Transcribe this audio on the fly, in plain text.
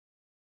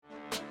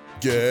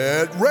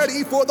Get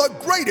ready for the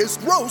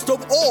greatest roast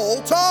of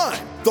all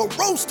time, the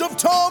Roast of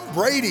Tom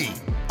Brady,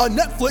 a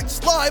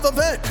Netflix live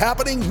event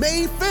happening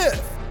May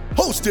 5th.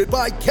 Hosted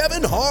by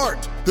Kevin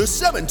Hart, the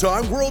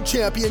 7-time world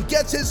champion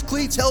gets his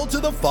cleats held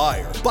to the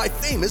fire by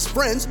famous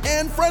friends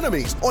and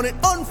frenemies on an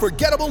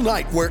unforgettable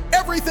night where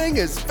everything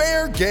is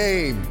fair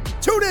game.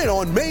 Tune in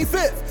on May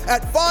 5th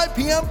at 5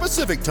 p.m.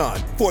 Pacific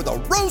time for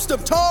the Roast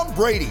of Tom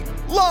Brady,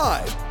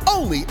 live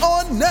only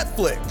on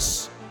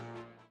Netflix.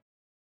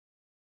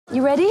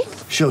 You ready?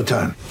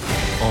 Showtime.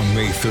 On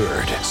May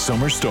 3rd,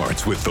 summer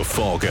starts with The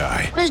Fall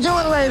Guy. Let's do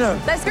it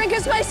later. Let's drink a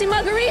spicy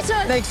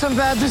margarita. Make some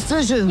bad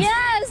decisions.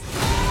 Yes!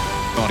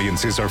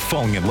 Audiences are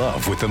falling in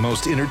love with the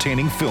most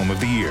entertaining film of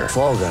the year.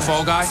 Fall Guy.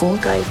 Fall Guy? Fall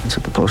Guy. That's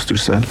what the poster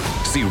said.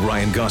 See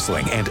Ryan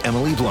Gosling and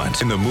Emily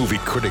Blunt in the movie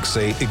critics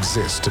say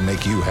exists to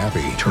make you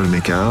happy. Trying to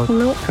make it out?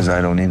 Nope. Because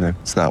I don't either.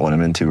 It's not what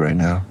I'm into right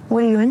now.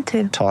 What are you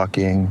into?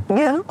 Talking.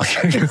 Yeah.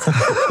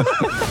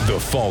 The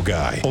Fall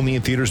Guy. Only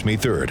in theaters May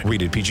 3rd.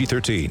 Rated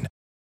PG-13.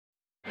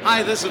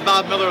 Hi, this is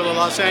Bob Miller of the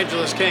Los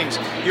Angeles Kings.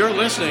 You're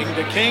listening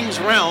to King's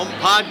Realm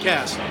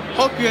Podcast.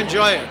 Hope you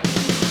enjoy it.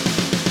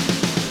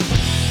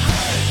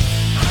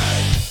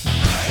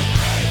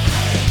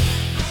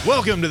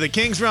 Welcome to the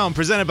King's Realm,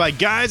 presented by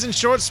Guys in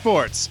Short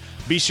Sports.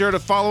 Be sure to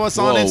follow us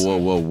on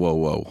Instagram.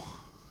 Whoa.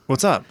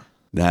 What's up?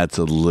 That's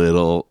a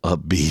little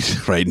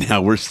upbeat right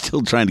now. We're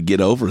still trying to get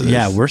over this.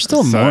 Yeah, we're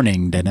still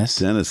mourning, Dennis.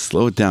 Dennis,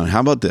 slow it down. How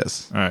about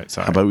this? All right,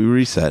 sorry. How about we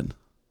reset?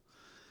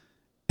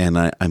 And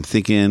I'm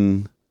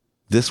thinking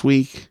this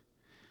week,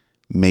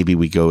 maybe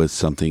we go with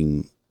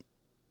something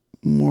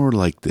more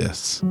like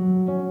this.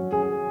 Hello,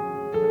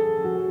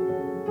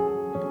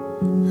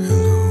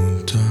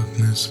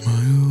 darkness, my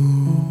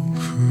old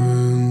friend.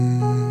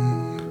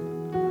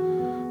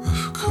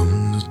 I've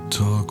come to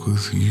talk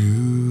with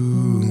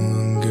you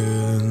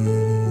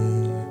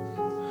again,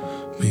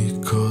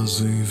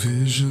 because a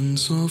vision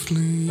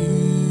softly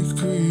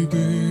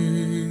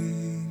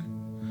creeping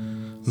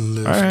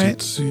left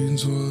its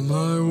seeds while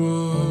I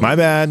was. My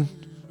bad.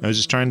 I was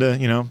just trying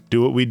to,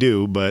 do what we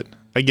do, but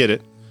I get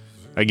it.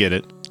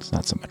 It's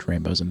not so much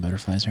rainbows and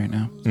butterflies right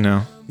now.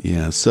 No.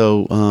 Yeah,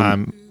 so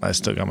I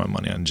still got my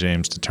money on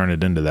James to turn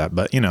it into that,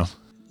 but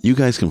you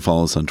guys can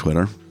follow us on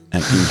Twitter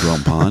at King's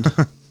Realm Pod.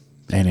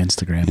 And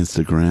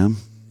Instagram.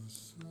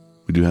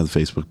 We do have the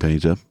Facebook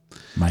page up.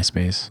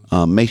 MySpace.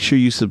 Make sure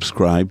you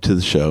subscribe to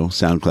the show,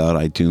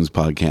 SoundCloud, iTunes,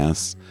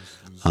 podcasts.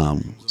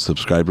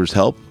 Subscribers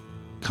help.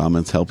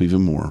 Comments help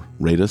even more.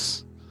 Rate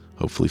us,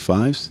 hopefully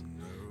 5s.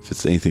 If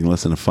it's anything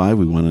less than a 5,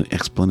 we want an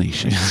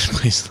explanation.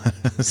 Please let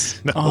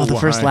us know the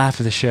first laugh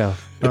of the show.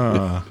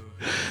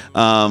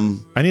 I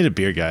need a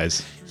beer,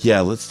 guys.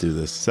 Yeah, let's do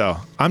this. So,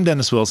 I'm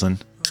Dennis Wilson.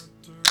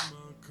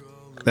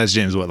 That's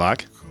James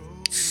Whitlock.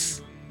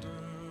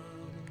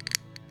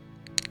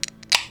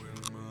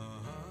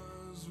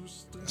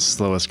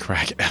 Slowest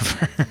crack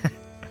ever.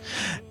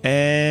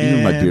 And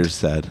Even my beer's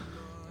sad.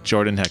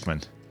 Jordan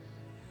Heckman.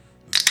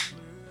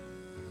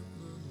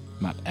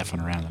 I'm not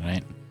effing around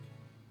tonight.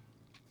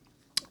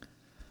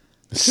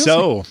 This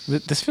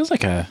feels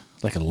like a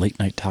late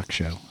night talk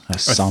show. How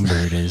somber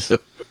it is.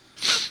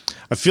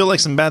 I feel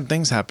like some bad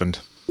things happened.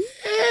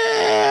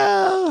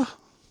 Yeah.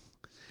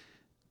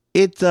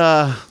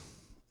 I'm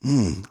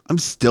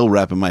still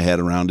wrapping my head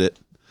around it.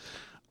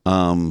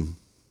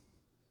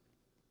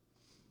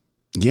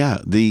 Yeah,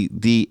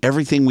 the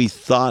everything we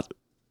thought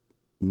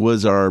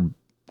was our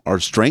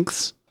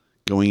strengths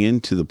going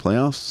into the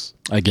playoffs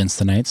Against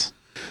the Knights.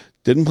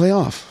 didn't play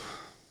off.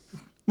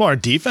 Well, our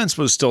defense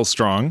was still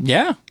strong.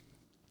 Yeah.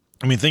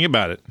 I mean, think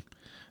about it.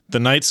 The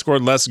Knights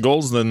scored less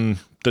goals than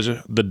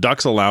the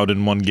Ducks allowed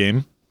in one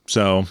game.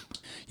 So,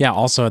 yeah.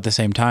 Also, at the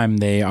same time,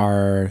 they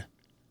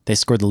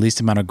scored the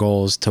least amount of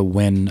goals to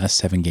win a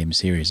 7-game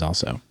series.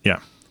 Also, yeah,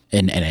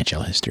 in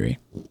NHL history.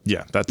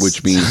 Yeah,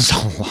 which means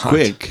a lot.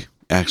 Quick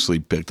actually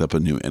picked up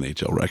a new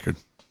NHL record.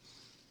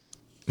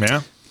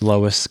 Yeah,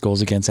 lowest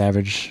goals against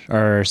average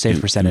or save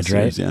percentage,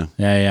 series, right?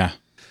 Yeah, yeah.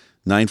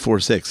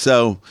 946.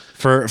 So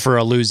for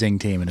a losing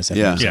team in a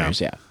 7-game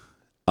series, yeah.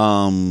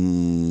 I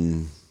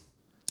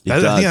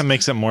think that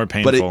makes it more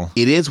painful. But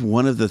it is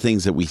one of the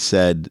things that we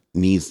said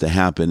needs to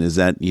happen is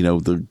that,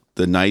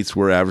 the Knights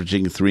were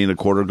averaging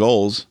 3.25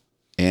 goals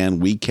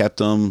and we kept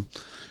them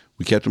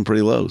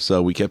pretty low.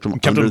 So we kept them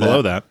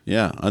below that.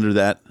 Yeah. Under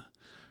that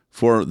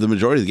for the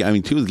majority of the game. I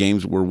mean, 2 of the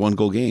games were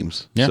 1-goal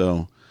games. Yeah.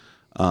 So,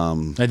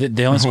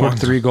 they only scored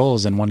 3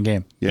 goals in one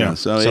game. Yeah.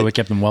 So we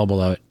kept them well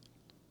below it.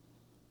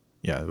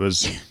 Yeah. It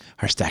was.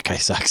 Our stat guy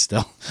sucks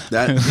still.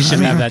 That, we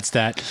shouldn't have that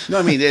stat. No,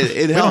 I mean, it helps.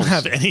 We don't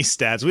have any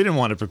stats. We didn't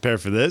want to prepare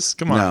for this.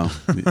 Come on.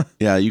 No.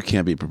 Yeah, you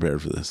can't be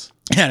prepared for this.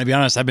 Yeah, to be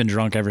honest, I've been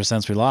drunk ever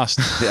since we lost.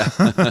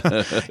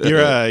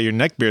 Yeah. Your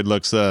neck beard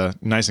looks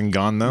nice and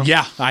gone, though.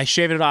 Yeah, I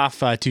shaved it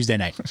off Tuesday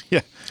night. Yeah.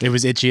 It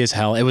was itchy as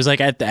hell. It was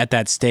like at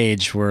that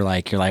stage where you're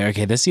like,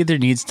 okay, this either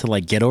needs to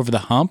get over the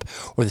hump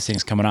or this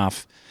thing's coming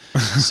off.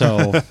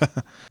 So.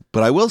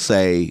 But I will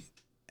say,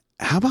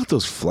 how about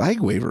those flag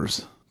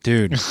waivers?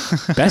 Dude,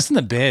 best in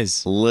the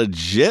biz.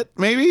 Legit,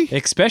 maybe?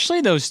 Especially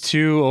those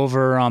two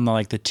over on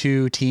the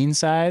 2 teen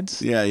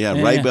sides.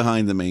 Yeah, right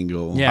behind the main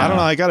goal. Yeah. I don't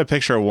know. I got a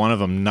picture of one of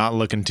them not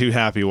looking too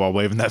happy while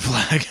waving that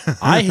flag.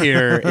 I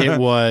hear it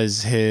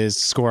was his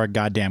score a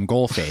goddamn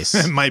goal face.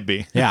 It might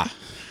be. Yeah.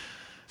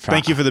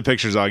 Thank you for the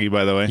pictures, Augie,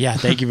 by the way. Yeah,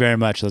 thank you very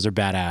much. Those are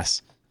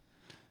badass.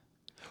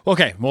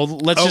 Okay, well,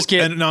 let's just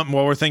get... And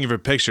while we're thinking for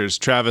pictures,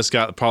 Travis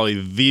got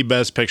probably the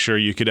best picture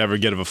you could ever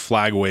get of a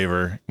flag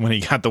waver when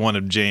he got the one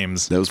of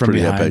James. That was from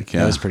pretty behind. epic.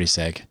 Yeah. That was pretty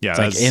sick. Yeah, It's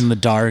like in the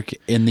dark,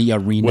 in the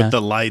arena. With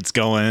the lights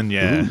going,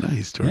 yeah. Ooh,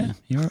 nice, Jordan.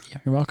 Yeah,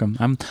 you're welcome.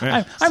 I'm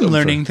So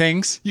learning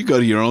things. You go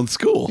to your own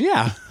school.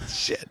 Yeah.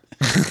 Shit.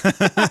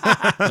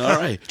 All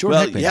right.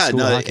 Jordan Hickman,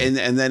 school of hockey.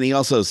 and then he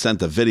also sent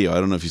the video. I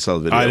don't know if you saw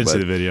the video. I didn't see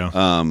the video.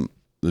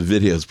 The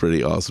video is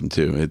pretty awesome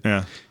too.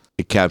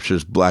 It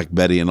captures Black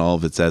Betty in all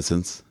of its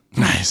essence.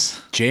 Nice.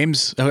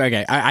 James,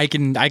 okay, I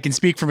can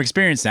speak from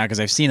experience now because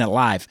I've seen it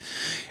live,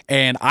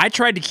 and I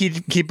tried to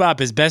keep up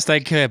as best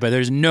I could, but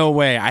there's no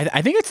way.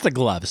 I think it's the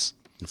gloves.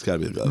 It's got to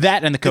be the gloves.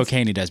 That and the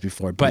cocaine he does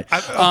before, but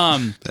that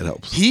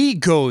helps. He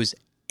goes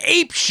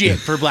ape shit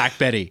for Black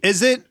Betty.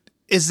 Is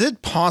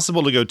it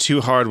possible to go too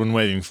hard when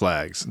waving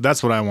flags?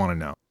 That's what I want to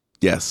know.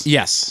 Yes.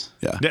 Yes.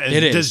 Yeah.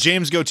 Does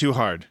James go too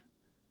hard?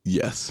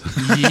 Yes.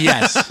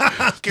 Yes.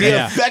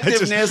 The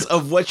effectiveness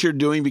of what you're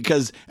doing,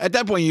 because at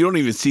that point you don't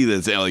even see that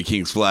it's LA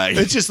Kings flag.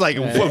 It's just like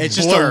it's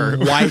just a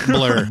white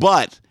blur.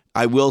 But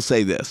I will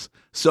say this.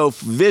 So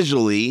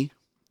visually,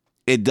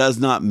 it does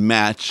not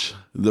match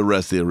the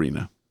rest of the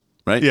arena,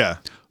 right? Yeah.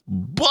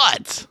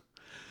 But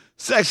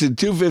section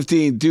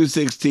 215,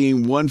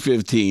 216,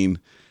 115,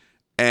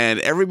 and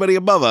everybody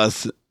above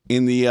us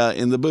in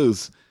the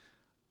booths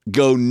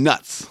go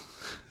nuts.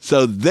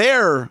 So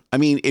there, I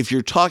mean, if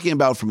you're talking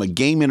about from a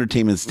game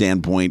entertainment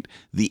standpoint,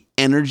 the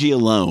energy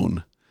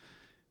alone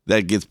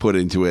that gets put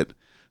into it,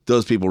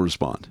 those people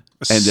respond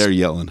and they're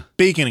yelling.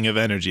 Speaking of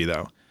energy,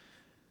 though,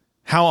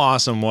 how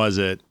awesome was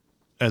it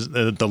as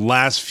the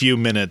last few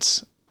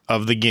minutes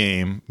of the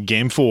game,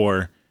 Game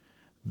 4,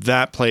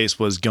 that place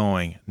was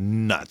going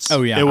nuts.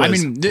 Oh, yeah. It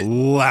was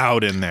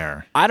loud in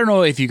there. I don't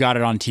know if you got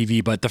it on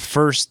TV, but the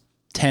first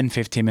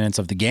 10-15 minutes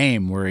of the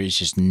game where it's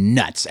just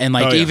nuts, and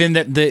even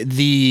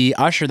the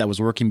usher that was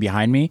working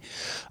behind me,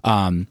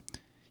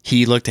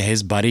 he looked at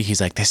his buddy,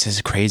 he's like, this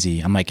is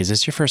crazy. I'm like, is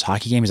this your first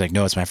hockey game? He's like,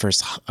 no, it's my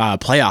first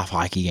playoff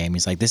hockey game.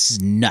 He's like, this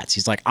is nuts.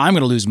 He's like, I'm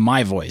gonna lose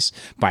my voice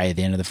by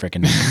the end of the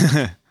freaking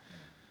night.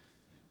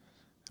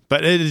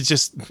 But it is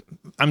just,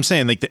 I'm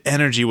saying, like, the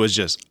energy was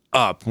just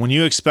up. When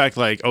you expect,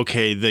 like,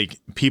 okay,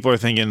 people are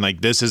thinking, like,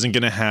 this isn't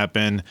going to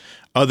happen.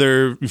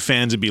 Other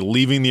fans would be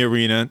leaving the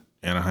arena,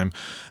 Anaheim.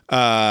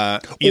 Or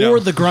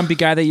the grumpy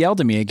guy that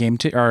yelled at me at game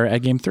 2 or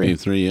at game 3. Game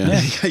 3, yeah.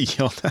 He got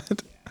yelled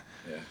at.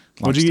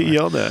 What'd you get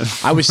yelled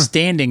at? I was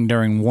standing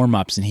during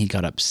warm-ups and he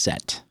got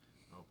upset.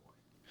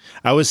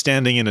 I was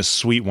standing in a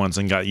suite once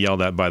and got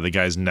yelled at by the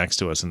guys next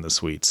to us in the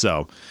suite.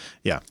 So,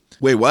 yeah.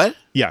 Wait, what?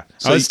 Yeah.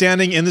 I was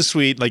standing in the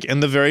suite, like in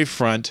the very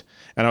front,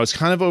 and I was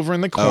kind of over in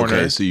the corner.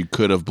 Okay, so you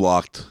could have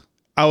blocked.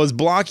 I was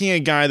blocking a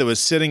guy that was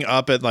sitting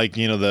up at, like,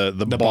 you know,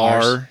 the bar,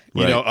 bars.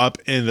 you know, up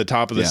in the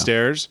top of the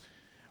stairs,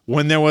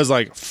 when there was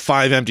like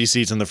 5 empty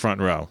seats in the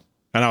front row,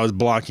 and I was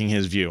blocking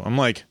his view. I'm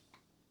like,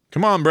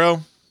 come on,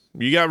 bro.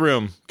 You got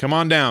room. Come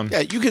on down. Yeah,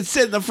 you can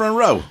sit in the front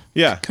row.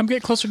 Yeah. Come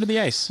get closer to the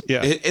ice.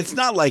 Yeah. It's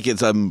not like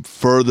it's a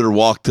further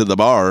walk to the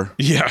bar.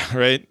 Yeah,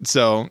 right.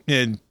 So,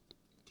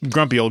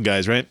 grumpy old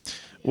guys, right?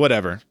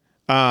 Whatever.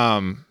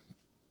 But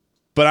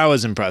I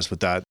was impressed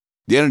with that.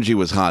 The energy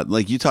was hot.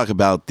 Like, you talk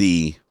about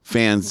the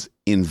fans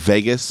in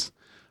Vegas.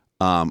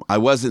 I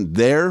wasn't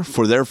there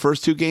for their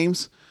first 2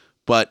 games,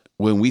 but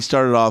when we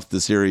started off the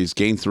series,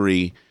 Game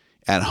 3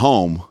 at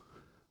home,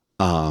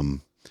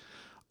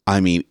 I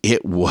mean,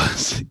 it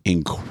was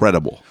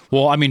incredible.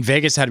 Well, I mean,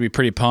 Vegas had to be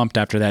pretty pumped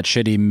after that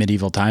shitty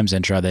Medieval Times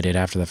intro they did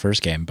after the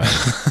first game,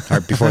 or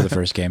before the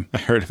first game. I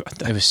heard about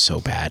that. It was so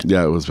bad.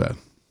 Yeah, it was bad.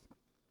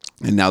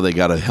 And now they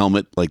got a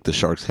helmet like the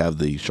Sharks have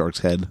the Sharks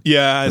head.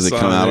 Yeah, I saw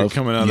coming out they're of?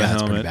 coming out of the Yeah,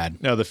 it's pretty helmet.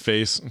 bad. Now the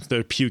face,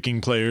 they're puking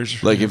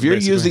players. Like, if you're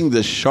basically. using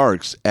the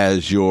Sharks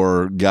as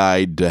your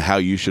guide to how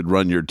you should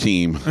run your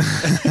team.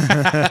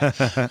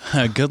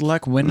 Good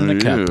luck winning the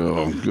cup.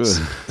 Ew, good.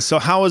 So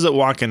how was it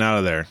walking out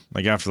of there,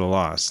 like after the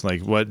loss?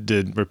 Like, were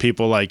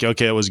people like,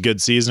 okay, it was a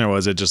good season, or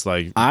was it just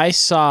like, I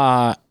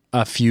saw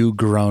a few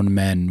grown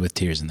men with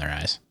tears in their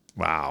eyes.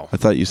 wow? I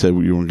thought you said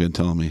you weren't going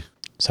to tell me.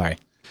 Sorry.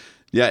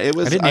 Yeah, it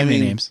was. I didn't name any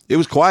names. It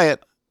was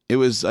quiet. It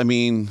was. I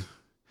mean,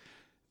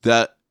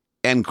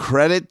 and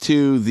credit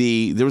to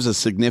there was a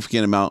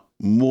significant amount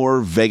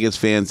more Vegas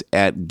fans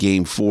at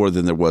Game 4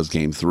 than there was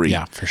Game 3.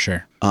 Yeah, for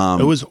sure.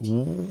 It was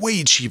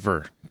way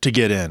cheaper to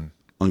get in.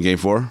 On Game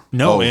 4.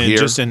 No, here?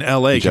 just in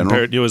LA In general?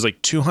 compared, it was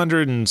like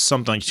 $200 and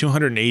something, like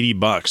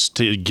 $280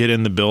 to get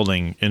in the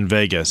building in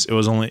Vegas. It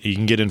was only, you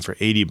can get in for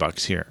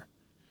 $80 here.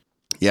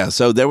 Yeah,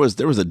 so there was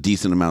a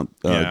decent amount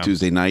Yeah.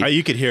 Tuesday night.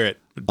 You could hear it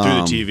through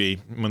the TV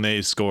when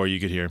they score. You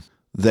could hear.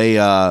 They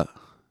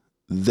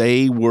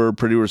were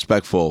pretty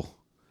respectful.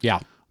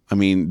 Yeah. I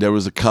mean, there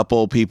was a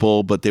couple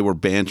people, but they were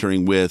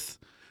bantering with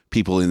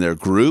people in their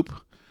group.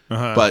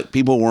 But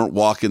people weren't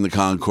walking the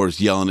concourse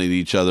yelling at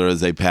each other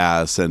as they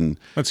pass, and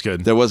that's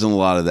good. There wasn't a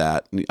lot of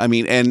that. I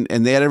mean, and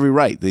they had every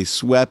right. They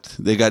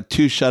swept. They got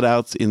 2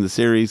 shutouts in the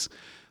series.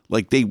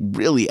 Like, they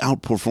really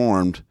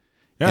outperformed,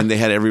 and they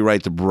had every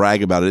right to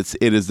brag about it.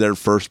 It is their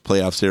first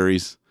playoff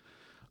series.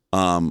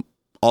 All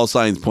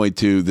signs point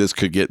to this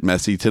could get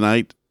messy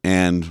tonight,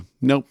 and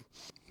nope.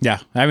 Yeah,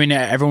 I mean,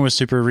 everyone was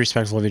super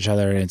respectful of each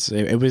other.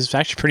 It was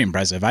actually pretty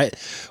impressive.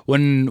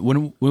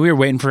 When we were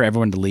waiting for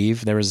everyone to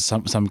leave, there was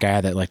some guy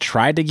that like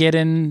tried to get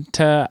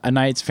into a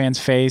Knights fan's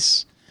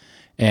face,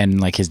 and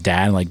like his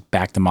dad like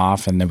backed him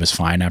off, and it was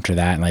fine after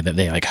that. And like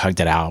they like hugged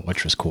it out,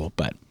 which was cool.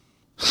 But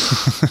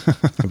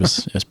it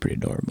was pretty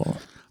adorable.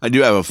 I do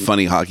have a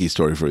funny hockey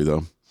story for you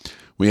though.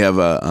 We have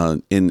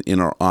in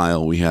our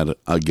aisle we had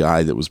a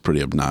guy that was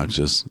pretty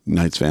obnoxious,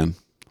 Knights fan,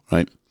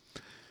 right?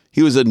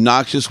 He was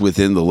obnoxious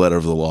within the letter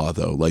of the law,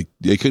 though. Like,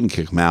 they couldn't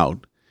kick him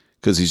out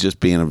because he's just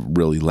being a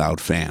really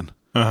loud fan.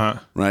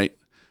 Right?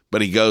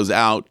 But he goes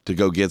out to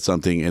go get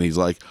something, and he's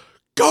like,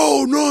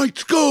 "Go,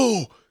 Knights,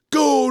 go!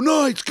 Go,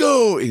 Knights,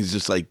 go!" And he's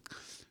just, like,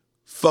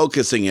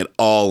 focusing it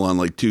all on,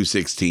 like,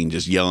 216,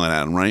 just yelling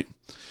at him, right?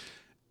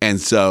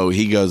 And so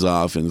he goes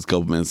off, and it's a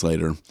couple minutes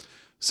later.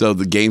 So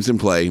the game's in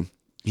play.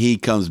 He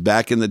comes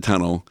back in the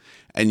tunnel,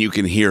 and you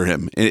can hear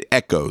him. It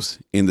echoes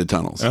in the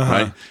tunnels,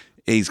 right?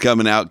 He's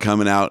coming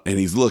out, and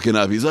he's looking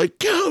up. He's like,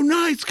 "Go,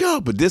 Knights,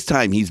 go!" But this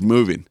time he's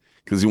moving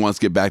because he wants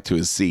to get back to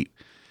his seat.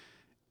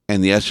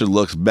 And the usher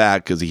looks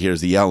back because he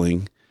hears the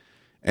yelling,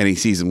 and he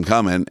sees him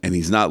coming, and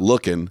he's not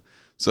looking.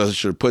 So the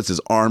usher puts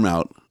his arm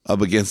out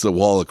up against the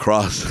wall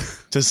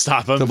across to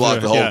stop him, to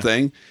block the whole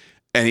thing.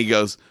 And he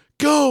goes,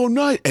 "Go,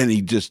 Knights!" And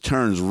he just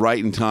turns right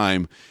in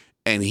time,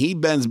 and he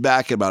bends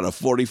back about a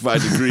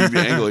 45-degree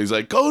angle. He's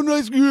like, "Go,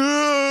 Knights!"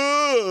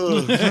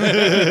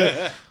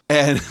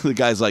 And the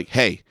guy's like,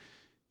 "Hey,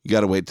 you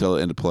got to wait till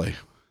the end of play."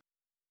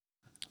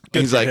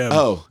 He's like, him.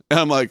 "Oh." And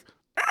I'm like,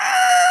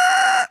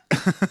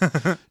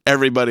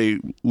 everybody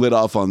lit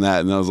off on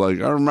that. And I was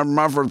like, I remember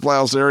my first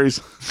playoff series.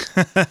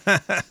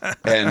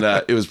 And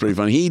it was pretty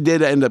funny. He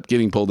did end up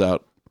getting pulled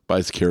out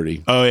by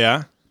security. Oh,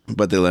 yeah?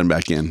 But they let him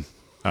back in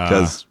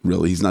because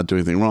really he's not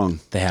doing anything wrong.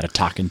 They had a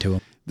talking to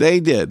him. They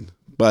did.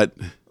 But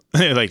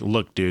they're like,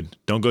 "Look, dude,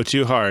 don't go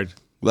too hard.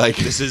 Like,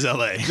 this is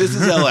LA. This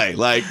is LA.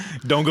 Like,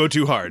 don't go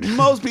too hard."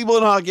 Most people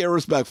in hockey are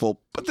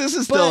respectful, but this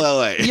is still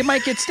LA. You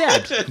might get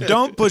stabbed.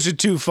 Don't push it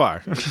too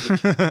far.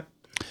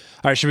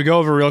 All right, should we go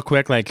over real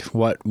quick like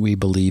what we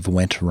believe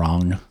went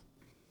wrong?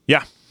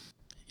 Yeah.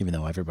 Even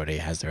though everybody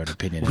has their own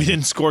opinion. We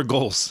didn't score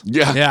goals.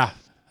 Yeah. Yeah.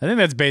 I think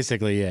that's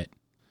basically it.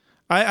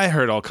 I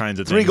heard all kinds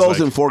of 3 things. 3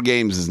 goals in 4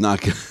 games is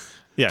not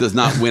does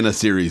not win a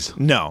series.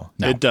 No,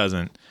 it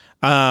doesn't.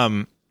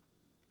 I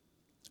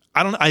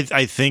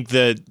think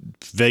that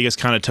Vegas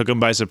kind of took them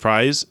by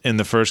surprise in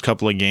the first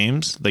couple of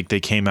games. Like, they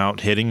came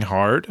out hitting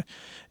hard,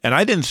 and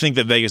I didn't think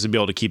that Vegas would be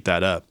able to keep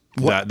that up.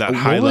 That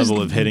high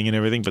level of hitting and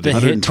everything, but the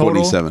hit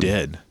total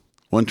did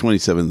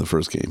 127 in the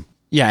first game.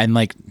 Yeah, and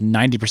like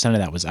 90% of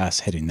that was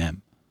us hitting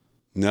them.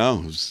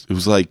 No, it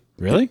was like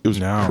really. It was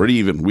pretty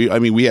even.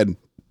 We had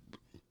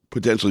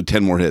potentially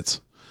 10 more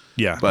hits.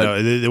 Yeah, but no,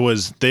 it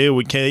was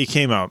they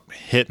came out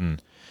hitting,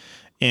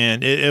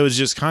 and it was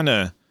just kind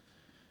of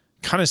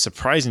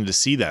surprising to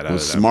see that. It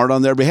was smart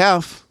on their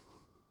behalf.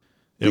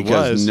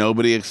 Because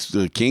nobody,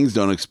 the Kings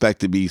don't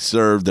expect to be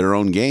served their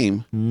own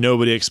game.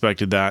 Nobody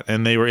expected that,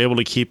 and they were able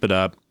to keep it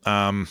up.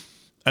 I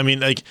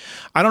mean, like,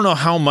 I don't know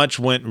how much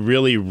went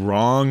really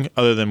wrong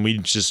other than we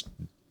just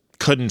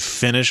couldn't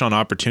finish on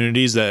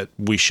opportunities that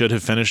we should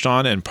have finished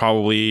on and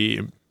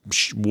probably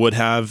would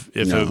have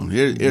if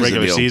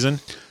regular season.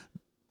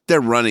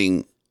 They're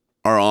running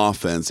our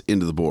offense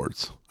into the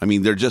boards. I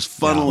mean, they're just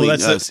funneling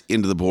us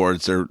into the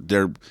boards.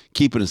 They're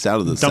keeping us out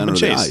of the center of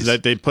the ice.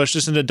 They pushed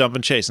us into dump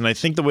and chase. And I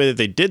think the way that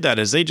they did that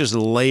is they just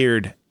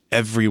layered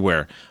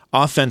everywhere.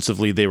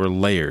 Offensively, they were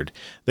layered.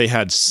 They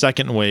had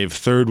second wave,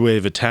 third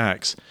wave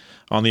attacks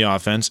on the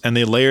offense, and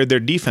they layered their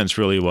defense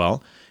really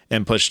well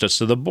and pushed us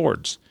to the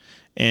boards.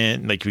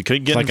 And like, we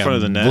couldn't get in front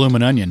of the net.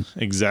 Bloomin' onion.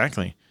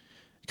 Exactly.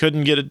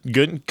 Couldn't get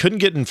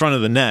in front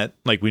of the net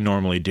like we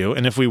normally do.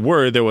 And if we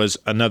were, there was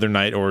another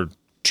night or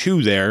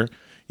 2 there,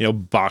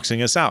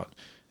 boxing us out.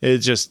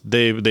 It's just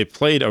they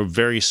played a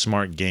very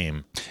smart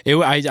game.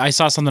 I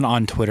saw something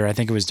on Twitter. I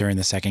think it was during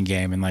the second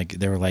game, and like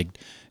they were like,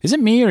 "Is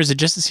it me or is it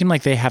just it seemed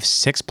like they have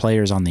 6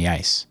 players on the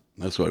ice?"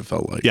 That's what it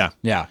felt like. Yeah,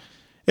 yeah.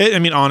 I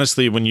mean,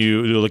 honestly, when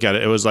you look at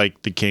it, it was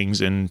like the Kings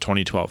in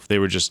 2012. They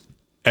were just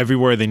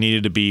everywhere they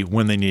needed to be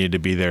when they needed to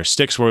be there.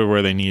 Sticks were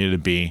where they needed to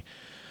be.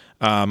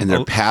 And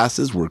their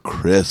passes were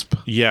crisp.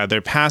 Yeah,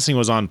 their passing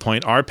was on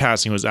point. Our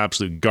passing was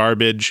absolute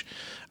garbage.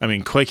 I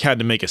mean, Quick had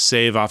to make a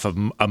save off of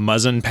a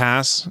Muzzin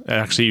pass.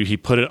 Actually, he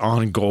put it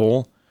on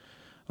goal.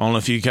 I don't know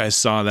if you guys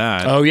saw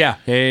that. Oh, yeah.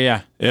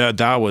 Yeah,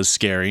 that was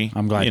scary.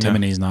 I'm glad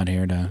Timony's not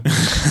here to...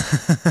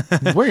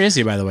 Where is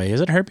he, by the way?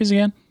 Is it herpes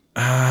again?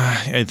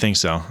 I think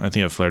so. I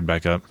think it flared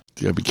back up.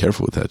 You gotta be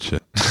careful with that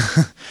shit.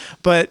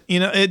 But,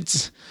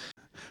 it's...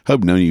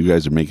 Hope none of you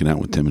guys are making out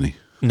with Timothy.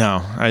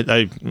 No,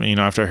 I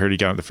after I heard he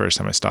got it the first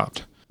time, I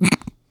stopped.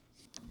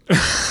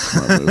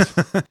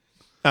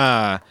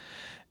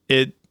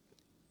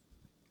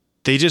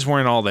 They just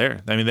weren't all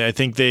there. I mean, I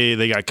think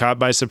they got caught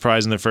by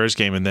surprise in the first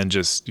game and then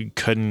just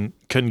couldn't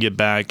get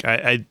back.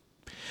 I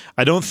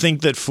don't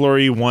think that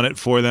Fleury won it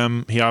for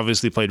them. He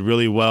obviously played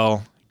really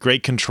well,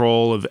 great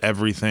control of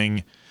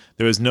everything.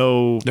 There wasn't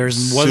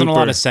a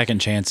lot of second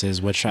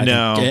chances, which I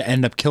think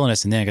ended up killing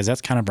us in the end because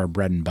that's kind of our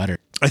bread and butter.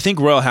 I think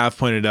Royal Half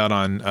pointed out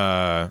on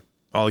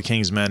All the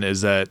King's Men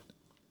is that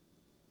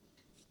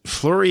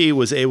Fleury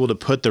was able to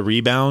put the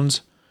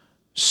rebounds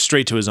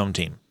straight to his own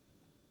team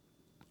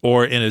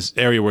or in his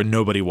area where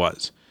nobody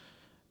was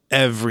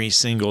every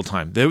single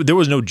time. There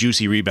was no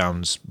juicy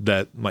rebounds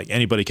that like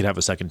anybody could have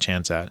a second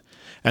chance at.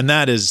 And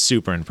that is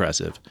super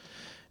impressive.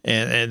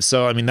 And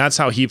so, I mean, that's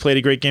how he played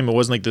a great game. It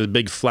wasn't like the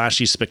big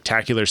flashy,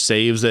 spectacular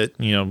saves that,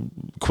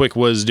 Quick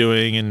was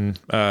doing in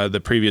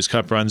the previous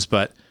cup runs,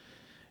 but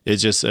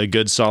it's just a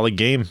good, solid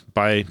game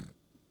by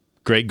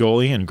great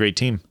goalie and great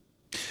team.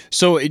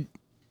 So,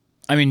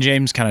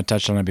 James kind of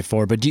touched on it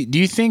before, but do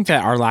you think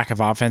that our lack of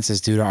offense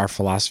is due to our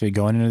philosophy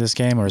going into this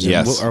game,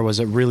 or was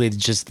it really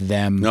just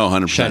them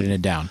 100%. shutting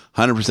it down?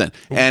 100%.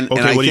 And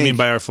what do you mean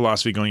by our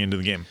philosophy going into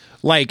the game?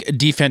 Like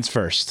defense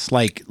first.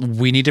 Like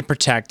we need to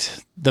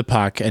protect the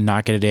puck and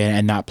not get it in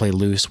and not play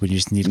loose. We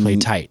just need to play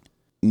tight.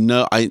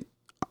 No, I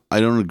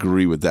don't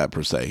agree with that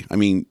per se. I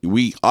mean,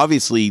 we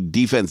obviously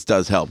defense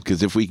does help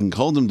because if we can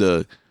hold them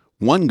to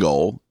 1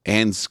 goal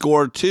and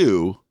score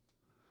 2,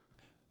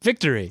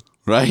 victory.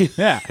 Right?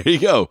 Yeah. There you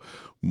go.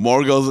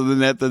 More goals in the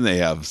net than they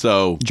have.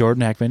 So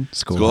Jordan Heckman,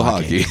 school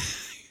hockey.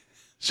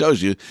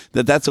 Shows you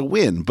that that's a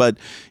win. But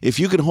if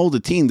you can hold a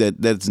team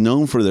that's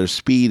known for their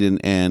speed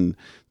and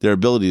their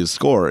ability to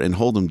score and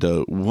hold them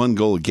to 1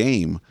 goal a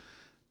game,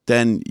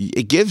 then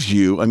it gives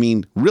you,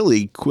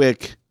 really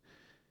Quick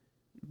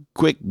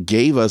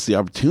gave us the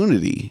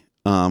opportunity.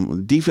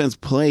 Defense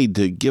played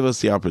to give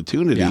us the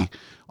opportunity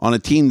on a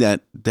team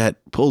that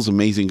pulls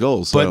amazing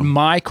goals. So. But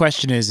my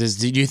question is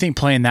do you think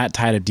playing that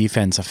tight of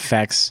defense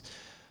affects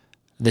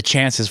the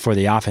chances for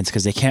the offense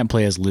because they can't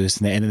play as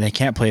loose and they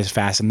can't play as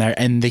fast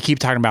and they keep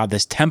talking about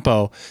this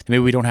tempo. Maybe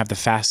we don't have the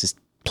fastest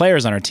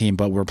players on our team,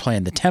 but we're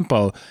playing the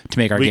tempo to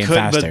make our game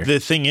faster. But the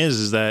thing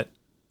is that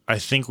I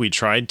think we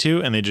tried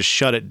to, and they just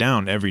shut it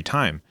down every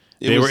time.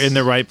 They were in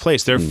the right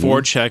place. Their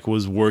forecheck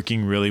was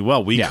working really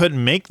well. We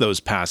couldn't make those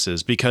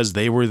passes because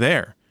they were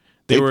there.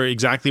 They were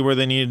exactly where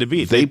they needed to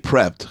be. They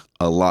prepped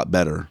a lot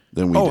better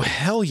than we did. Oh,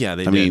 hell yeah,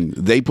 they did. I mean,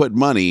 they put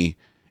money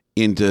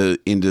into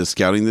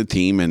scouting the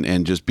team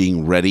and just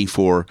being ready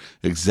for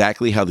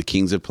exactly how the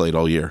Kings have played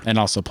all year. And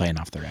also playing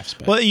off the refs.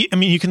 But. Well,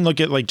 you can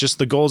look at like just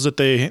the goals that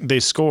they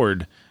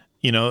scored.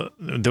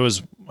 There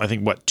was, I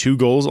think, 2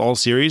 goals all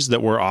series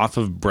that were off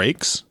of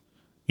breaks.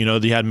 They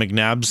had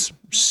McNabb's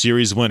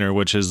series winner,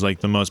 which is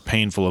like the most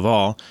painful of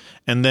all.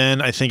 And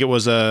then I think it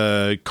was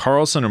a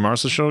Carlson or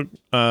Marshall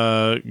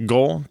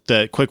goal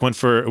that Quick went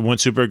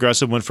super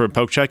aggressive, went for a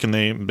poke check, and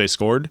they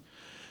scored.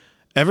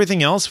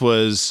 Everything else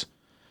was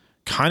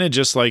kind of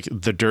just like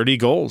the dirty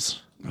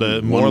goals.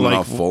 One went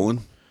off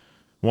Folin.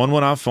 One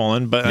went off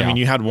Folin, but I mean,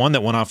 you had one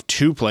that went off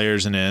 2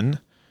 players and in.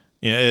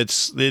 You can't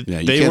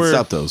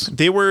stop those.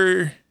 They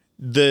were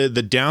the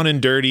down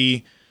and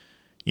dirty,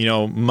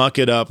 muck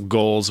it up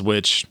goals,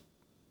 which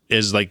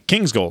is like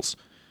Kings goals.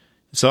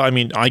 So I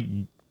mean,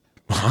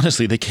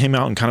 honestly, they came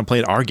out and kind of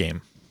played our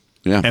game,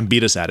 and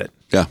beat us at it.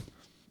 Yeah.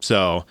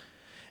 So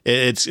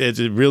it's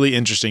really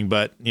interesting,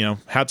 but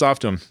hats off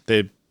to them.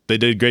 They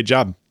did a great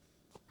job.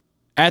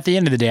 At the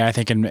end of the day, I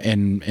think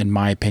in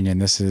my opinion,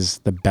 this is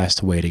the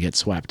best way to get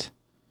swept.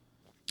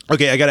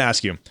 Okay, I got to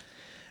ask you.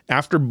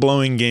 After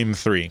blowing game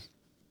 3,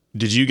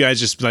 did you guys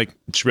just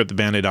rip the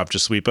Band-Aid off,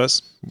 just sweep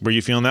us? Were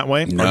you feeling that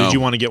way? No. Or did you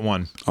want to get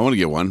one? I want to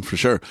get one for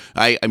sure.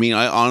 I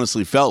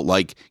honestly felt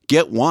like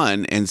get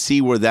one and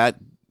see where that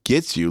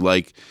gets you.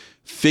 Like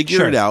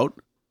figure it out,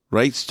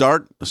 right?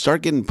 Start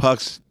getting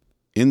pucks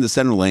in the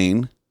center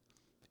lane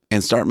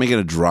and start making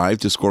a drive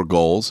to score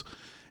goals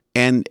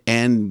and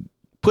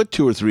put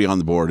 2 or 3 on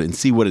the board and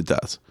see what it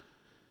does.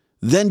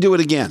 Then do it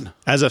again.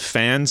 As a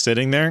fan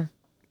sitting there,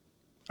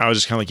 I was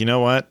just kind of like, you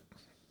know what?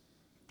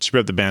 Just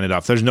rip the Band-Aid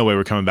off. There's no way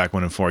we're coming back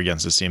 1-4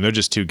 against this team. They're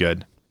just too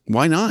good.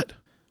 Why not?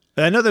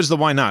 I know there's the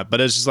why not, but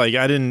it's just like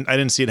I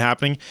didn't see it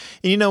happening.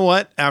 And you know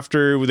what?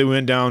 After they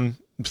went down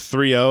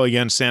 3-0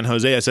 against San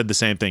Jose, I said the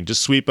same thing.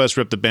 Just sweep us,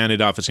 rip the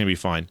Band-Aid off. It's going to be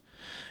fine.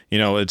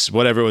 It's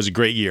whatever. It was a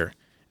great year.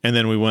 And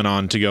then we went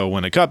on to go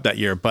win a cup that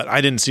year. But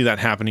I didn't see that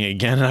happening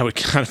again. And I would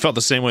kind of felt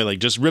the same way. Like,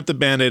 just rip the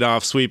Band-Aid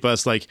off, sweep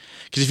us. Like,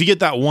 because if you get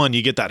that one,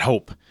 you get that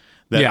hope.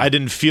 That I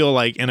didn't feel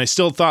like, and I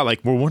still thought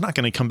like, well, we're not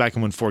going to come back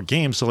and win 4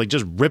 games. So like,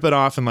 just rip it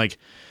off and like,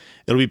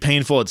 it'll be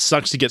painful. It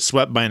sucks to get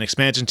swept by an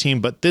expansion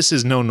team, but this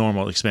is no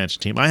normal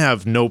expansion team. I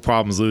have no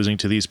problems losing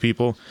to these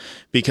people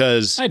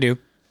because I do.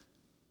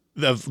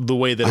 Of the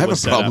way that I it was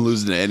set up. have a problem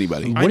losing to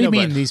anybody. What do you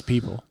mean these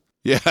people?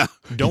 Yeah.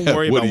 Don't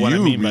worry about what I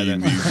mean by that.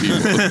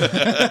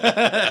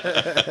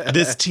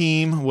 this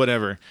team,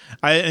 whatever.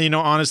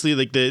 Honestly,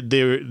 like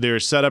they're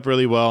set up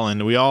really well,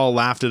 and we all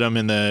laughed at them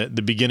in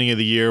the beginning of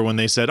the year when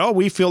they said, "Oh,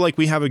 we feel like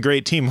we have a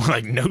great team." We're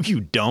like, "No, you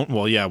don't."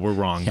 Well, yeah, we're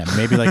wrong. Yeah,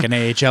 maybe like an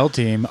AHL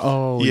team.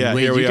 Oh, yeah,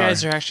 wait, here we you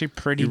guys are. are actually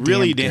pretty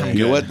really damn damn good.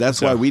 You know what?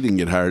 That's why we didn't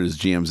get hired as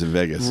GMs in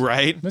Vegas.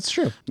 Right? That's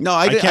true. No,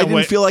 I can't didn't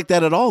wait. feel like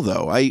that at all,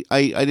 though. I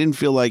didn't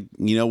feel like,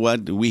 you know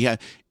what, we had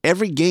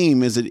every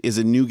game is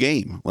a new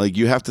game. Like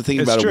you have to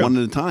think It's about true. it one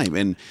at a time.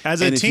 And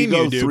As and a if team,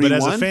 go you do, but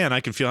as a 3-1, fan, I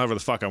can feel however the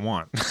fuck I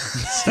want.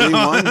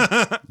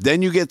 3-1,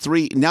 then you get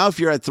 3. Now, if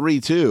you're at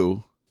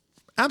 3-2,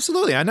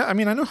 Absolutely, I know. I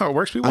mean, I know how it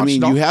works. We watched I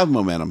mean, it all. you have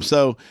momentum.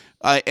 So,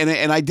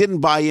 and I didn't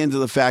buy into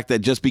the fact that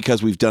just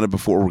because we've done it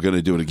before, we're going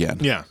to do it again.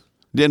 Yeah.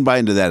 Didn't buy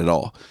into that at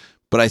all.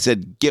 But I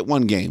said, get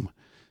one game,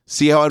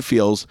 see how it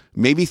feels.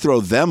 Maybe throw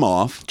them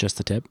off. Just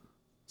the tip.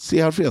 See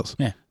how it feels.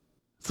 Yeah.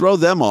 Throw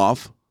them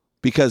off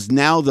because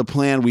now the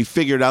plan, we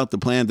figured out the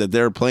plan that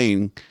they're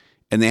playing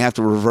and they have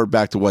to revert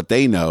back to what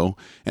they know.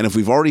 And if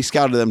we've already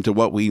scouted them to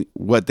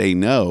what they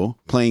know,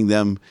 playing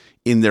them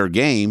in their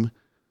game,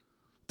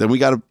 then we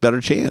got a better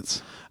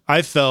chance.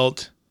 I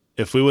felt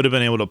if we would have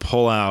been able to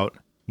pull out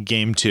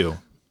game 2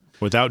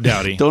 without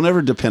Doughty. Don't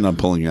ever depend on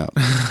pulling out.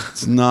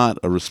 It's not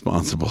a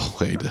responsible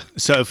way to.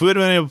 So if we would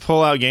have been able to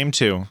pull out game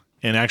 2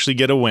 and actually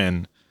get a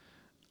win,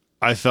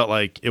 I felt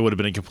like it would have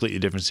been a completely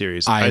different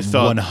series. I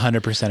felt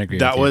 100% agree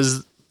that with you.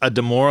 was a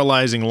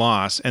demoralizing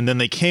loss. And then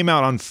they came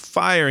out on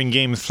fire in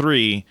game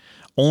 3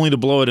 only to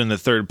blow it in the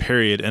third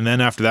period. And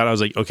then after that, I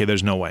was like, okay,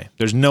 there's no way.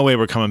 There's no way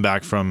we're coming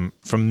back from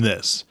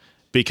this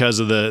because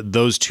of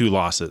those 2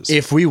 losses.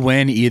 If we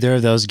win either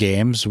of those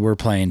games, we're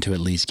playing to at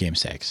least game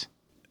 6.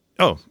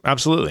 Oh,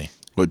 absolutely.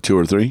 What, 2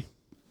 or 3?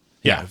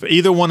 Yeah. If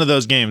either one of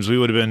those games, we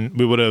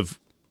would have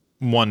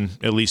won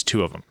at least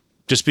 2 of them.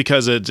 Just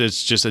because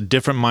it's just a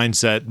different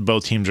mindset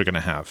both teams are going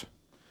to have.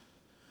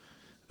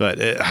 But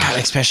God,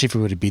 especially if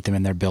we would have beat them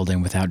in their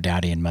building without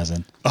Doughty and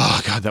Muzzin.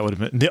 oh God, that would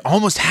have been. It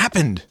almost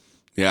happened.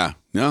 Yeah.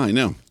 No, I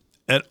know.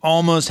 It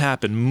almost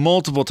happened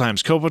multiple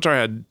times. Kopitar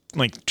had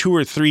like 2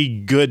 or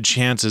 3 good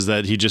chances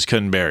that he just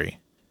couldn't bury.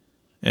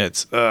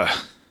 It's How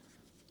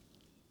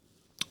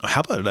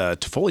about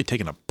Toffoli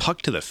taking a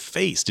puck to the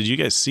face? Did you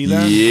guys see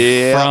that?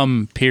 Yeah.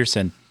 From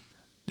Pearson.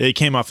 It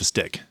came off a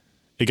stick.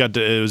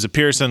 It was a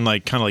Pearson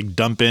kind of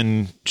dump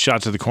in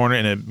shot to the corner,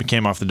 and it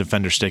came off the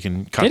defender's stick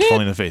and caught Did Toffoli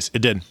it? in the face.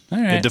 It did. All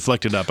right. It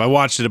deflected up. I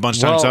watched it a bunch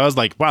of times. Well- So I was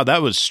like, wow,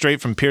 that was straight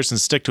from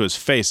Pearson's stick to his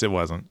face. It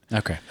wasn't.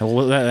 Okay.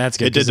 Well, that's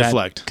good. It did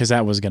deflect. Because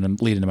that was going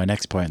to lead into my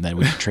next point that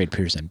we could trade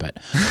Pearson. But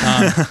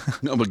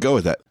No, but go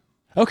with that.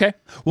 okay.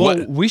 Well,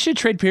 What? we should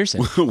trade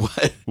Pearson.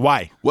 What?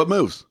 Why? What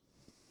moves?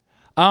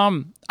 I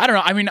don't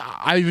know. I mean,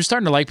 I was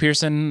starting to like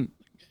Pearson.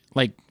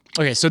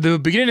 Okay, so the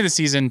beginning of the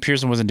season,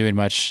 Pearson wasn't doing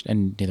much,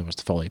 and neither was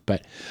Toffoli.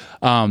 But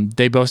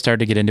they both started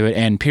to get into it,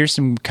 and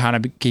Pearson kind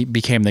of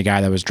became the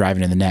guy that was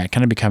driving in the net,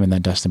 kind of becoming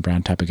that Dustin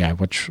Brown type of guy,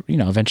 which,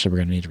 eventually we're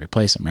going to need to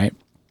replace him, right?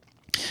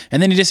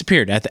 And then he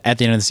disappeared at the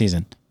end of the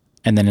season,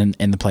 and then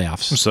in the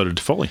playoffs. So did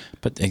Toffoli.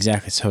 But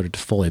exactly, so did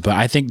Toffoli. But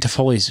I think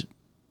Toffoli's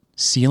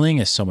ceiling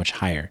is so much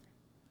higher.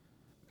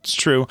 It's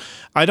true.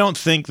 I don't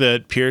think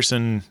that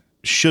Pearson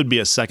should be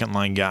a second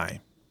line guy.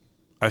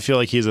 I feel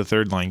like he's a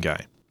third line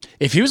guy.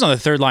 If he was on the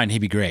third line, he'd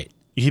be great.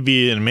 He'd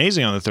be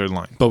amazing on the third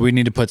line. But we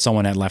need to put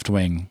someone at left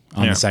wing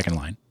on Yeah. the second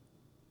line.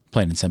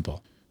 Plain and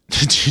simple.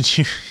 Did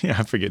you? Yeah,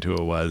 I forget who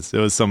it was. It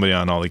was somebody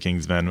on All the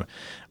Kings Men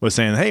was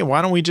saying, "Hey,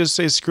 why don't we just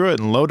say screw it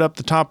and load up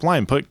the top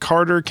line? Put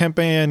Carter, Kempe,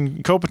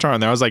 and Kopitar on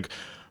there." I was like,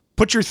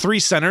 "Put your 3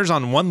 centers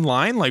on one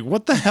line? Like,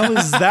 what the hell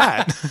is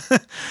that?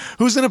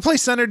 Who's going to play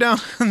center down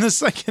in the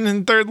second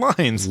and third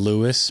lines?"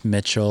 Lewis,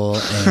 Mitchell,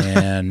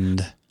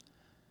 and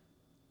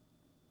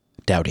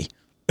Doughty.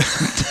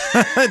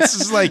 It's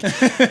just like,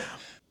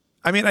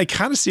 I mean, I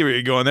kind of see where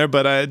you're going there,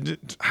 but I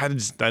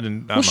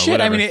didn't. Well,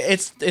 shit. I mean,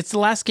 it's the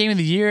last game of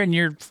the year, and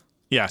you're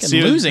yeah,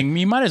 losing.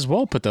 You might as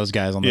well put those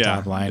guys on the Yeah,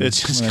 top line.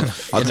 it's just gonna-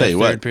 I'll in tell the you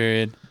third what.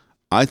 Period.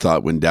 I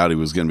thought when Doughty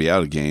was going to be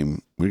out of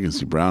game, we were going to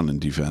see Brown in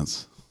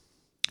defense.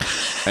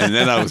 And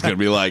then I was going to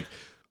be like,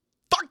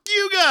 fuck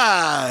you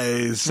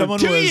guys for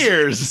 2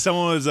 years.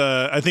 Someone was,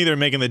 I think they were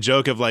making the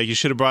joke of like, you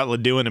should have brought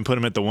Leduin and put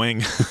him at the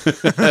wing.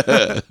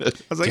 I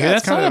was like, Dude, yeah,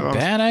 that's not a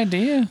bad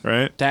idea.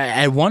 right?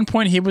 At one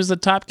point, he was the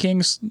top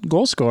Kings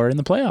goal scorer in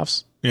the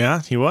playoffs.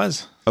 Yeah, he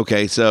was.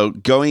 Okay, so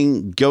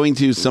going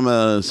to some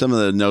of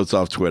the notes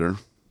off Twitter.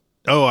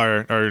 Oh,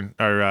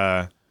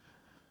 our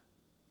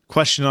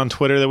question on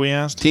Twitter that we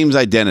asked. Team's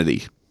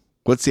identity.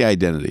 What's the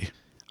identity?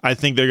 I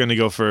think they're going to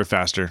go for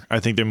faster. I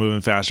think they're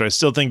moving faster. I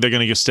still think they're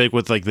going to stick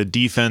with like the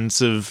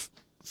defensive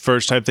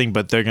first type thing,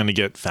 but they're going to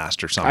get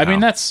faster somehow. I mean,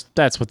 that's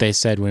what they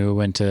said when we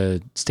went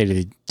to State of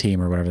the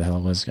Team or whatever the hell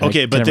it was.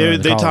 okay, but they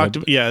they talked.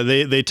 Yeah,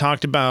 they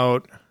talked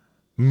about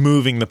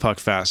moving the puck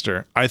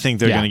faster. I think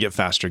they're Yeah. going to get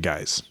faster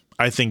guys.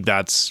 I think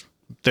that's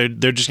they're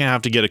just going to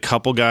have to get a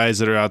couple guys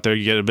that are out there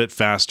get a bit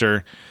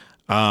faster.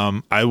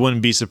 I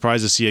wouldn't be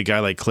surprised to see a guy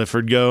like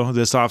Clifford go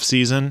this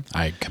offseason.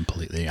 I was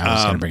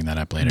going to bring that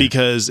up later.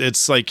 Because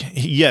it's like,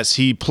 yes,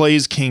 he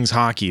plays Kings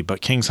hockey, but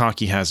Kings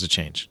hockey has to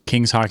change.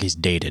 Kings hockey's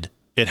dated.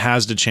 It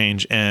has to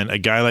change. And a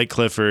guy like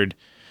Clifford,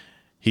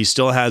 he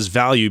still has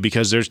value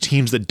because there's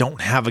teams that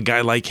don't have a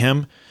guy like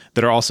him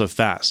that are also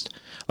fast.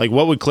 Like,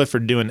 what would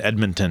Clifford do in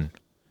Edmonton?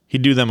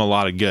 He'd do them a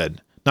lot of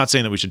good. Not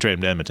saying that we should trade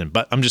him to Edmonton,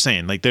 but I'm just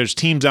saying, like, there's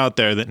teams out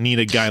there that need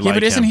a guy like him. Yeah,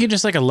 but isn't he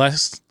just like a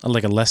less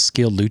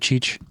skilled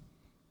Lucic?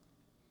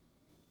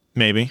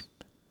 Maybe.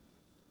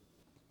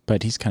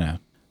 But he's kind of.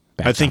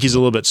 I think he's a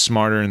little bit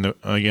smarter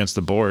against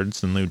the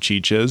boards than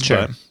Lucic is.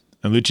 Sure.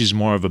 But Lucic's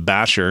more of a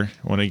basher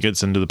when he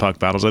gets into the puck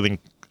battles. I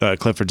think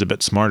Clifford's a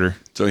bit smarter.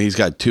 So he's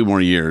got 2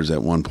 more years at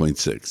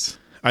 1.6.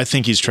 I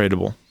think he's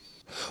tradable.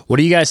 What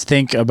do you guys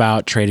think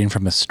about trading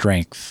from a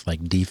strength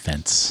like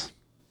defense?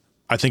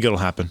 I think it'll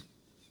happen.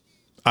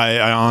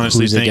 I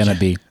honestly Who's think it gonna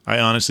be? I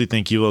honestly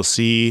think you will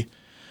see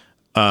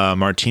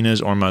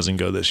Martinez or Muzzin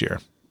go this year.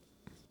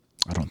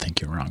 I don't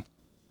think you're wrong.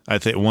 I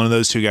think one of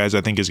those two guys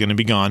I think is going to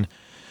be gone.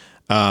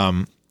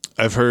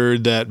 I've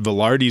heard that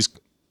Velarde's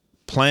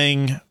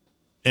playing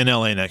in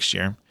LA next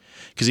year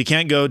because he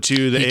can't go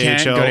to the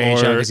AHL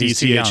or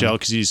ECHL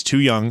because he's too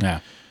young.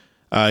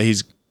 Yeah.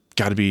 He's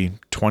got to be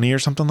 20 or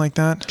something like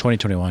that.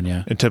 2021,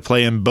 yeah. And to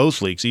play in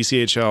both leagues,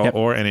 ECHL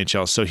or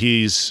NHL. So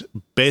he's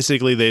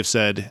basically, they've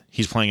said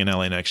he's playing in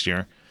LA next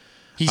year.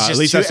 He's just at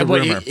least that's a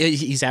rumor.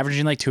 He's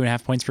averaging like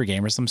 2.5 points per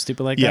game or something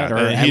stupid like that, or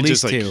and at he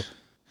least just, 2.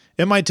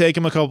 It might take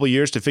him a couple of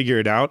years to figure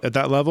it out at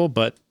that level,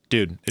 but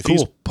dude, if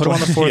he's put him on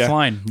the fourth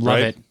line, love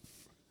it.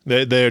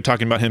 They're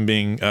talking about him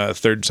being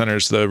third center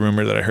is the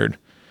rumor that I heard.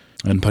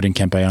 And putting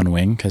Kempe on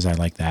wing because I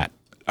like that.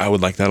 I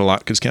would like that a lot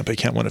because Kempe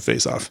can't win a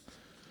face-off.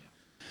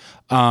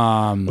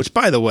 Which,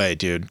 by the way,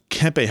 dude,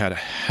 Kempe had a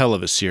hell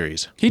of a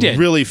series. He did.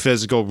 Really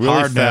physical, really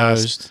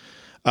Hard-nosed.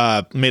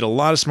 fast. Made a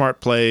lot of smart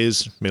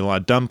plays, made a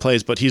lot of dumb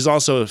plays, but he's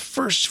also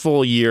first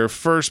full year,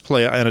 first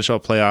play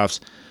NHL playoffs.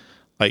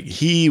 Like,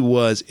 he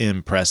was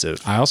impressive.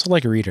 I also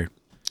like Reeder.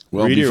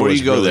 Well, Reeder before was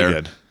you go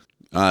really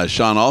there,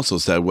 Sean also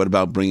said, what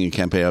about bringing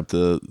Kempe up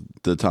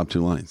the top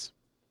 2 lines?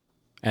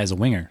 As a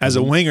winger. As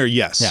a winger,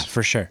 yes. Yeah,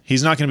 for sure.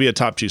 He's not going to be a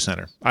top 2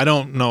 center. I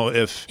don't know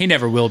if... He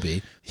never will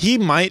be. He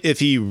might if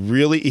he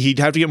really... He'd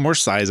have to get more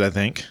size, I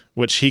think,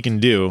 which he can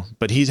do,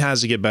 but he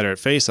has to get better at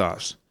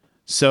faceoffs.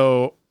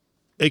 So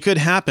it could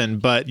happen,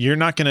 but you're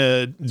not going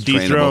to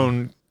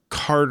dethrone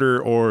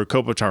Carter or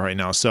Kopitar right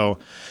now. So,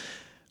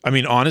 I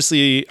mean,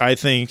 honestly, I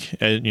think,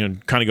 kind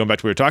of going back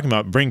to what we were talking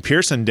about, bring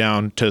Pearson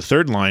down to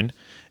third line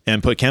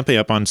and put Kempe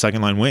up on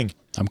second line wing.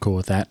 I'm cool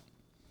with that.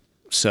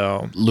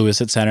 So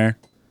Lewis at center.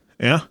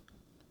 Yeah.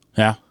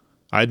 Yeah.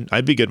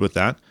 I'd be good with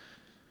that.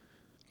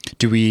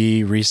 Do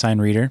we re-sign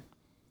Reeder?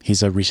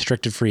 He's a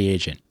restricted free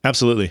agent.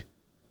 Absolutely.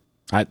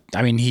 I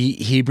mean,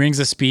 he brings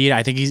the speed.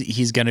 I think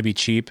he's going to be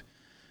cheap.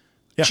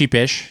 Yeah.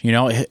 Cheapish.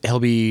 He'll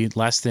be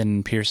less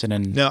than Pearson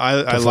and No,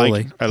 I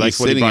like He's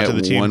what he brought to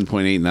the team.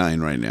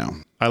 1.89 right now.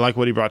 I like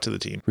what he brought to the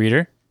team.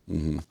 Reeder?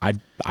 Mm-hmm.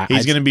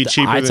 He's going to be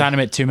cheaper. I'd sign him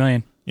at $2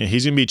 million. Yeah,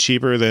 he's going to be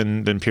cheaper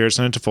than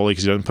Pearson and Toffoli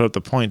because he doesn't put up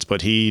the points,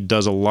 but he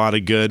does a lot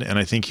of good, and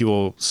I think he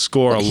will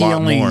score a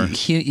lot more.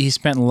 He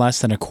spent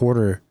less than a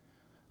quarter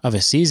of a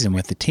season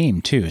with the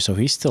team too, so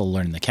he's still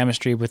learning the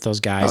chemistry with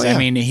those guys. Oh, yeah. I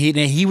mean,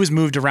 he was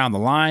moved around the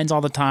lines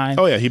all the time.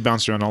 Oh yeah, he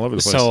bounced around all over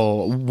the place.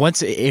 So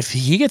if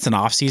he gets an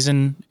off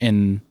season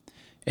in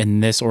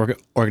this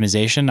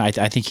organization, I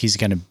think he's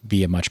going to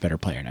be a much better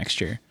player next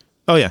year.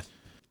 Oh yeah.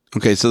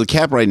 Okay, so the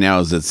cap right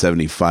now is at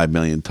 75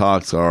 million.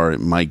 Talks are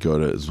it might go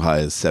to as high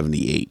as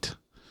 78.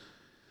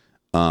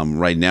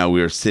 Right now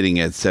we are sitting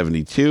at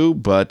 72,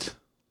 but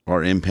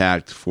our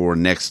impact for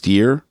next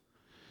year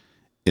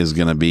is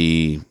going to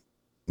be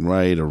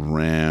right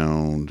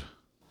around.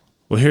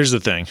 Well, here's the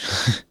thing.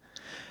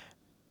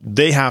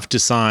 They have to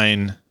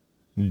sign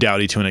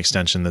Doughty to an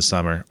extension this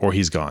summer or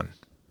he's gone.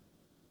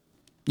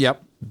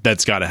 Yep.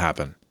 That's got to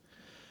happen.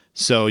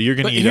 So you're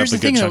going to eat up a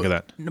good chunk of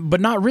that. But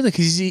not really,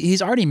 because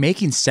he's already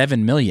making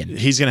 $7 million.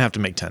 He's going to have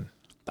to make 10.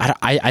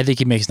 I think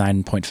he makes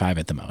 9.5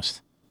 at the most.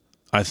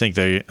 I think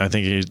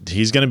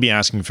he's going to be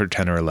asking for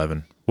 10 or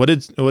 11. What did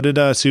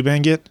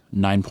Subban get?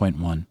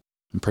 9.1.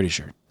 I'm pretty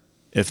sure.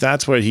 If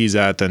that's where he's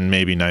at, then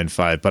maybe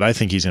 9.5. But I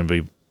think he's going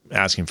to be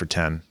asking for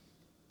 10,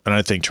 and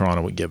I think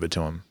Toronto would give it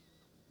to him.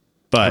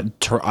 But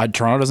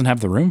Toronto doesn't have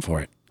the room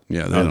for it.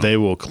 Yeah, they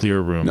will clear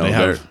room.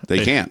 No,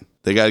 they can't.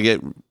 They got to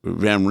get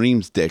Van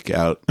Riem's dick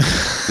out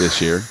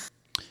this year.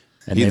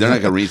 They're not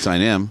going to re-sign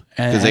him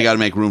because they got to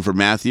make room for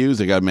Matthews.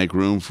 They got to make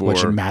room for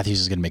which Matthews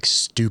is going to make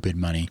stupid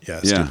money. Yeah,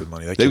 stupid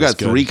money. They've got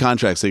 3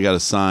 contracts they got to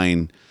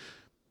sign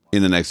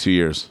in the next 2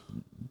 years.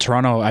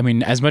 Toronto. I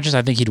mean, as much as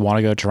I think he'd want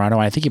to go to Toronto,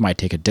 I think he might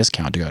take a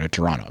discount to go to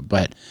Toronto,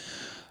 but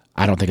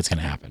I don't think it's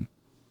going to happen.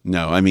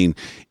 No, I mean,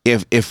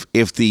 if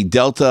the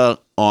delta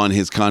on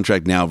his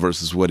contract now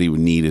versus what he would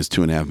need is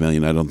 $2.5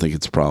 million, I don't think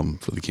it's a problem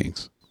for the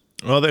Kings.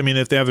 Well, I mean,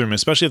 if they have the room,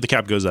 especially if the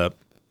cap goes up.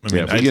 I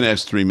mean, if we get an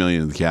extra $3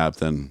 million in the cap,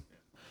 then.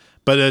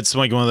 But it's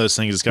like one of those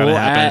things that's got to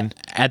happen.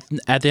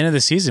 At the end of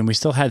the season, we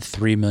still had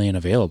 $3 million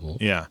available.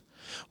 Yeah.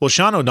 Well,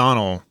 Sean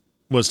O'Donnell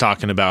was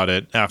talking about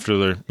it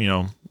after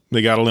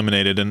they got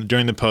eliminated, and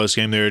during the post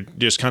game, they were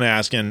just kind of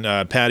asking.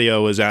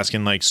 Patio was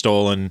asking like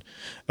Stoll and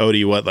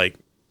Odie what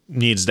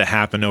needs to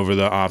happen over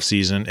the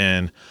offseason.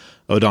 And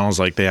O'Donnell's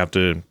like, they have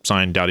to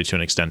sign Doughty to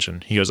an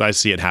extension. He goes, I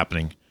see it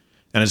happening,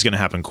 and it's going to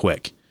happen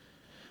quick.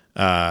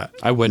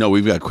 I would. No,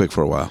 we've got quick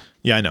for a while.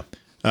 Yeah, I know.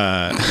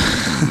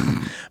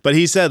 But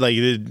he said, like,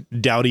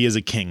 Doughty is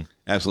a king.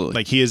 Absolutely.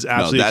 Like, he is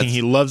absolutely a king.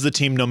 He loves the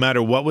team no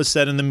matter what was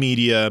said in the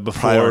media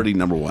before. Priority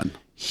number one.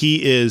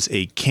 He is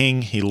a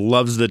king. He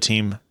loves the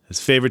team. His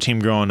favorite team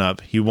growing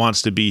up. He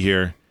wants to be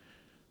here.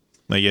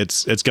 Like,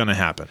 it's going to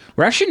happen.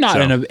 We're actually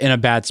not in a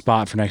bad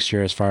spot for next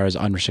year as far as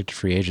unrestricted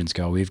free agents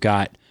go. We've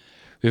got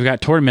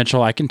Torrey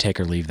Mitchell. I can take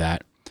or leave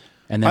that.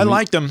 And then I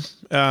liked him.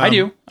 I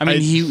do. I mean,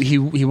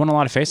 he won a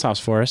lot of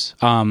faceoffs for us.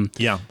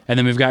 Yeah. And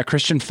then we've got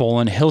Christian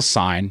Folan. He'll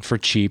sign for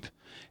cheap.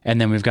 And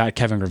then we've got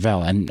Kevin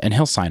Gravel, and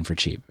he'll sign for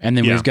cheap. And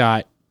then we've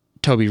got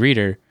Toby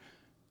Reeder,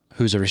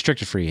 who's a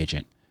restricted free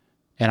agent.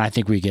 And I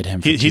think we get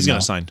him for He's going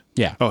to sign.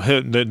 Yeah. Oh,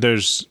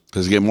 there's...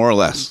 Does he get more or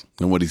less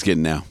than what he's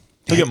getting now?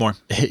 He'll get more.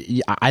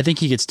 I think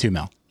he gets $2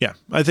 million. Yeah.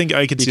 I think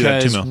I could see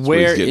that, $2 million.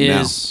 Where he's getting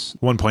is...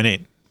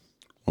 1.8.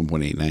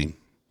 1.89.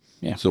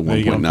 Yeah. So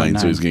 1.9,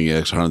 so he's going to get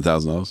extra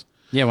 $100,000.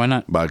 Yeah, why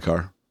not? Buy a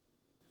car.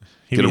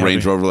 He'd Get a be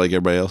Range happy. Rover like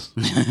everybody else.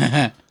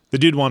 The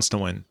dude wants to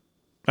win.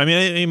 I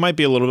mean, it might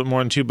be a little bit more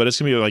than 2, but it's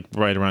going to be like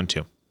right around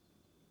 2.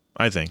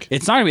 I think.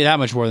 It's not going to be that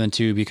much more than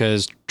 2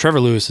 because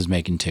Trevor Lewis is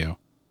making 2.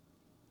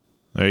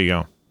 There you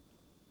go.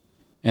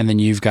 And then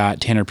you've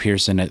got Tanner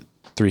Pearson at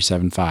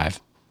 3.75.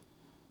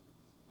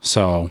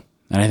 So,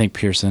 and I think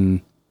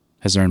Pearson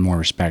has earned more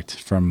respect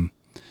from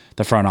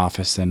the front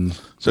office than.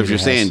 So if you're Reeder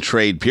saying has.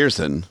 trade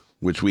Pearson,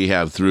 which we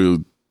have through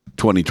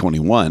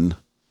 2021,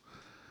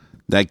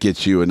 that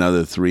gets you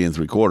another 3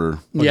 3/4.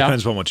 Well, Yeah.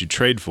 depends on what you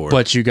trade for.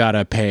 But you got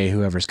to pay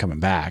whoever's coming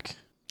back.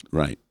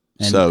 Right.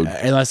 And So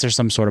unless there's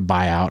some sort of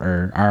buyout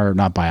or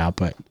not buyout,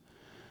 but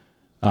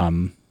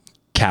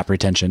cap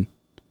retention.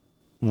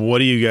 What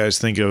do you guys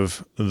think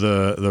of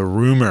the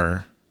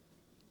rumor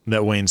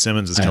that Wayne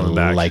Simmons is coming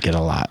back? I like it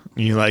a lot.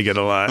 You like it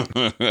a lot.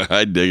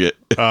 I dig it.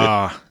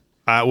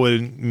 That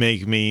would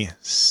make me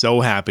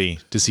so happy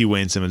to see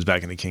Wayne Simmons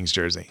back in the Kings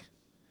jersey.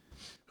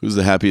 Who's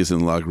the happiest in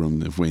the locker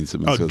room if Wayne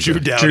Simmons Oh, goes Drew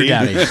back? Doughty. Drew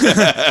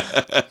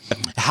Doughty.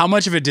 How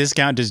much of a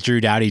discount does Drew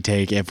Doughty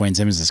take if Wayne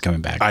Simmons is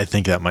coming back? I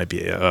think that might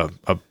be a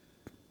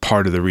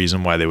part of the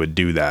reason why they would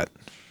do that.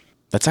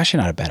 That's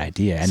actually not a bad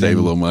idea. And Save then,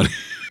 a little money.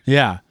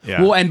 Yeah.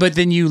 Yeah. Well, but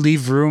then you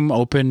leave room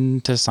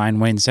open to sign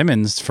Wayne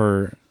Simmons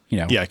for,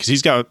 Yeah, because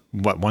he's got,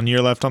 1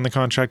 year left on the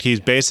contract? He's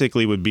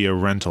basically would be a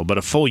rental, but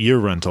a full year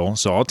rental,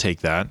 so I'll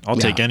take that. I'll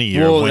take any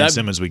year of Wayne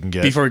Simmons we can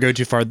get. Before we go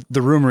too far,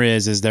 the rumor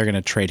is they're going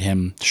to trade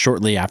him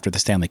shortly after the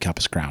Stanley Cup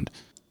is crowned.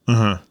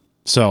 Uh-huh.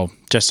 So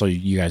just so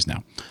you guys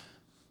know.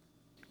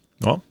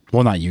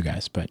 Well, not you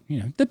guys, but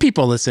the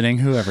people listening,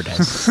 whoever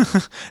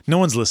does. no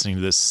one's listening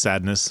to this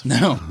sadness.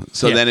 No.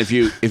 So Yeah. then if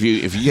you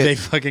They get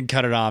fucking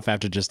cut it off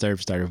after Just Derp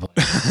started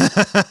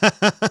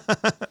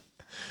playing.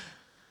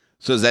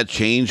 so does that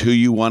change who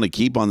you want to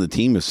keep on the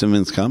team if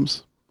Simmons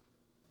comes?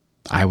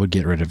 I would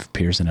get rid of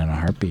Pearson in a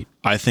heartbeat.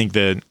 I think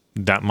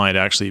that might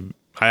actually,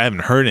 I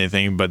haven't heard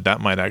anything, but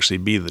that might actually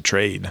be the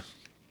trade,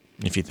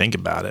 if you think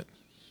about it.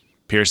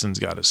 Pearson's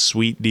got a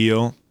sweet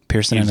deal.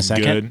 Pearson in a He's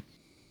second. good.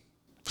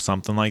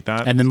 Something like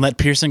that. And then let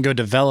Pearson go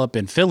develop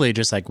in Philly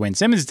just like Wayne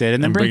Simmons did,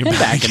 and then bring him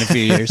back in a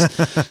few years.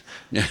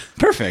 Yeah.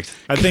 Perfect.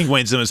 I think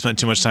Wayne Simmons spent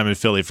too much time in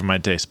Philly for my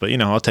taste, but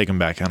I'll take him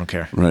back. I don't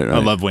care. Right. I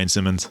love Wayne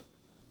Simmons.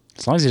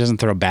 As long as he doesn't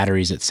throw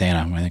batteries at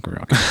Santa, I think we're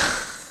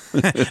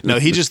okay. No,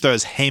 he just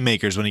throws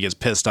haymakers when he gets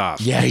pissed off.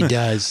 Yeah, he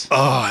does.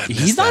 Oh,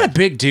 He's not a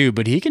big dude,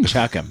 but he can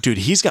chuck him. Dude,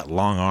 he's got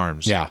long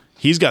arms. Yeah.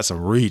 He's got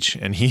some reach,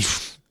 and he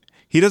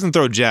doesn't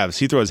throw jabs.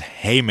 He throws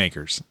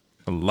haymakers.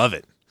 I love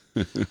it.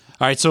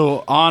 All right,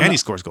 so on. And he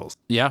scores goals.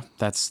 Yeah,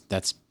 that's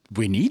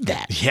we need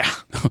that. Yeah.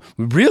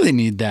 We really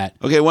need that.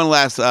 Okay, one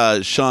last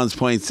Sean's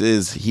points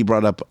is he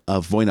brought up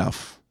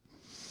Voinov.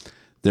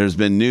 There's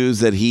been news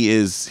that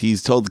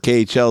he's told the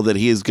KHL that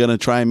he is going to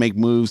try and make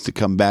moves to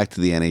come back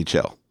to the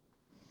NHL.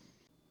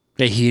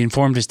 Yeah, he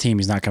informed his team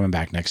he's not coming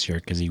back next year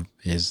because he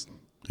is.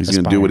 He's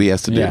going to do what he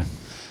has to do. Yeah.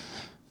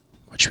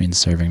 Which means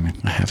serving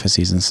a half a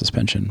season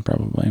suspension,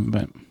 probably.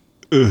 But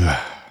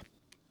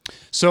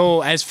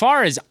so, as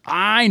far as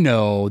I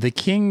know, the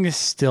Kings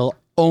still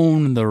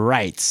own the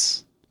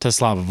rights to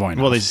Slava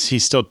Voinov. Well, he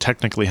still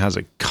technically has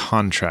a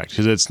contract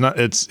because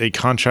it's a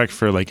contract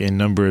for like a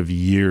number of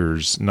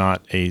years,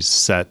 not a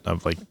set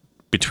of like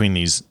between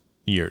these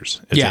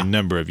years. It's a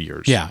number of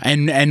years. Yeah,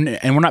 and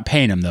we're not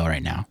paying him though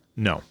right now.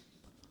 No.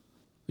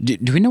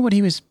 Do we know what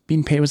he was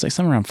being paid? It was like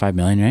somewhere around $5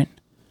 million, right?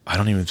 I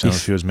don't even know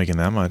if he was making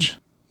that much.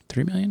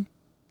 $3 million.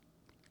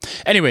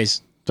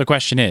 Anyways, the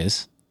question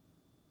is,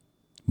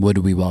 would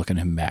we welcome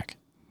him back?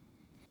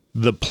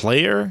 The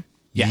player?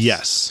 Yes.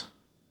 Yes.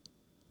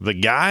 The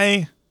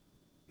guy?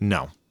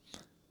 No.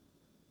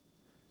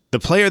 The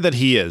player that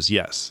he is,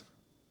 yes.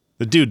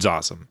 The dude's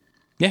awesome.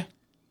 Yeah.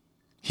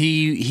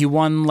 He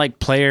won like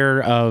player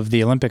of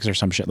the Olympics or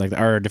some shit like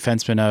that, or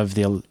defenseman of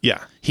the.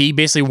 Yeah. He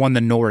basically won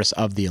the Norris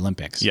of the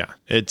Olympics. Yeah.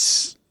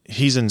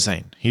 He's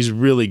insane. He's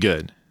really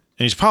good.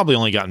 And he's probably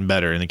only gotten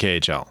better in the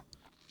KHL.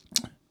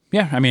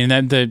 Yeah, I mean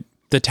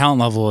the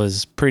talent level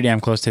is pretty damn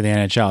close to the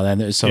NHL.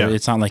 And so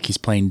it's not like he's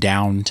playing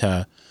down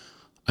to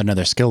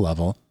another skill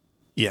level.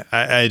 Yeah,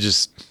 I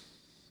just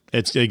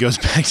it goes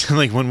back to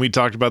like when we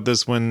talked about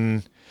this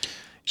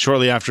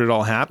shortly after it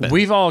all happened.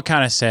 We've all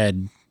kind of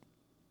said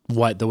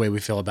the way we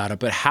feel about it,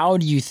 but how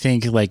do you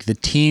think like the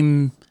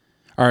team,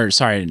 or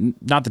sorry,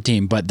 not the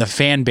team, but the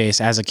fan base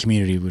as a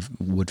community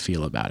would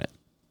feel about it?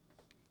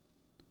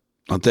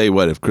 I'll tell you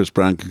what, if Chris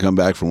Brown could come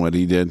back from what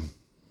he did,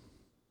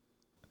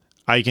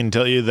 I can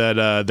tell you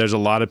that there's a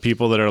lot of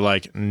people that are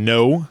like,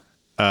 no,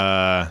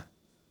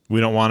 we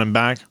don't want him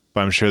back.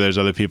 But I'm sure there's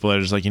other people that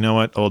are just like, you know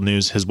what? Old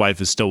news. His wife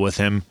is still with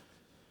him.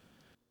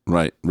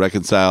 Right.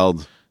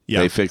 Reconciled. Yeah.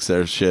 They fixed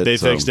their shit. They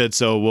fixed it,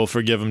 so we'll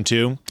forgive him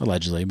too.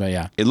 Allegedly, but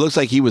yeah. It looks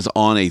like he was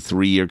on a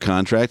 3-year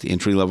contract,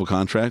 entry-level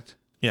contract.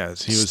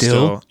 Yes, he was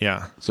still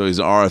yeah. So he's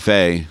an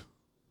RFA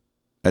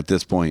at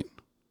this point.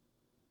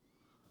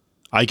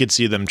 I could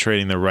see them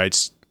trading the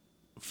rights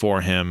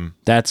for him.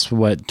 That's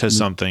what to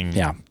something.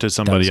 Yeah, to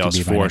somebody else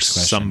for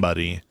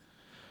somebody.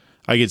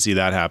 I could see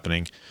that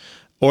happening,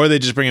 or they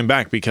just bring him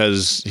back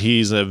because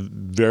he's a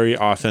very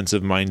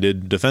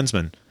offensive-minded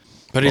defenseman.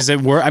 But is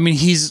it worth? I mean,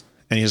 he's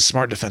a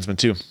smart defenseman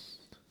too.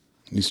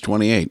 He's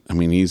 28. I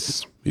mean,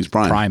 he's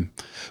prime.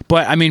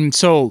 But I mean,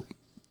 so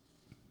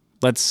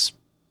let's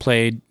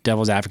play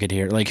devil's advocate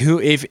here. Like, who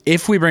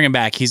if we bring him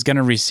back, he's going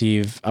to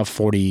receive a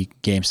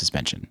 40-game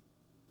suspension.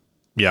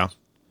 Yeah.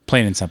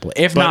 Plain and simple,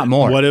 if not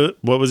more.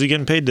 What was he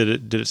getting paid?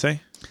 Did it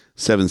say?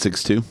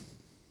 762.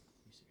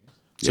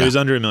 So he's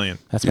under $1 million.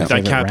 That's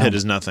that cap hit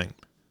is nothing.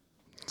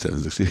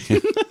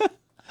 760.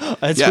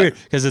 That's weird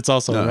because it's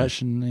also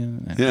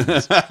Russian.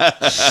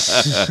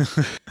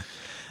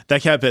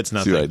 That cap hit's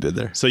nothing. See what I did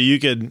there? So you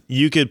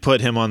could put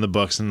him on the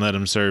books and let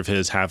him serve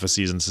his half a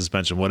season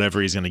suspension,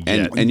 whatever he's going to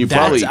get. And you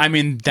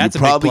that's a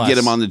probably get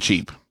him on the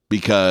cheap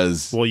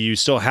because you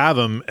still have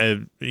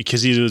him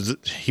because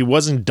he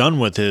wasn't done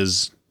with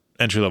his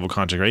entry level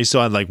contract, right? He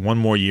still had like one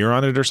more year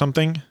on it or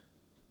something.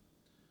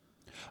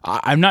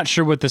 I'm not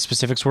sure what the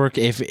specifics were.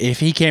 If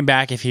he came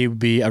back, if he would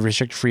be a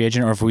restricted free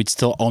agent, or if we'd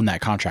still own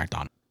that contract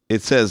on.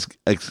 It says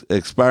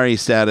expiry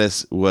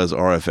status was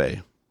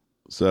RFA.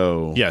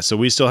 So yeah, so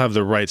we still have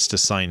the rights to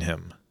sign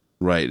him.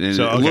 Right. And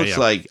it looks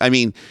like, I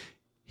mean,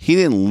 he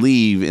didn't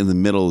leave in the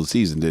middle of the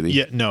season, did he?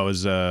 Yeah, no, it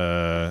was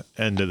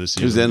end of the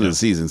season. It was end of the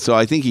season. So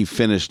I think he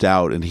finished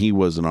out and he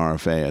was an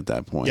RFA at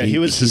that point. Yeah, he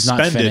was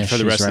suspended for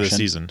the rest of the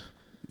season.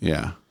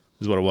 Yeah.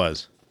 Is what it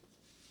was.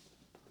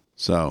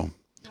 So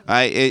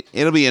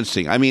it'll be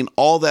interesting. I mean,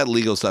 all that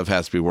legal stuff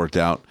has to be worked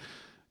out.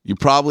 You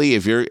probably,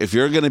 if you're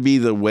going to be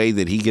the way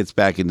that he gets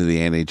back into the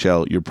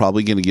NHL, you're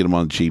probably going to get him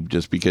on cheap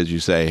just because you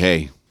say,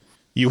 hey,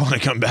 you want to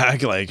come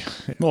back? Like,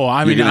 well,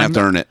 I you're mean, going to have to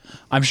earn it.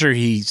 I'm sure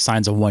he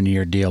signs a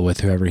 1-year deal with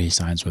whoever he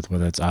signs with,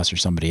 whether it's us or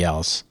somebody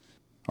else,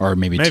 or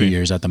maybe 2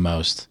 years at the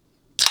most.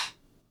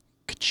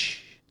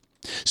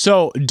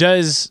 So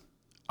does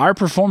our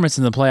performance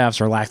in the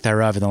playoffs or lack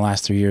thereof in the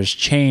last 3 years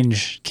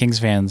change Kings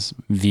fans'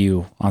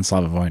 view on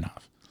Slava Voinov?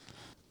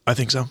 I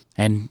think so.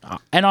 And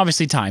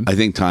obviously time. I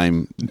think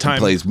time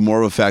plays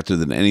more of a factor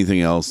than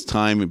anything else.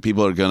 Time,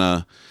 people are going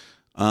to...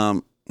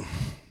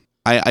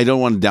 I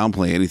don't want to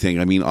downplay anything.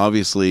 I mean,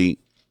 obviously,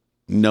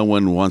 no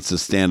one wants to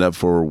stand up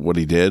for what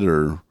he did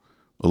or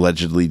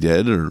allegedly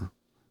did or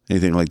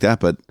anything like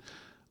that. But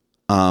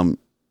can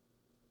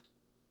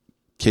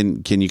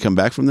you come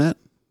back from that?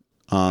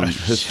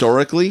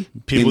 Historically,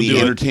 people in do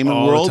the entertainment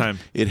all world, the time.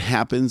 It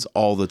happens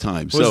all the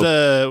time.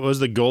 Was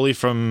the goalie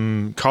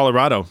from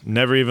Colorado,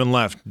 never even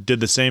left, did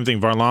the same thing.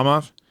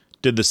 Varlamov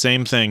did the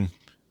same thing,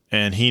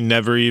 and he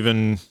never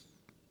even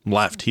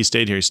left. He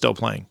stayed here. He's still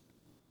playing.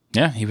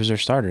 Yeah, he was their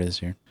starter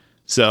this year.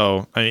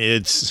 So I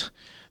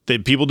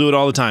mean, people do it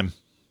all the time.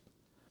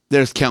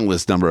 There's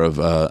countless number of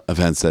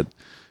events that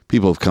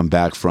people have come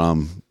back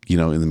from, in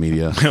the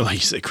media. Like you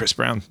say, Chris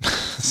Brown.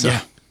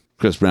 Yeah.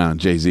 Chris Brown,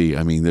 Jay-Z.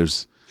 I mean,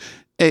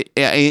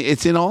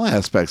 it's in all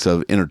aspects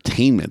of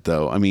entertainment,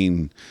 though. I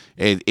mean,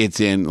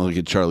 it's in, look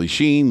at Charlie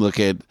Sheen, look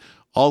at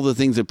all the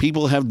things that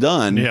people have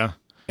done. Yeah.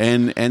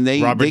 And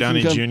they Robert they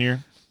Downey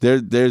Jr.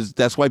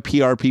 That's why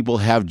PR people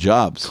have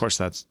jobs. Of course,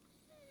 that's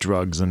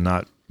drugs and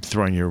not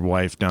throwing your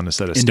wife down a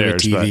set of into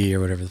stairs. A TV or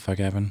whatever the fuck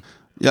happened.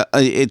 Yeah,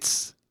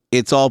 it's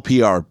all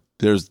PR.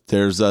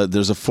 There's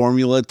a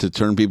formula to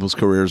turn people's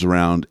careers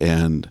around,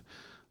 and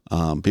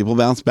people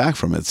bounce back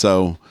from it.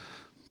 So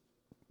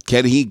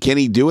can he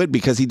do it?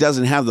 Because he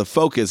doesn't have the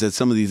focus that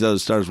some of these other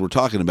stars we're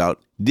talking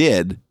about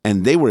did,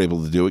 and they were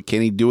able to do it.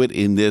 Can he do it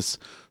in this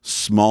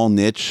small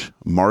niche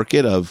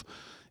market of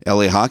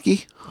LA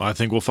hockey? Well, I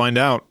think we'll find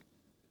out.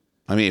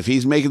 I mean, if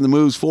he's making the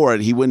moves for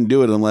it, he wouldn't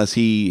do it unless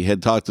he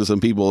had talked to some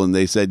people and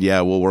they said,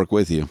 yeah, we'll work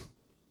with you.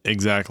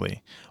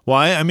 Exactly. Well,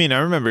 I mean, I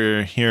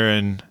remember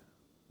hearing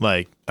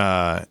like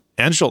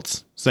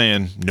Anschultz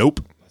saying,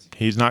 nope,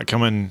 he's not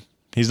coming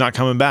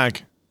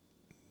back.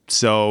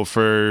 So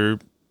for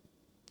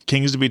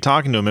Kings to be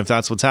talking to him, if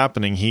that's what's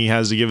happening, he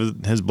has to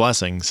give his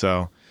blessing.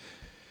 So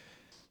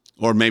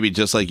Or maybe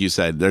just like you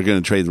said, they're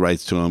going to trade the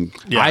rights to him.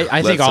 Yeah. I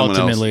Let think someone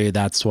ultimately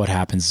that's what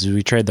happens. Is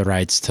we trade the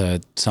rights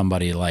to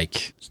somebody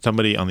like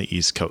Somebody on the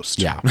East Coast.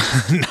 yeah.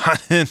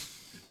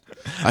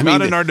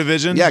 Not in our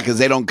division. Yeah, because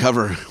they don't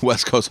cover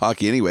West Coast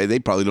hockey anyway. They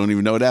probably don't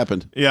even know what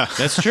happened. Yeah.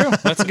 That's true.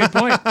 That's a good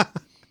point.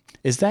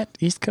 Is that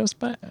East Coast?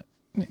 But all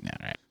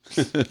right.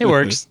 It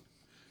works.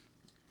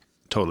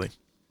 Totally.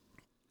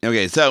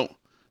 Okay, so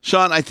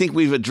Sean, I think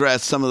we've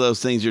addressed some of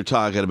those things you're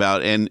talking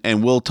about, and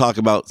we'll talk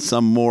about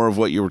some more of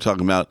what you were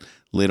talking about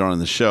later on in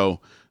the show.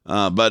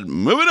 But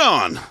moving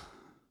on,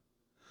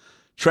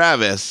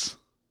 Travis,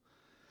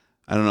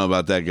 I don't know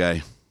about that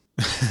guy.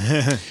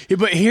 Yeah,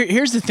 but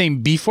here's the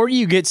thing. Before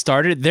you get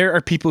started, there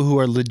are people who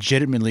are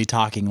legitimately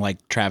talking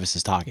like Travis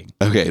is talking.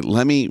 Okay,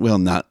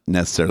 not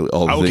necessarily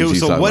all the things Okay, he's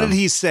so talking what about. did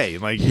he say?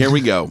 Like, Here we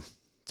go.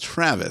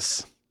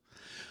 Travis.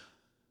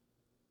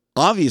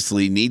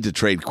 Obviously need to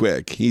trade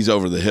quick. He's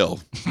over the hill.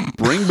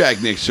 Bring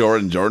back Nick Shore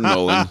and Jordan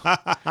Nolan.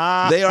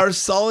 They are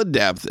solid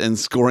depth and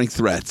scoring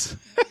threats.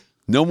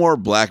 No more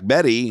Black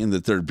Betty in the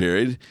third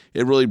period.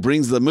 It really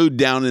brings the mood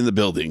down in the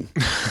building.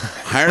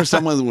 Hire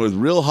someone with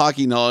real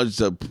hockey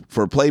knowledge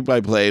for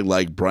play-by-play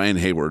like Brian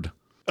Hayward.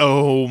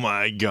 oh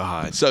my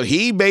God. So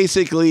he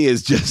basically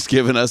is just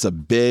giving us a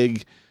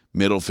big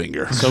middle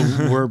finger. So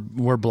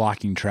we're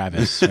blocking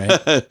Travis,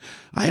 right?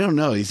 I don't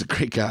know. He's a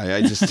great guy.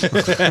 I just,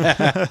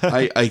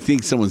 I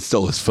think someone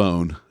stole his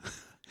phone.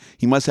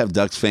 He must have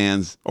Ducks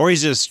fans. Or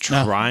he's just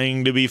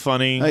trying to be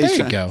funny. He's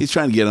you go. He's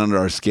trying to get under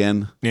our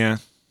skin, Yeah.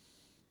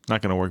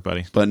 Not going to work,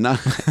 buddy. but not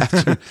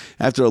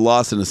after a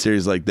loss in a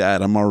series like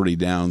that. I'm already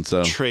down.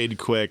 So Trade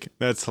quick.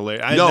 That's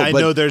hilarious. I but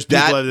know there's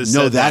people that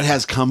said that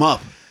has come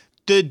up.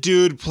 The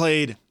dude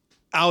played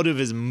out of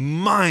his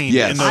mind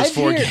Yes. in those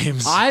four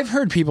games. I've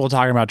heard people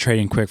talking about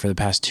trading quick for the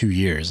past 2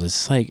 years.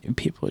 It's like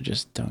people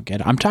just don't get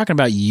it. I'm talking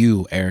about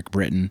you, Eric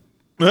Britton.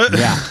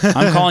 Yeah,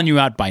 I'm calling you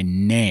out by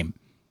name.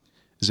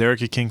 Is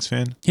Eric a Kings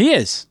fan? He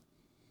is,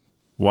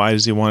 Why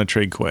does he want to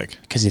trade quick?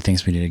 because he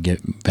thinks we need to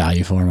get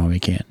value for him while we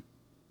can.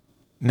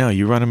 No,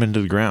 you run him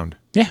into the ground.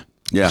 Yeah.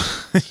 Yeah,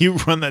 You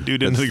run that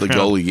dude that's into the the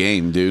ground. goalie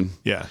game, dude.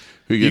 Yeah.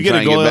 Who you You gonna get try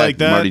a and get goalie back? like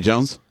that? Marty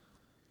Jones.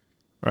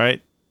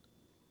 Right?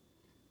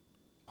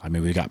 I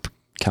mean, we got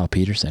Cal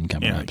Peterson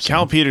coming Yeah. up. so-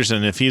 Cal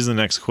Peterson, if he's the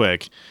next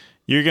quick,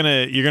 you're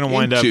gonna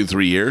wind In up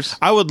 2-3 years.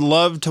 I would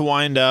love to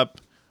wind up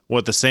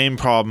with the same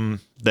problem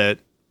that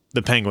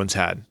the Penguins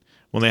had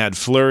when they had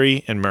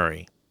Fleury and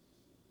Murray.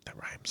 That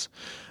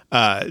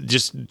rhymes.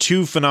 Just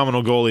two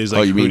phenomenal goalies. Like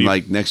Oh, you mean Hootie-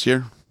 like next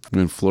year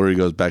when Fleury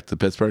goes back to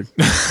Pittsburgh?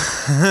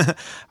 I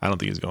don't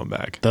think he's going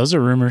back. Those are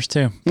rumors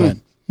too. But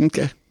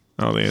Okay,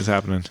 I don't think it's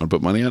happening. I'll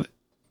put money on it.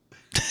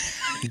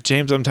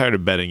 James, I'm tired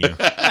of betting you.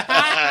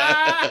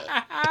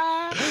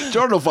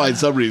 Jordan will find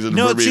some reason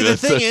No, for me see, to the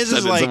thing is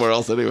send it like- somewhere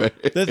else anyway.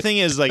 The thing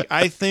is, like,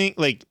 I think,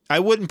 like, I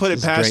wouldn't put it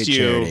This is past great you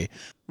charity.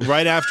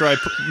 right after I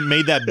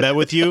made that bet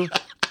with you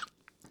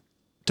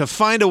to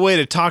find a way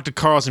to talk to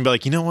Carlson and be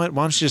like, you know what?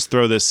 Why don't you just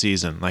throw this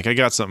season? Like, I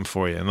got something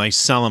for you, and like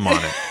sell him on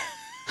it.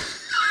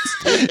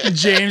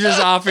 James is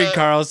offering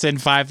Carlson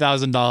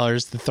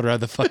 $5,000 to throw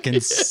the fucking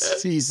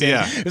season.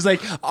 Yeah. It's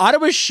like,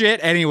 Ottawa's shit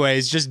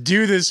anyways. Just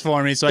do this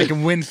for me so I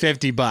can win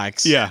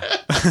 $50. Yeah.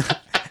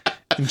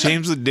 And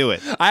James would do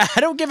it. I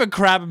don't give a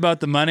crap about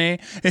the money.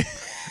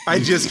 I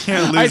just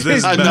can't I lose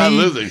this just I'm not bet.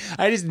 losing.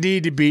 I just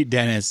need to beat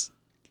Dennis.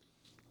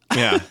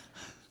 Yeah.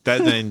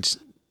 That then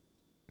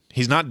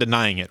he's not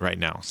denying it right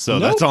now. So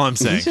that's all I'm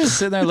saying. He's just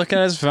sitting there looking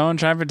at his phone,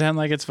 trying to pretend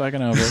like it's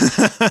fucking over.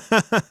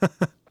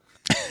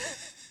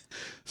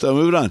 So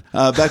moving on,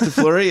 back to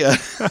Fleury.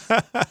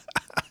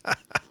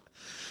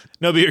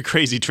 No, but you're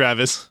crazy,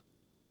 Travis.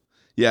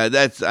 Yeah,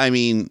 that's. I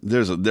mean, there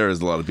is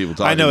a lot of people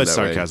talking. I know it's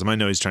that way. sarcasm. I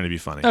know he's trying to be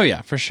funny. Oh,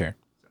 yeah, for sure.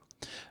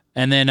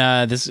 And then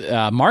this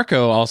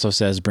Marco also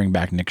says, bring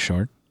back Nick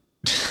Short.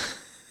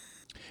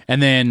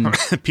 And then...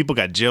 People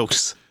got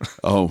jokes.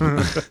 Oh,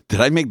 did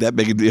I make that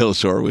big a deal,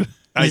 Shorewood?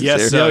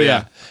 Yes, Oh, so,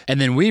 yeah.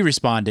 And then we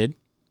responded,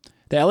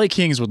 the LA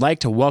Kings would like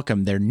to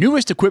welcome their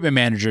newest equipment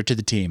manager to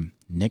the team,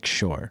 Nick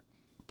Shore.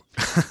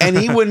 And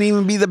he wouldn't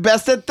even be the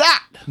best at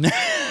that.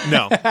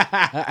 No.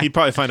 He'd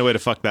probably find a way to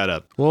fuck that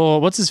up.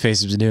 Well, what's his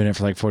face has been doing it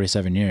for like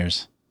 47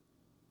 years.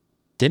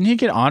 Didn't he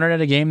get honored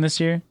at a game this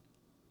year?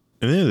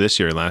 Either this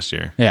year or last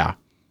year. Yeah.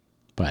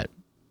 But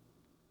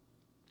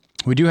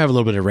we do have a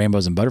little bit of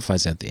rainbows and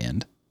butterflies at the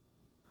end.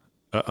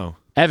 Uh-oh.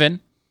 Evan,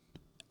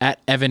 at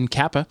Evan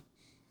Kappa.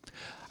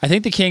 I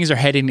think the Kings are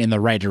heading in the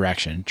right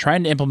direction,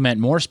 trying to implement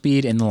more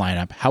speed in the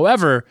lineup.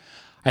 However,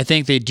 I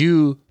think they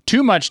do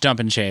too much dump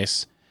and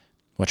chase,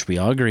 which we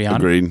all agree on.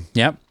 Agreed.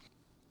 Yep.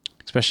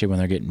 Especially when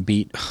they're getting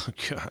beat. Oh,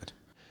 God.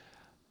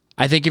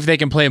 I think if they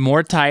can play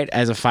more tight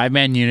as a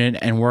 5-man unit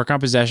and work on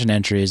possession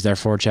entries, their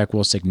forecheck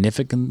will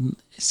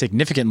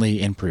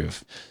significantly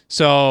improve.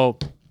 So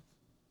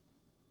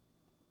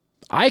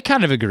I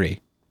kind of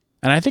agree,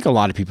 and I think a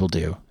lot of people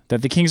do,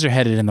 that the Kings are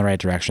headed in the right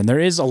direction. There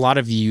is a lot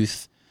of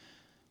youths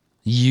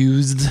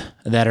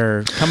that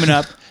are coming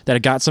up that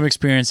have got some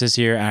experience this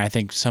year, and I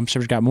think some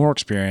should have got more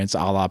experience, a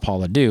la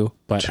Paula do,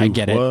 but I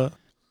get it.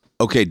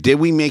 okay, did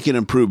we make an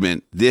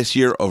improvement this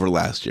year over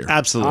last year?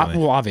 Absolutely.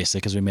 Well, obviously,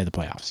 because we made the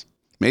playoffs.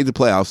 Made the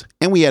playoffs,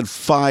 and we had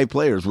 5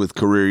 players with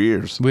career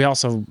years. We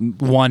also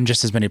won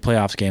just as many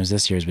playoffs games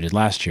this year as we did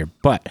last year.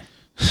 But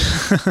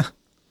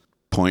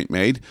point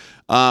made.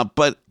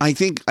 But I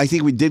think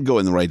we did go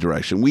in the right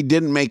direction. We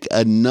didn't make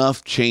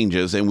enough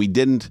changes, and we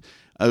didn't.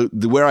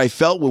 Where I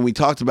felt when we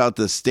talked about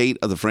the state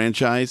of the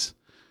franchise,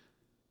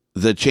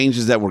 the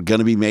changes that were going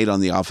to be made on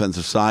the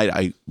offensive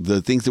side,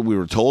 the things that we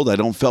were told, I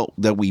don't felt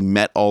that we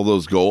met all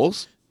those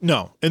goals.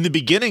 No, in the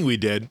beginning we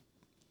did.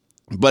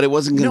 But it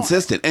wasn't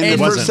consistent. And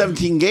the first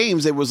 17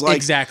 games, it was like...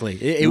 Exactly.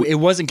 It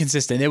wasn't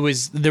consistent.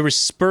 There were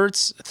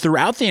spurts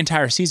throughout the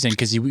entire season,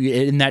 because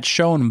and that's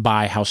shown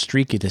by how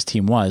streaky this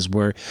team was,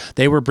 where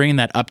they were bringing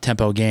that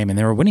up-tempo game, and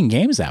they were winning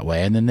games that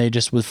way, and then they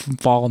just would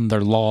fall in their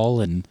lull.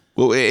 And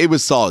well, it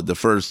was solid the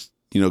first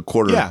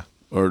quarter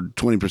or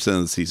 20%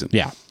 of the season.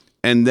 Yeah.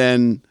 And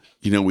then,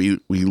 we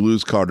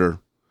lose Carter,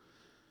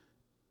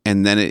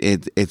 and then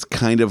it's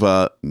kind of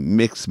a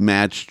mixed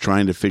match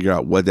trying to figure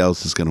out what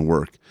else is going to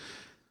work.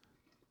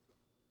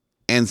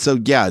 And so,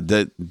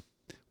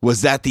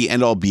 was that the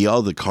end all be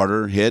all, the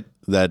Carter hit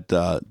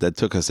that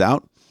took us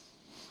out?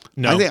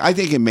 No, I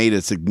think it made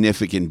a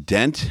significant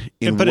dent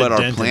in what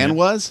our plan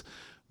was,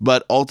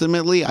 but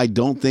ultimately, I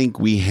don't think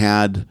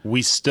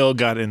we still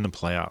got in the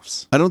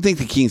playoffs. I don't think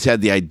the Kings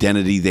had the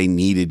identity they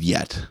needed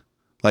yet.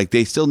 Like,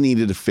 they still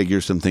needed to figure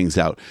some things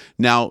out.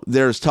 Now,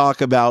 there's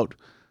talk about,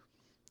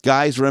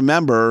 guys,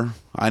 remember,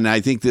 and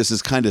I think this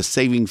is kind of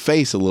saving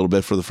face a little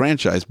bit for the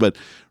franchise, but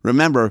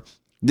remember,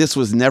 this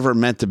was never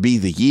meant to be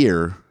the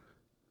year,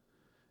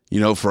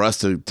 for us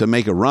to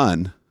make a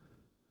run,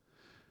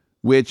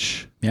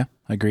 which... Yeah,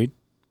 agreed.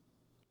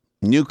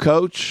 New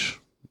coach,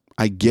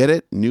 I get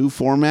it. New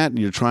format,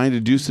 you're trying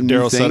to do some new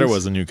things. Daryl Sutter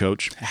was the new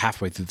coach.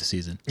 Halfway through the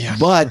season. Yeah.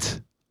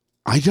 But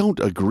I don't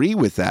agree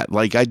with that.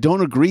 Like, I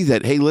don't agree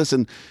that, hey,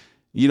 listen,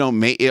 are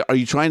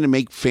you trying to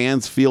make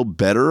fans feel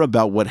better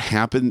about what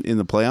happened in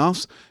the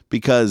playoffs?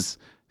 Because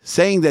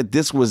saying that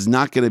this was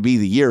not going to be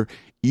the year...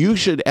 You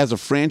should, as a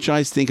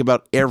franchise, think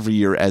about every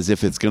year as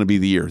if it's going to be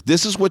the year.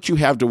 This is what you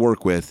have to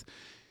work with,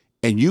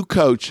 and you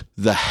coach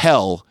the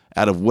hell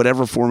out of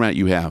whatever format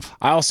you have.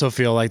 I also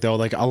feel like, though,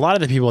 like a lot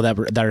of the people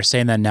that are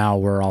saying that now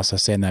were also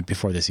saying that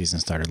before the season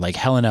started, like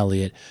Helen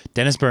Elliott,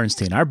 Dennis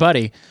Bernstein, our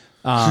buddy,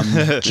 John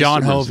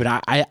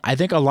Hovind. I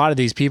think a lot of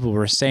these people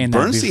were saying that.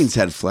 Bernstein's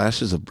had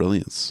flashes of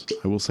brilliance.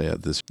 I will say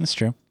this. That's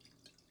true.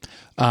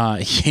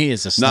 He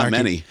is a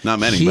snarky, not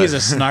many. He is a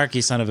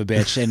snarky son of a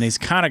bitch, and he's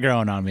kind of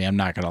growing on me. I'm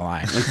not gonna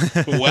lie.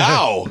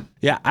 Wow.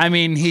 Yeah, I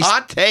mean, he's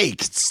hot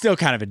take. Still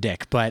kind of a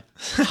dick, but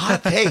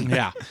hot take.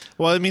 Yeah.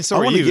 Well, I mean, so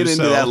I want to get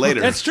into that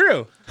later. That's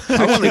true.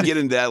 I want to get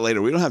into that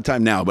later. We don't have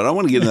time now, but I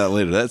want to get into that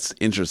later. That's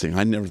interesting.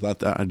 I never thought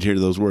that I'd hear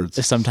those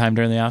words. Sometime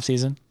during the off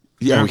season.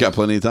 Yeah, we got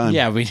plenty of time.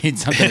 Yeah, we need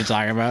something to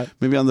talk about.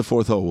 Maybe on the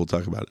 4th hole we'll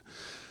talk about it.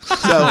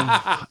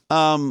 So,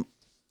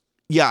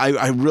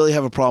 I really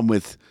have a problem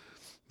with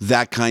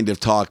that kind of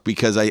talk,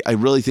 because I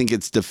really think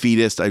it's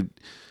defeatist. I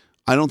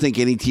don't think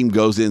any team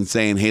goes in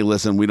saying, "Hey,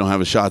 listen, we don't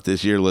have a shot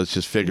this year. Let's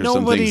just figure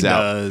some things out."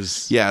 Nobody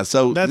does. Yeah,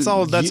 so that's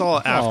all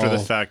after the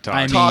fact talk.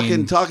 I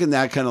mean, talking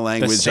that kind of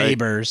language. The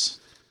Sabres.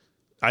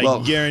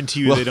 I guarantee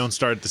you they don't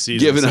start the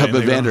season. Giving up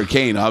Evander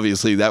Kane,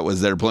 obviously that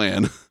was their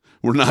plan.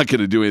 We're not going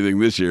to do anything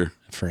this year.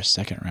 For a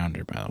second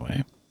rounder, by the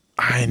way.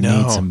 I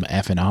know. Need some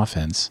effing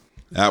offense.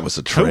 That was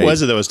a trade. Who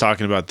was it that was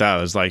talking about that?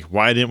 It was like,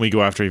 why didn't we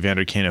go after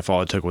Evander Kane if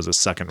all it took was a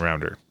second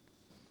rounder?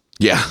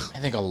 Yeah. I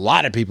think a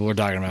lot of people were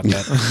talking about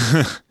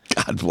that.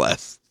 God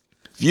bless.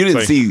 If you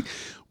didn't see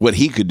what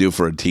he could do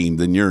for a team,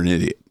 then you're an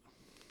idiot.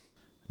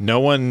 No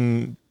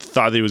one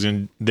thought he was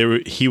going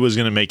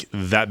to make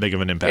that big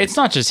of an impact. It's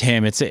not just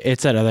him. It's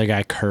that other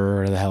guy,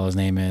 Kerr, or the hell his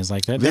name is.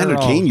 Like that. Evander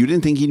Kane, you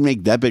didn't think he'd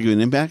make that big of an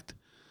impact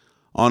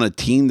on a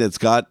team that's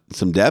got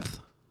some depth?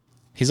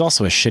 He's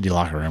also a shitty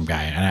locker room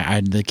guy,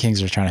 and the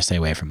Kings are trying to stay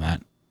away from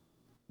that.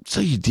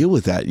 So you deal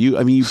with that.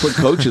 You put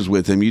coaches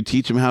with him. You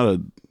teach him how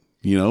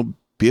to,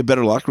 be a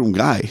better locker room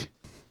guy.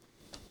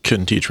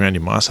 Couldn't teach Randy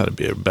Moss how to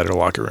be a better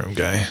locker room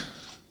guy.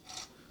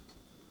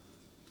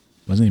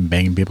 Wasn't he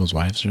banging people's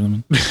wives or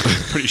something?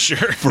 Pretty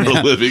sure. For a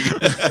living.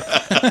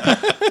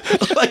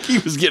 Like he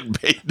was getting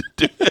paid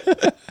to do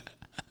it.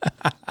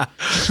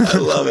 I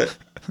love it.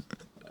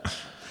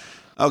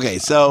 Okay,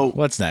 so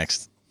what's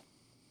next?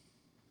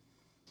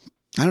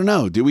 I don't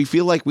know. Do we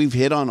feel like we've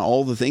hit on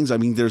all the things? I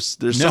mean, there's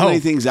so many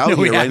things out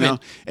here right now,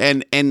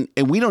 and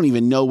we don't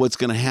even know what's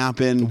going to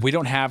happen. We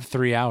don't have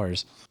 3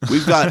 hours.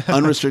 We've got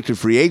unrestricted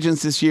free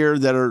agents this year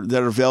that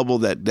are available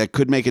that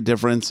could make a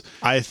difference.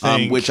 I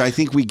think, which I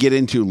think we get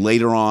into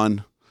later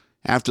on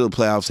after the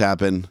playoffs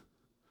happen.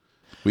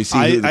 We see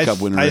who the Cup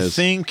winner is. I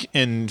think,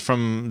 and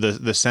from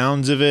the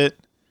sounds of it,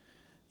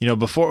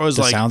 before it was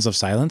the like sounds of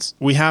silence.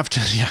 We have to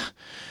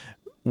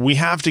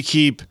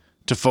keep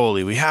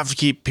Toffoli. We have to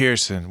keep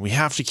Pearson. We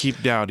have to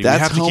keep Doughty. That's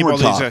we have to Homer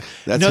keep all talk. these.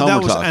 That's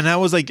Homer talk. And that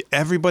was like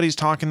everybody's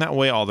talking that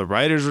way. All the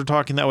writers were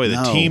talking that way.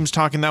 The team's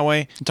talking that way.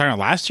 You're talking about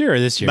last year or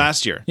this year?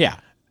 Last year. Yeah.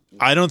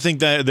 I don't think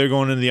that they're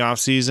going into the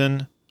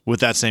offseason with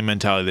that same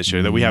mentality this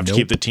year, that we have to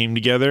keep the team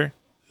together.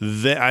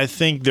 I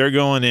think they're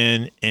going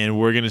in, and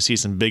we're going to see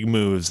some big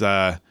moves.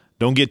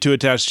 Don't get too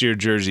attached to your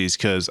jerseys,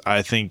 because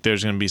I think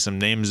there's going to be some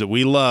names that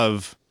we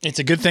love. It's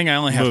a good thing I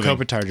only have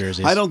Kopitar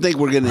jerseys. I don't think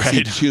we're going to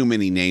see too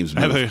many names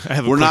move. I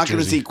have a we're Quick not going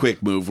to jersey. see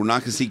Quick move. We're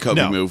not going to see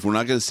Kobe move. We're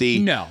not going to see...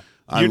 No.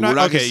 we're not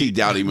going to see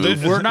Doughty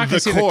move. We're not going to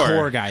see the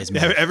core guys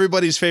move.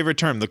 Everybody's favorite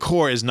term, the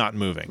core is not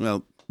moving.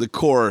 Well, the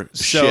core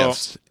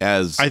shifts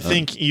as... I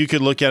think you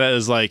could look at it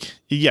as like,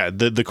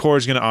 the core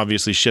is going to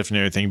obviously shift and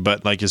everything,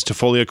 but like, is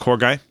Toffoli a core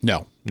guy?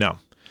 No.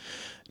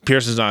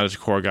 Pearson's not a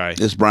core guy.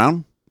 Is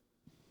Brown?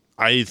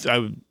 I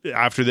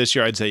after this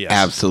year, I'd say yes.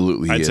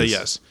 Absolutely, I'd say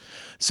yes.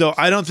 So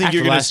I don't think After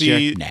you're going to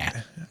see. year, nah.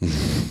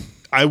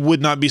 I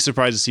would not be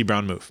surprised to see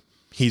Brown move.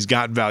 He's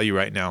got value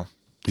right now.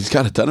 He's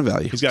got a ton of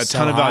value. He's got a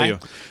ton of value.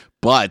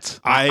 But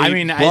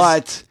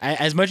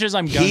as much as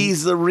I'm gung-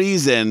 he's the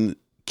reason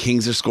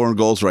Kings are scoring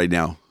goals right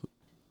now.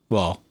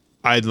 Well,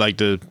 I'd like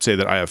to say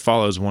that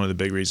Iafallo is one of the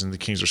big reasons the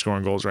Kings are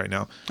scoring goals right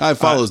now.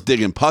 Iafallo's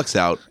digging pucks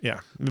out. Yeah,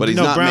 but he's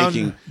not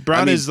making.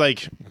 Brown is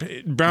like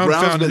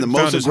Brown's been the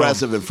most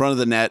aggressive in front of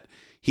the net.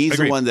 He's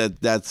the one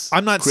that's.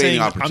 I'm not creating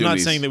saying. opportunities. I'm not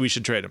saying that we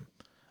should trade him.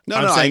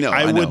 I know.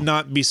 I would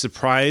not be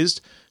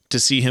surprised to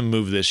see him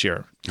move this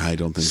year. I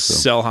don't think so.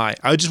 Sell high.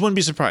 I just wouldn't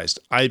be surprised.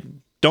 I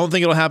don't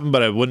think it'll happen,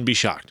 but I wouldn't be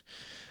shocked.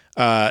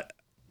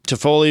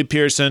 Toffoli,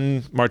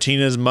 Pearson,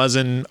 Martinez,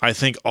 Muzzin, I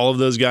think all of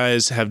those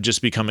guys have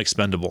just become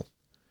expendable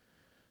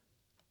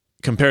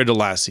compared to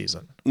last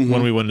season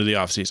when we went into the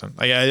offseason.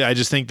 I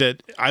just think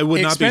that I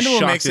would not be shocked to see.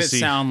 Expendable makes it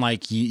sound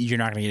like you're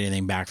not going to get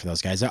anything back for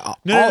those guys.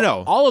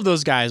 No. All of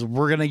those guys,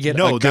 we're going to get a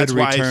good that's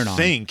return why I on.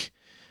 think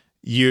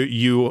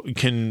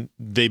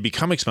they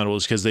become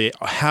expendables because they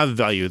have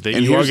value.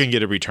 You are going to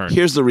get a return.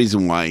 Here's the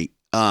reason why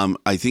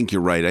I think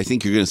you're right. I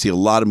think you're going to see a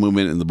lot of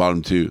movement in the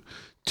bottom two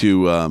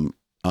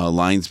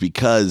lines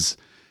because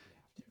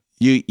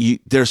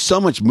there's so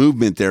much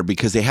movement there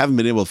because they haven't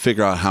been able to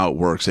figure out how it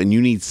works, and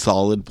you need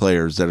solid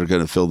players that are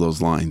going to fill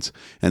those lines,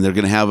 and they're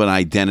going to have an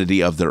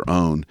identity of their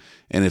own.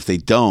 And if they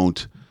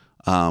don't,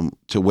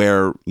 to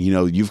where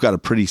you've got a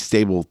pretty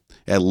stable,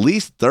 at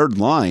least third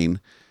line,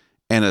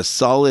 and a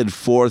solid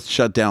fourth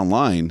shutdown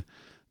line,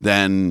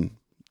 then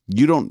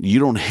you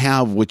don't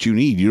have what you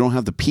need. You don't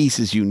have the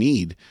pieces you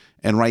need.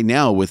 And right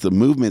now, with the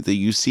movement that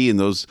you see in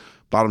those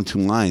bottom two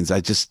lines,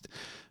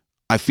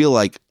 I feel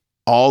like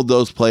all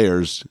those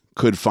players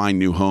could find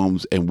new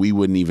homes, and we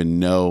wouldn't even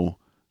know.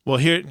 Well,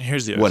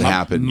 here's the other what thing.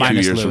 happened 2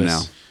 years from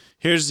now.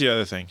 Here's the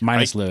other thing.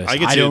 Minus Lewis.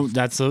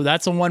 That's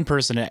the one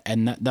person,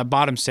 and that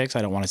bottom six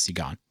I don't want to see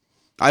gone.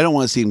 I don't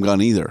want to see him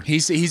gone either.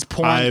 He's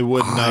pulling. I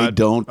would not.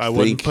 I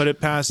wouldn't put it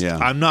past. Yeah.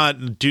 I'm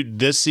not. Dude,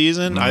 this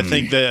season, I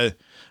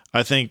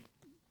think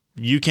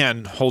you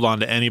can't hold on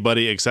to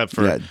anybody except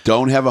for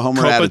don't have a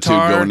homer Kopitar,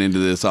 attitude going into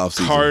this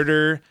offseason.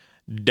 Carter,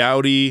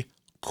 Doughty,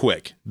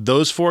 Quick.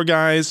 Those four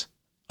guys,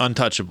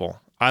 untouchable.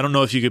 I don't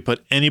know if you could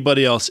put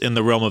anybody else in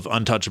the realm of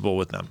untouchable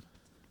with them.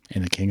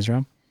 In the Kings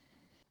realm?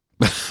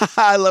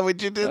 I love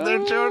what you did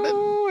there, Jordan.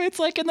 It's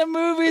like in the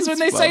movies when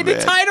they say the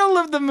title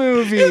of the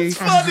movie. It's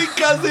funny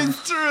because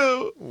it's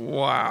true.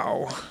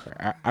 Wow.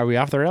 Are we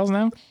off the rails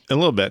now? A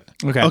little bit.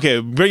 Okay,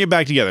 bring it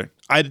back together.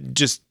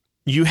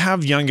 You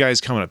have young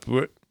guys coming up.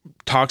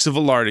 Talks of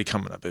Velarde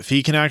coming up. If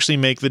he can actually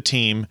make the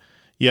team,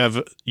 you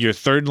have your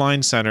third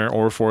line center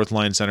or fourth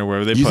line center,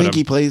 wherever they put him. You think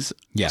he plays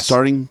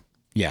starting?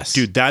 Yes.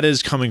 Dude, that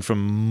is coming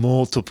from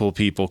multiple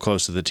people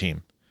close to the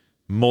team.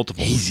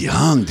 Multiple. He's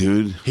young,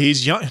 dude.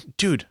 He's young.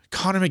 Dude,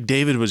 Connor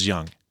McDavid was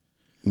young.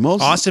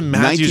 Most Austin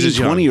Matthews is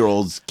young.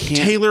 20-year-olds can't.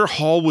 Taylor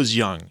Hall was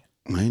young.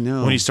 I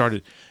know. When he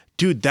started.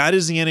 Dude, that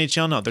is the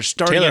NHL now. They're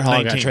starting Taylor at Hall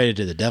 19. got traded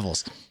to the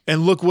Devils.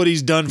 And look what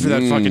he's done for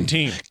that fucking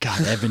team.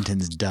 God,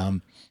 Edmonton's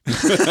dumb.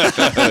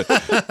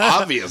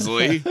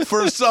 Obviously,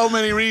 for so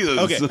many reasons.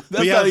 Okay,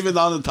 that's not even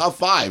on the top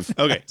 5.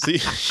 Okay, so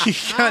you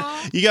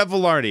got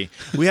Velarde.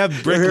 We have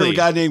Ever heard of Brickley. a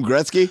guy named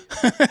Gretzky?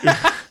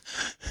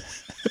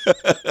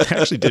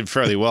 Actually did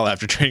fairly well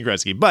after trading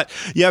Gretzky, but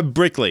you have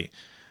Brickley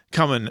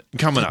coming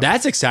up.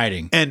 That's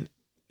exciting. And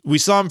we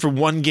saw him for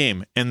one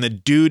game, and the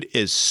dude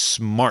is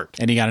smart.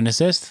 And he got an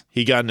assist.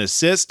 He got an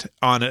assist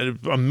on an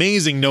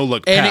amazing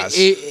no-look And pass.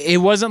 it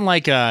wasn't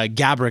like a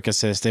Gabrick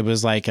assist. It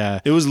was like a...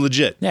 It was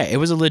legit. Yeah, it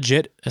was a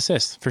legit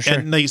assist, for sure.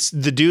 And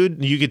the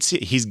dude, you could see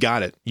it. He's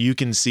got it. You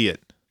can see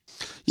it.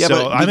 Yeah,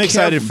 so but I'm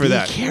excited for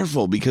that. Be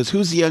careful, because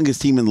who's the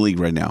youngest team in the league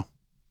right now?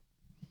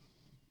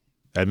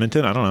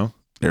 Edmonton? I don't know.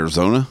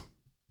 Arizona?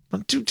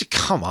 Dude,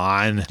 come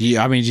on. Did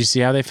you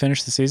see how they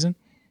finished the season?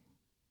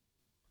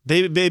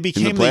 They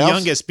became the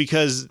youngest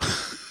because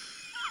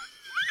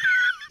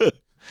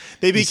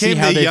they became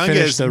the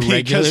youngest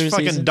because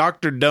fucking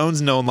Dr.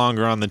 Doan's no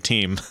longer on the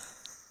team.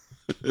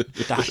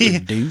 Dr.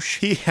 Douche.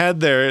 He had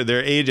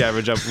their age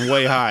average up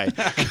way high.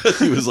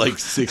 He was like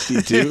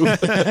 62.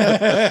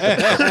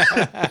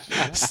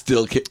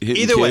 Still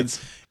hitting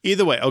kids.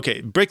 Either way,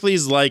 okay.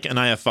 Brickley's like an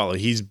Iafallo.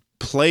 He's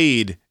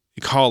played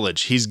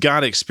college. He's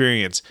got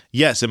experience.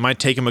 Yes, it might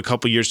take him a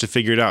couple years to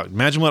figure it out.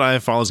 Imagine what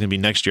Iafallo is going to be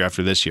next year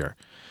after this year.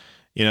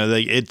 You know,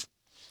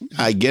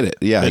 I get it.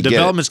 Yeah, The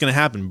development's going to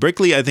happen.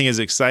 Brickley, I think, is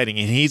exciting,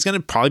 and he's going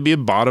to probably be a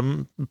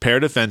bottom pair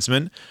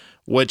defenseman,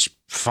 which,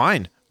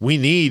 fine. We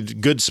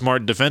need good,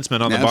 smart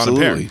defensemen on the bottom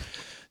pair.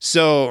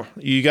 So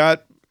you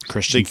got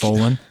Christian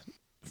Folan.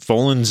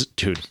 Folan's,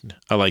 dude,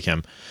 I like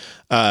him.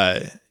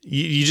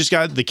 You just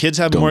got, the kids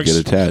have Don't more. Get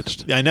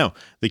attached. I know.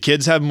 The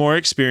kids have more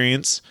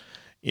experience.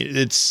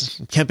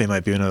 Kempe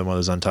might be another one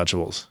of those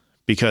untouchables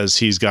because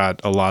he's got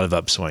a lot of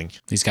upswing.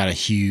 He's got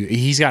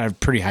a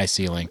pretty high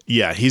ceiling.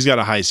 Yeah, he's got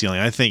a high ceiling.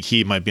 I think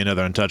he might be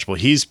another untouchable.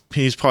 He's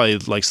probably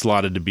like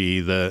slotted to be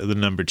the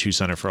number 2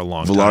 center for a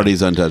long time.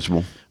 Velarde's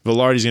untouchable.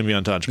 Velarde's going to be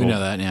untouchable. We know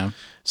that now.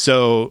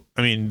 So,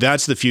 I mean,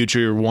 that's the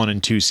future 1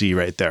 and 2C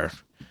right there.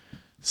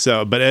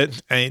 So,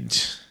 but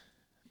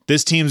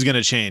this team's going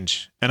to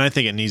change, and I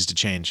think it needs to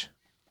change.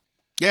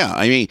 Yeah,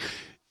 I mean,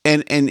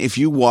 and if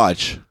you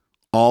watch,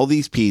 all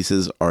these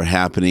pieces are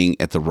happening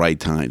at the right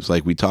times.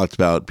 Like we talked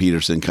about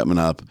Peterson coming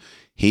up.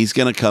 He's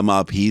going to come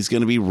up. He's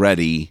going to be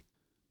ready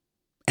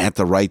at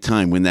the right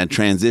time when that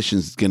transition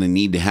is going to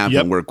need to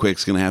happen, where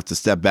Quick's going to have to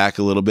step back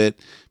a little bit.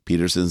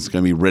 Peterson's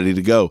going to be ready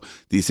to go.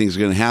 These things are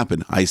going to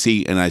happen. I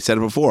see, and I said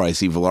it before, I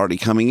see Velarde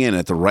coming in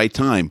at the right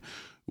time.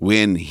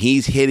 When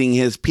he's hitting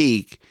his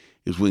peak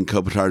is when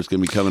Kopitar is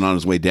going to be coming on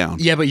his way down.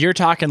 Yeah, but you're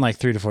talking like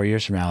 3 to 4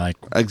 years from now. Like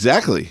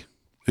Exactly.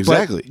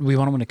 But we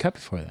want to win a cup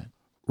before that.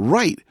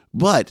 Right.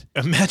 But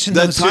imagine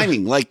the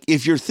timing. Like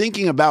if you're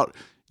thinking about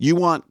you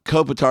want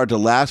Kopitar to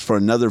last for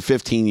another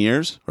 15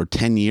 years or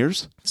 10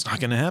 years. It's not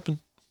going to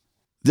happen.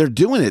 They're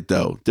doing it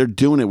though. They're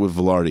doing it with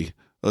Velarde.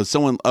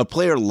 A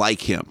player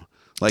like him.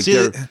 Like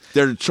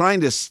they're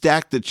trying to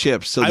stack the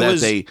chips so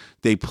that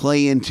they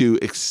play into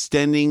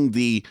extending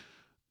the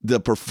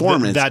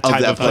performance that of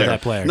type that of player.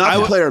 player. Not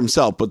the player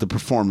himself, but the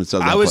performance of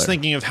that player. I was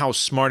thinking of how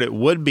smart it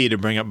would be to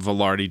bring up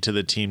Velarde to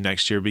the team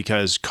next year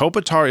because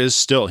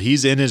Kopitar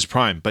he's in his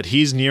prime, but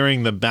he's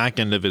nearing the back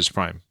end of his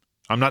prime.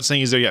 I'm not saying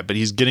he's there yet, but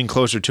he's getting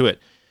closer to it.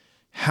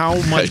 How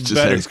much just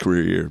better? Had his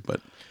career year,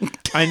 but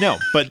I know,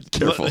 but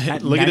careful.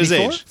 Look at his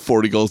age.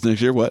 40 goals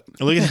next year. What?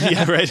 Look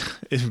at right.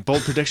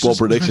 Bold predictions. Bold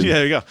prediction. Yeah,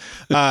 there you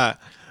go.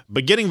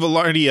 But getting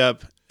Velarde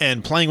up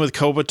and playing with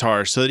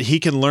Kopitar so that he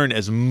can learn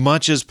as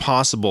much as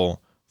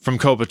possible from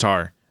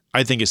Kopitar,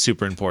 I think is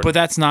super important. But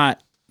that's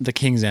not the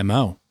Kings'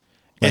 MO.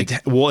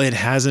 It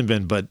hasn't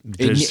been, but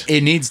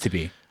it needs to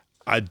be.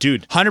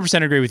 Dude,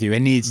 100% agree with you.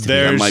 It needs to be.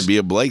 That might be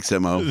a Blake's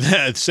MO.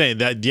 Saying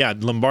that, yeah,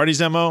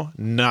 Lombardi's MO,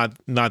 not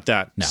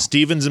that. No.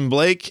 Stevens and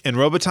Blake and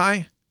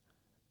Robitaille,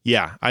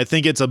 yeah, I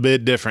think it's a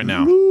bit different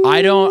now.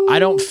 I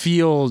don't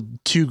feel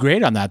too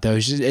great on that though.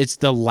 It's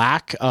the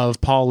lack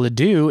of Paul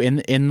Ledoux in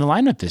the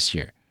lineup this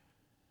year.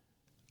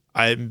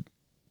 I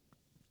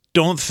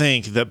don't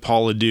think that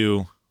Paul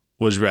Ledoux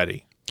was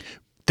ready.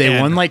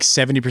 They won like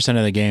 70%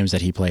 of the games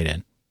that he played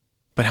in.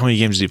 But how many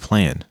games did he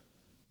play in?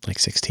 Like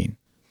 16.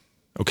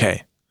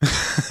 Okay.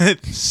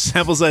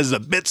 Sample size is a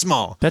bit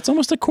small. That's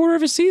almost a quarter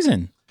of a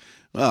season.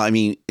 Well, I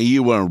mean,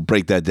 you want to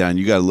break that down.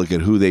 You got to look at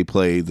who they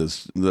play, the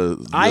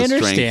I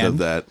strength understand. of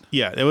that.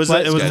 Yeah, it was more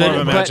of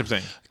a matchup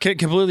thing.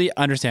 Completely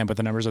understand, but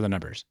the numbers are the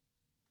numbers.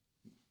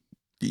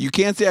 You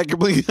can't say I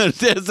completely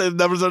understand. Say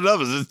numbers are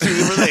numbers. It's two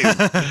different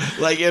things.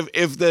 Like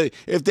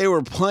if they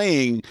were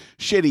playing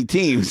shitty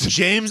teams,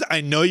 James,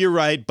 I know you're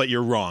right, but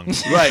you're wrong.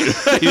 Right?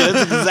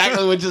 That's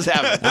exactly what just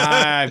happened.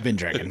 I've been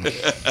drinking.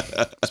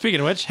 Speaking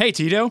of which, hey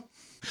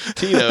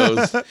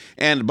Tito's.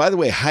 And by the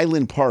way,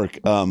 Highland Park,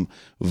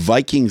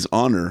 Vikings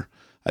honor.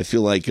 I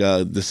feel like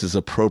this is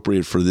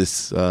appropriate for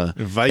this.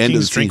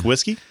 Vikings drink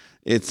whiskey.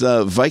 It's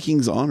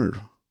Vikings honor.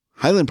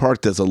 Highland Park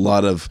does a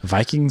lot of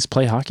Vikings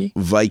play hockey.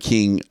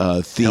 Viking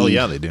theme. Hell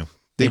yeah, they do.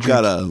 They've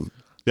got a.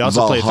 They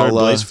also play third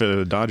Valhalla. place for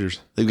the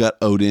Dodgers. They've got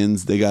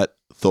Odin's. They got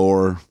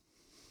Thor.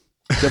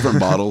 Different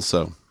bottles.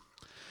 So,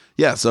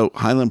 yeah. So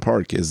Highland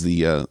Park is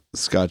the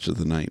Scotch of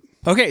the night.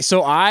 Okay,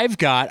 so I've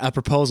got a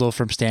proposal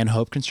from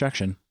Stanhope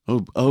Construction.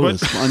 Oh,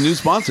 a new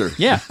sponsor.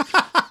 Yeah.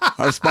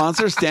 Our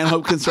sponsor,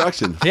 Stanhope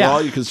Construction. For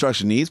all your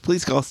construction needs,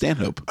 please call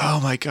Stanhope.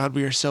 Oh my God,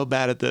 we are so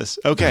bad at this.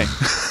 Okay.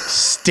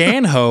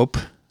 Stanhope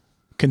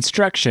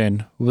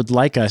Construction would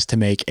like us to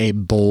make a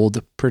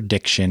bold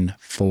prediction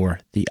for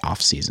the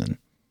offseason.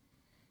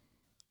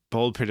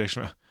 Bold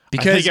prediction.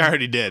 Because I think I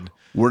already did.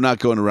 We're not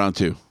going to round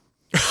 2.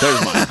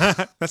 There's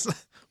mine.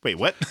 Wait,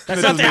 what?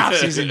 That's not the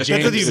offseason, James.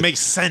 That doesn't even make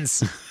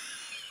sense.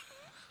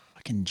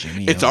 Fucking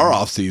Jimmy. It's our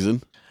off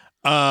season.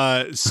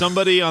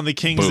 Somebody on the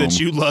Kings Boom. that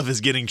you love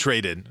is getting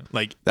traded.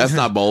 Like That's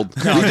not bold.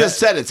 We just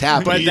said it's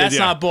happening. But that's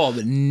Yeah. not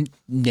bold.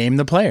 Name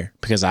the player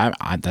because I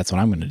that's what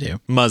I'm going to do.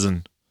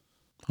 Muzzin.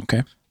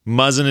 Okay.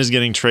 Muzzin is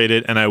getting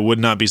traded, and I would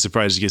not be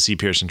surprised to see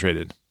Pearson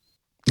traded.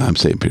 I'm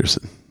saying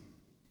Pearson.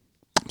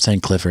 I'm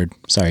saying Clifford.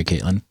 Sorry,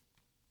 Caitlin.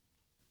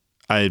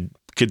 I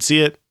could see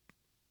it.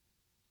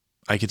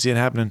 I could see it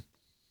happening.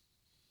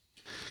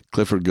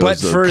 Clifford But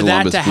goes to for that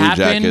Columbus to Blue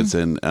happen- Jackets,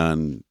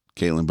 and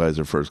Caitlin buys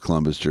her first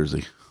Columbus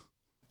jersey.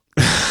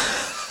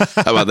 How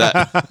about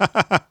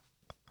that?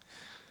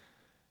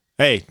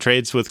 Hey,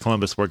 trades with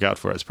Columbus work out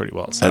for us pretty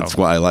well. So. That's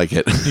why I like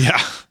it.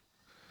 Yeah.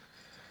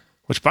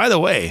 Which, by the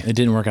way, It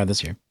didn't work out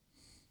this year.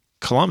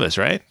 Columbus,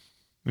 right?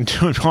 I'm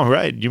doing all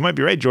right. You might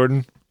be right,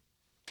 Jordan.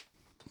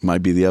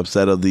 Might be the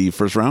upset of the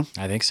first round.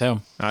 I think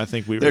so. I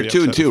think They're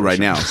 2-2 right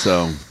now.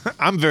 So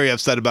I'm very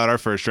upset about our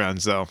first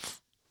round. So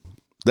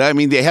I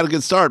mean, they had a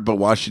good start, but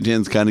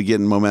Washington's kind of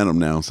getting momentum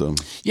now. So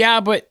Yeah,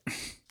 but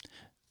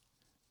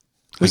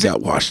we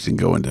got Washington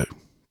going to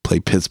play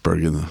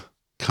Pittsburgh in the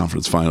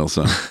conference final.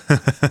 So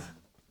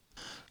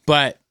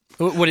but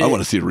what I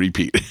want to see a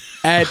repeat.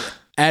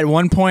 at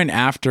one point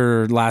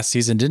after last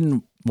season,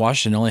 didn't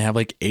Washington only have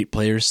like 8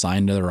 players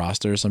signed to the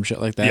roster or some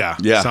shit like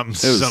that? yeah.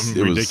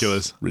 Something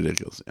ridiculous.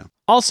 Ridiculous, yeah.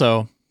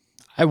 Also,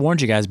 I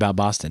warned you guys about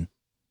Boston.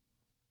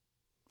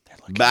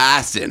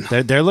 Boston.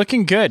 They're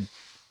looking good.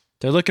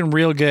 They're looking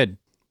real good.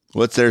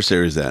 What's their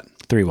series at?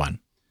 3-1.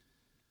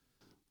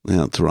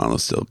 Yeah, Toronto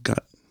still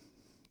got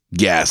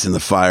gas in the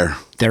fire.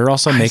 They're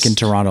also making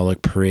Toronto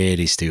look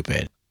pretty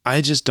stupid.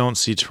 I just don't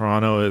see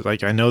Toronto as,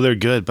 like, I know they're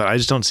good, but I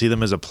just don't see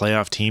them as a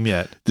playoff team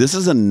yet. This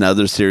is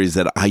another series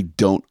that I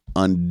don't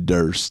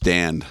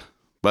understand.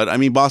 But I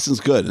mean, Boston's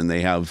good, and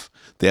they have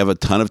a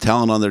ton of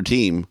talent on their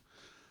team.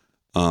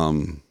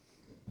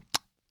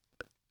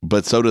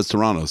 But so does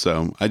Toronto.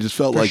 So I just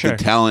felt the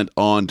talent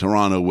on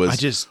Toronto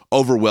was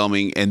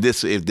overwhelming. And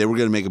this, if they were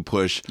going to make a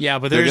push, yeah,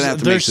 but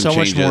there's so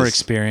much more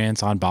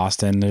experience on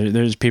Boston.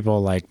 There's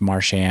people like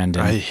Marchand.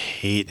 I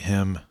hate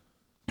him.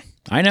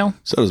 I know.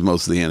 So does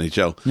most of the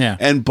NHL. Yeah.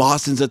 And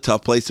Boston's a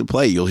tough place to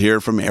play. You'll hear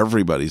it from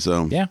everybody.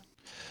 So yeah.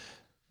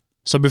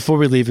 So before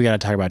we leave, we got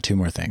to talk about 2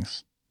 more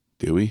things.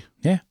 Do we?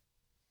 Yeah.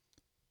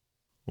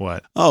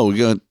 What? Oh, we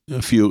got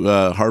a few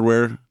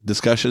hardware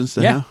discussions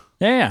to have.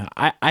 Yeah.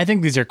 I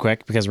think these are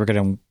quick because we're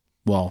going to,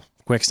 well,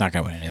 Quick's not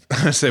going to win anything.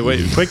 I say,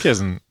 wait, Quick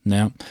isn't.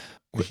 No.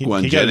 He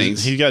got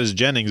his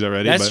Jennings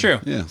already. That's true.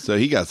 Yeah, so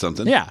he got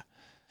something. Yeah.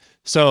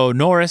 So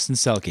Norris and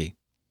Selke.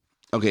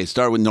 Okay,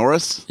 start with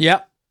Norris.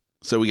 Yep.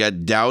 So we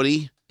got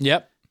Doughty.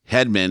 Yep.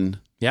 Hedman.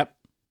 Yep.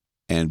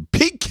 And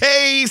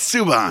PK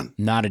Subban.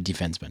 Not a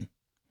defenseman.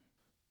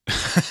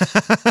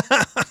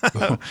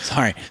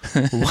 Sorry.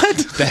 What?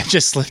 That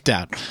just slipped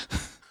out.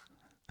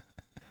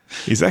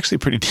 He's actually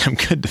pretty damn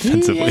good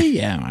defensively.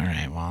 Yeah. All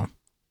right. Well,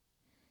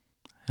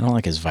 I don't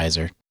like his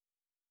visor.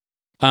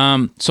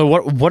 So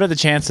what are the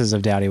chances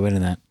of Doughty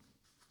winning that?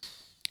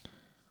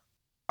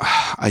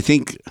 I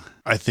think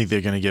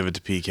they're going to give it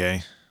to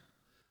PK.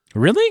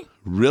 Really?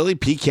 Really,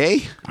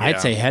 PK? I'd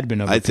say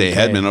Hedman over I'd PK. say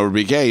Hedman over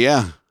PK,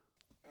 yeah.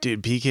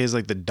 Dude, PK is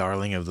like the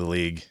darling of the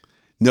league.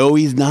 No,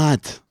 he's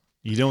not.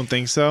 You don't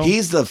think so?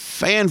 He's the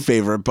fan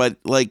favorite, but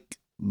like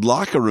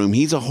locker room,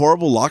 he's a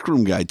horrible locker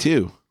room guy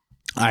too.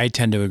 I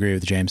tend to agree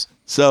with James.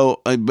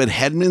 So, but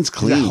Hedman's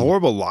clean. He's a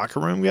horrible locker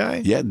room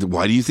guy? Yeah.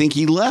 Why do you think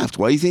he left?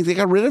 Why do you think they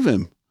got rid of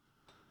him?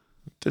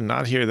 Did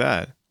not hear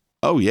that.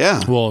 Oh,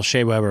 yeah. Well,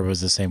 Shea Weber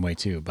was the same way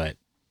too, but.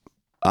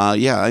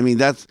 Yeah, I mean,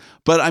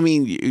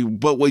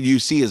 but what you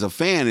see as a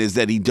fan is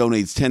that he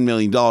donates $10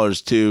 million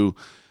to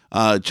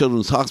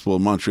Children's Hospital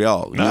in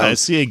Montreal. I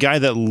see a guy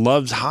that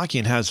loves hockey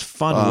and has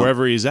fun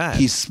wherever he's at.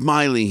 He's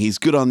smiling. He's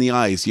good on the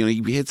ice. You know,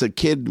 he hits a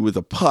kid with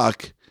a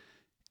puck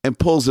and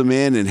pulls him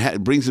in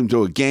and brings him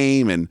to a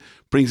game and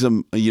brings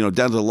him, down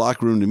to the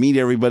locker room to meet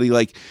everybody.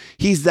 Like,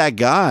 he's that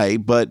guy,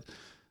 but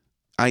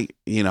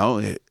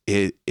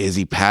is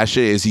he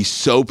passionate? Is he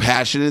so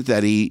passionate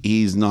that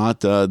he's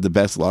not the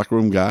best locker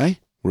room guy,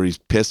 where he's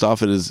pissed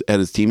off at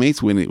his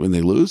teammates when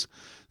they lose?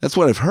 That's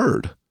what I've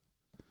heard.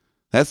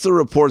 That's the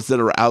reports that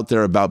are out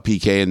there about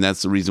PK, and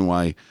that's the reason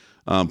why,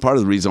 part of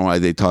the reason why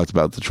they talked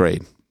about the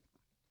trade.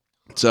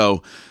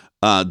 So,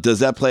 does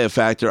that play a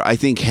factor? I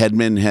think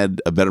Hedman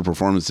had a better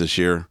performance this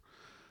year,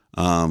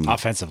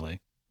 offensively.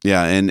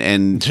 Yeah,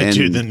 and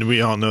dude, then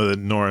we all know that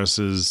Norris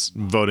is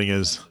voting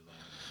as,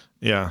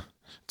 yeah.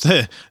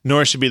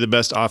 Norris should be the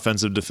best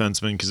offensive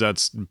defenseman because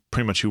that's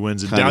pretty much who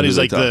wins it. Doughty's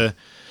like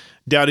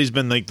Doughty's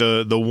been like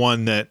the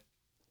one that.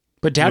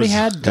 But Doughty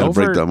had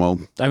over. Break that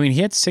mold. I mean,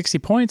 he had 60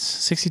 points,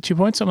 62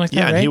 points, something like that.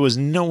 Yeah, and right? he was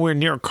nowhere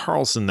near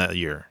Carlson that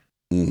year.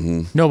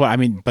 Mm-hmm. No,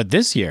 but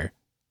this year.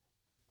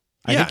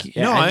 I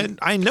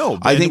know.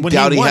 I think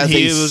Doughty has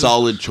a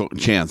solid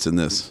chance in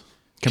this.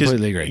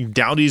 Completely agree.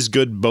 Doughty's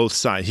good both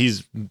sides.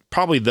 He's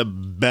probably the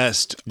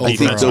best I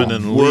think defenseman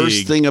in the worst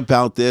league. thing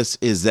about this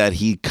is that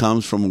he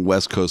comes from a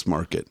West Coast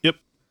market. Yep.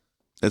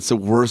 That's the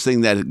worst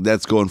thing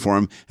that's going for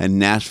him. And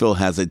Nashville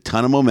has a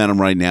ton of momentum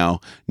right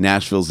now.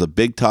 Nashville's the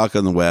big talk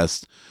on the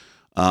West.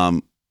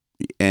 And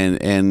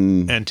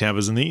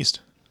Tampa's in the East.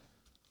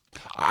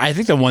 I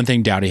think the one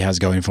thing Doughty has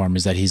going for him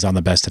is that he's on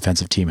the best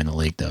defensive team in the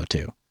league, though,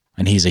 too.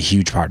 And he's a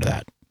huge part of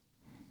that.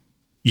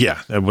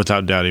 Yeah,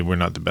 without Doughty, we're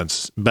not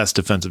the best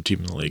defensive team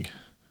in the league.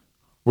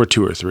 We're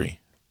 2 or 3.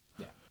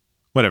 Yeah.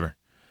 Whatever.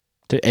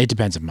 It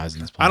depends on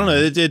Muzzins. I don't know.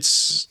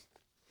 It's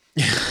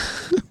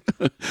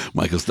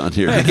Michael's not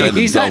here.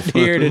 He's not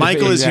here.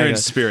 Michael is here in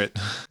spirit.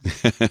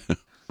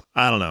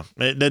 I don't know.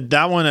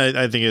 That one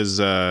I think is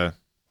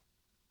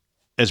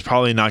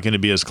probably not going to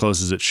be as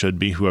close as it should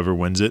be, whoever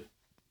wins it.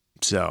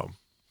 So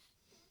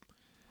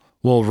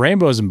Well,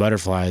 Rainbows and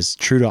Butterflies,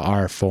 true to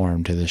our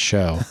form to this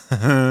show,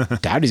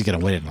 Dowdy's going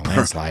to win it in a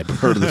landslide.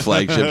 Heard of the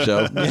flagship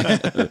show?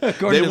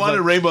 They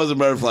wanted Rainbows and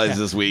Butterflies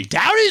this week.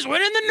 Dowdy's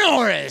winning the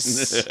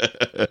Norris.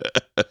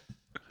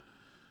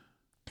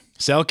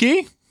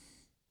 Selkie?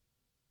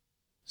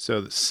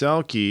 So the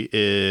Selkie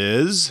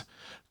is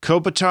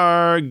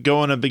Kopitar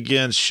going up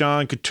against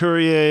Sean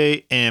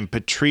Couturier and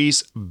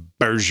Patrice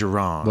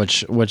Bergeron.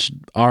 Which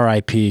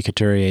R.I.P.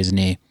 Couturier's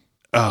knee.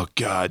 Oh,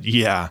 God,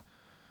 yeah.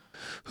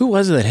 Who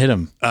was it that hit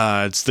him?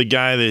 It's the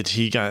guy that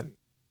he got,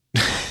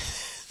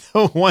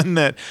 the one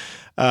that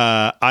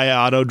I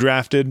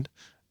auto-drafted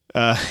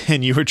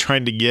and you were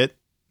trying to get.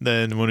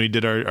 Then when we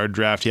did our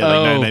draft, he had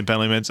like 99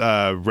 penalty minutes.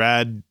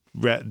 Rad,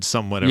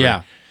 some whatever.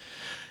 Yeah.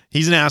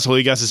 He's an asshole.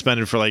 He got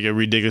suspended for like a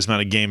ridiculous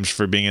amount of games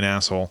for being an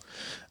asshole.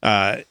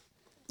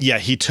 Yeah,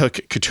 he took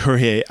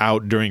Couturier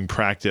out during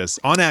practice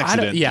on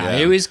accident.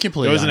 It was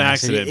completely. It was an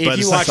accident. If But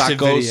you watched the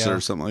Sakos video,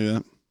 or something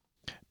like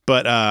that.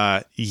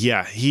 But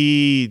yeah,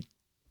 he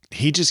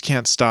just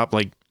can't stop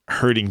like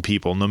hurting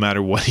people no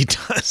matter what he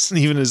does,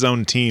 even his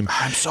own team.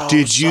 I'm so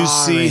Did you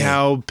sorry. see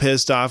how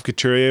pissed off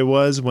Couturier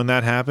was when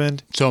that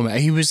happened? so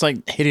he was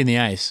like hitting the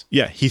ice.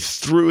 Yeah, he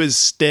threw his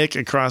stick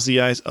across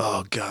the ice.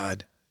 Oh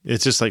God,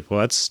 it's just like,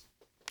 well, that's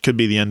could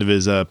be the end of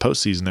his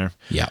postseason there.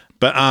 Yeah,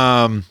 But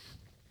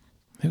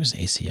it was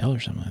ACL or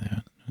something like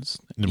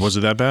that. was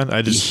it that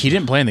bad? He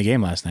didn't play in the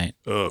game last night.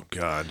 Oh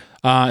God.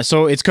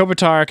 So it's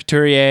Kopitar,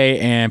 Couturier,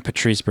 and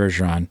Patrice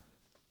Bergeron.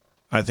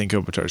 I think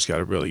Kopitar's got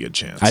a really good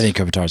chance. I think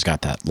Kopitar's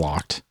got that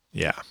locked.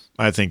 Yeah,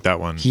 I think that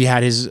one. He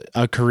had his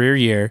career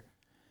year,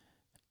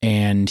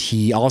 and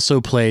he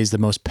also plays the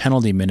most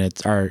penalty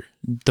minutes or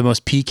the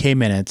most PK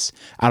minutes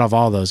out of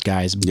all those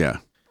guys. Yeah.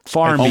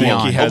 Far and Almost-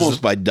 beyond. he has-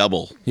 Almost by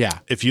double. Yeah.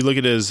 If you look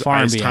at his Far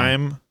and ice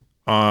beyond.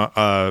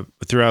 time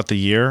throughout the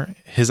year,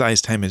 his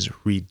ice time is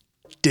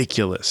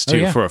ridiculous too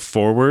yeah. for a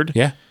forward.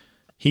 Yeah.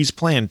 He's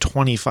playing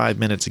 25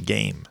 minutes a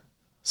game,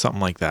 something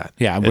like that.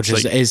 Yeah, which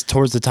It's is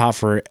towards the top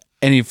for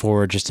any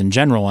forward just in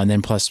general. And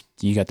then plus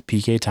you got the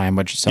PK time,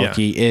 which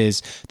Selke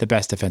is the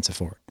best defensive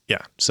forward.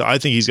 yeah. So I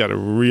think he's got a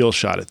real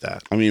shot at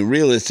that. I mean,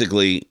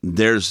 realistically,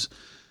 there's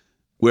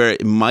where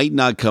it might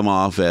not come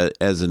off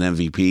as an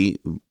MVP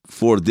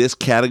for this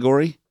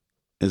category.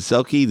 And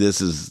Selke, this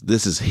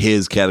is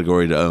his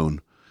category to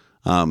own.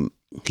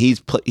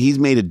 He's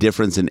made a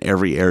difference in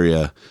every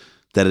area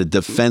that a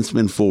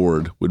defenseman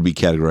forward would be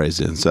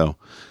categorized in. So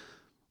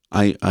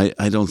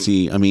I don't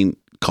see. I mean,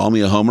 call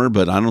me a homer,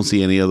 but I don't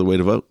see any other way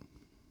to vote.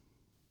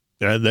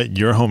 That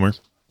you're a homer,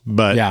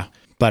 but Yeah,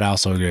 but I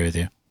also agree with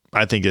you.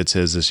 I think it's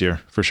his this year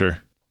for sure.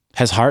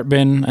 Has Hart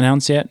been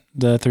announced yet?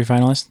 The 3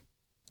 finalists?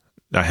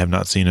 I have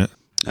not seen it.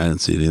 I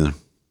didn't see it either.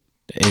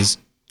 Is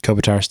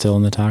Kopitar still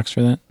in the talks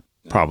for that?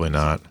 Probably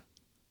not.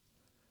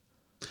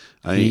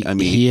 I mean,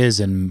 he is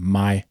in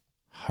my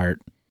heart.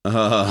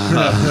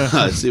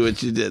 I see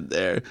what you did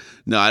there.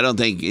 No, I don't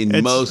think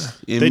in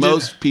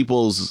most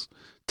people's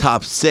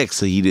top 6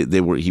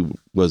 he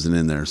wasn't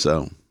in there.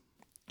 So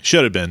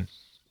Should have been.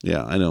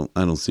 yeah, I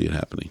don't see it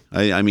happening.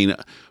 I mean,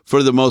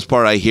 for the most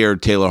part, I hear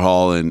Taylor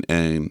Hall and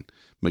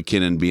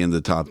McKinnon being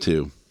the top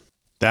 2.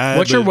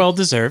 Which are well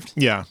deserved.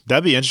 Yeah,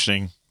 that'd be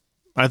interesting.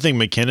 I think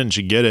McKinnon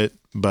should get it,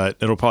 but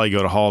it'll probably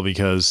go to Hall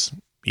because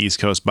East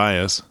Coast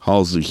bias.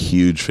 Hall's a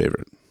huge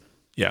favorite.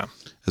 Yeah.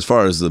 As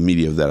far as the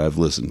media that I've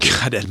listened to.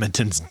 God,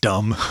 Edmonton's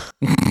dumb.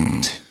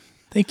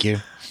 Thank you.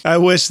 I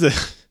wish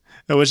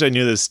I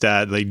knew this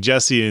stat. Like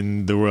Jesse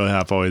and the Royal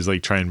Half always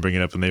like try and bring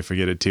it up and they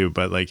forget it too.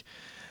 But like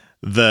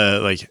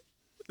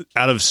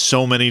out of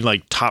so many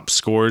like top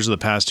scores of the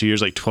past 2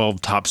 years, like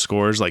 12 top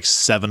scores, like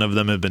 7 of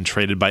them have been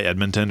traded by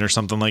Edmonton or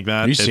something like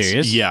that. Are you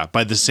serious? Yeah,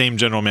 by the same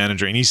general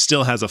manager, and he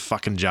still has a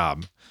fucking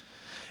job.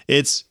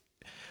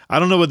 I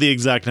don't know what the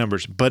exact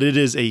numbers, but it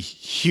is a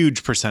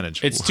huge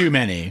percentage. It's too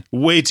many.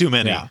 Way too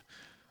many. Yeah.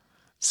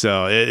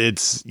 So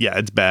it's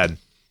bad.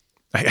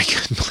 I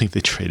couldn't believe they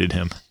traded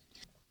him.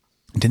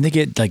 Didn't they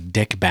get like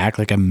Dick back,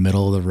 like a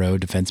middle of the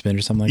road defenseman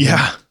or something like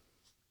that? Yeah.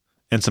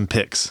 And some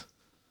picks.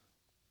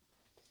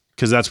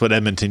 Because that's what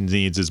Edmonton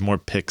needs is more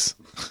picks.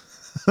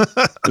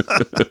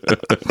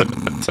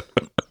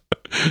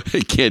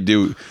 They can't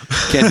do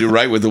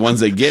right with the ones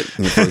they get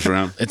in the first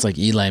round. It's like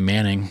Eli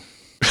Manning.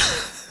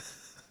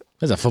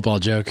 That's a football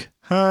joke.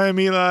 Hi, I'm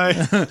Eli.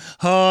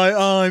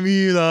 Hi, I'm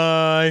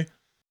Eli.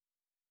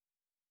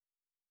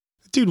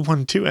 Dude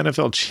won 2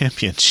 NFL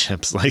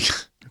championships. Like,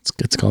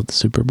 It's called the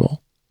Super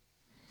Bowl.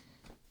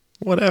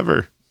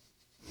 whatever.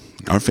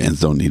 Our fans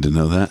don't need to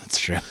know that. That's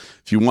true.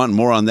 If you want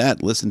more on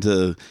that, listen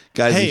to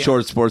Guys in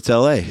Short Sports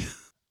LA.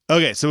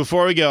 Okay, so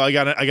before we go, I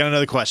got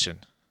another question.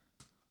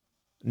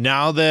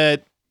 Now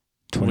that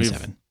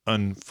 27. we've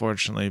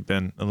unfortunately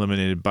been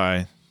eliminated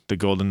by the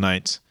Golden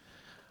Knights,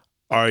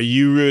 are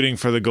you rooting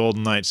for the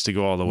Golden Knights to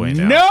go all the way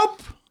now?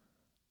 Nope.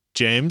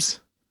 James?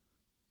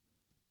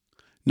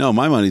 No,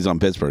 my money's on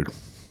Pittsburgh.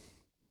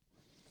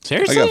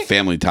 Seriously? I got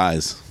family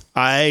ties.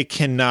 I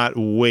cannot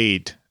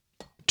wait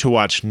to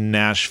watch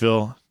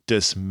Nashville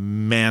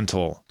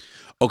dismantle.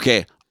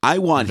 Okay, I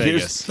want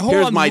Vegas.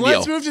 here's my deal.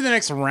 Let's move to the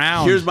next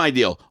round. Here's my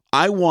deal.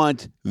 I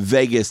want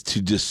Vegas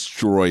to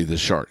destroy the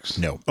Sharks.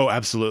 No. Oh,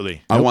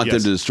 absolutely. I want them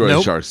to destroy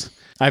the Sharks.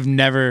 I've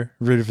never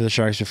rooted for the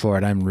Sharks before,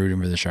 and I'm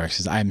rooting for the Sharks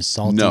because I'm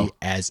salty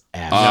as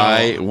F.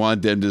 I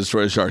want them to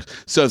destroy the Sharks.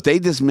 So if they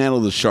dismantle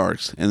the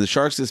Sharks and the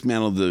Sharks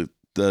dismantle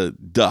the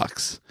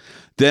Ducks,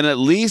 then at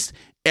least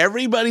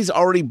everybody's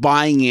already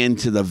buying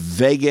into the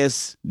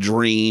Vegas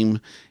dream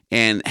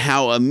and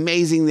how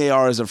amazing they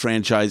are as a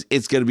franchise.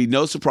 It's going to be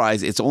no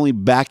surprise. It's only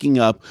backing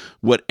up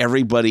what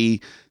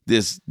everybody,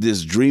 this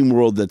dream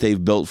world that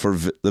they've built for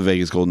the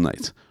Vegas Golden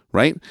Knights.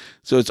 Right?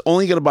 So it's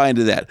only going to buy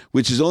into that,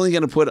 which is only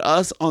going to put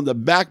us on the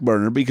back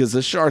burner because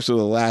the Sharks are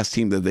the last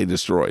team that they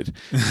destroyed.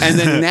 And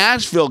then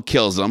Nashville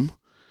kills them,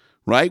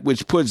 right?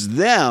 Which puts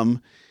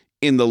them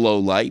in the low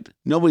light.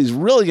 Nobody's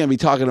really going to be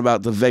talking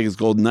about the Vegas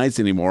Golden Knights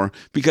anymore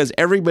because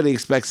everybody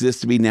expects this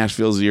to be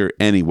Nashville's year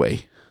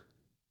anyway.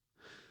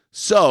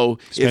 So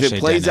if it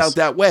plays out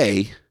that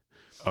way,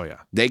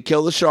 they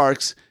kill the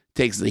Sharks,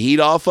 takes the heat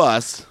off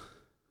us.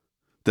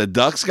 The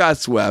Ducks got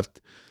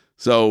swept.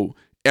 So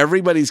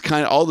everybody's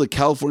all the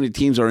California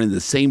teams are in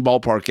the same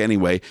ballpark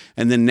anyway.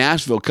 And then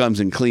Nashville comes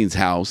and cleans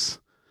house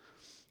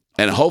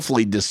and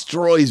hopefully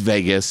destroys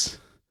Vegas.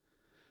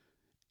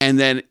 And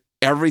then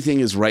everything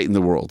is right in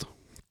the world.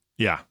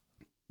 Yeah.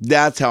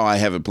 That's how I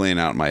have it playing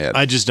out in my head.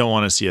 I just don't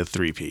want to see a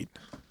three-peat.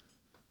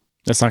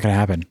 That's not going to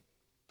happen.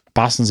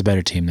 Boston's a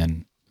better team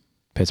than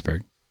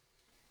Pittsburgh.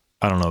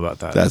 I don't know about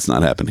that. That's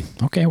not happening.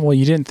 Okay, well,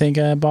 you didn't think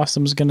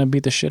Boston was going to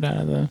beat the shit out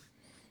of the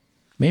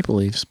Maple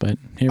Leafs, but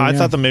here we are. I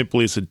thought the Maple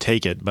Leafs would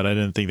take it, but I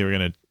didn't think they were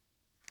going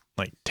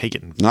to take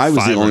it. I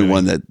was the only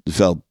one that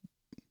felt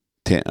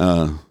that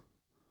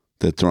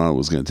Toronto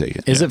was going to take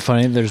it. Is it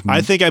funny?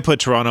 I think I put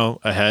Toronto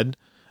ahead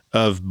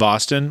of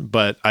Boston,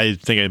 but I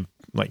think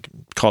I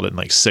called it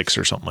in 6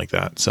 or something like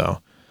that.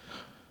 So,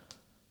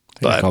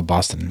 I called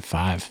Boston in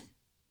 5.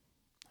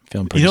 I'm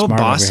feeling pretty smart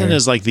Boston over here.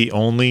 is the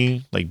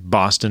only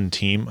Boston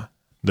team.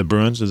 The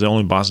Bruins is the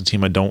only Boston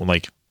team I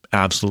don't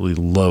absolutely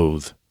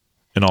loathe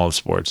in all of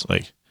sports. I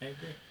agree.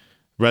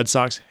 Red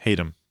Sox, hate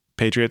them.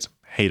 Patriots,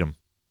 hate them.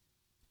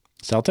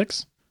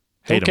 Celtics?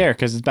 Hate Don't care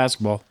because it's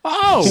basketball.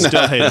 Oh!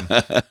 Still hate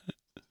them.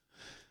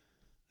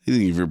 You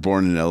think if you're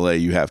born in LA,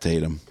 you have to hate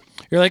them.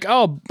 You're like,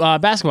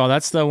 basketball.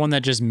 That's the one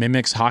that just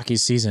mimics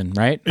hockey's season,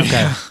 right?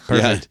 Okay,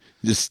 perfect.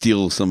 Yeah, just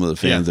steal some of the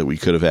fans that we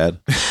could have had.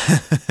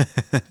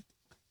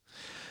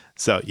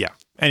 So, yeah.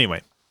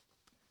 Anyway.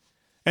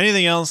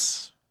 Anything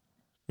else?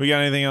 We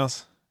got anything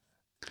else?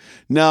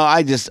 No,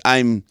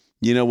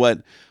 you know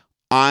what?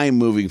 I'm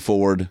moving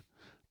forward.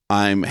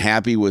 I'm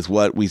happy with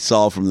what we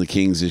saw from the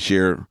Kings this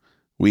year.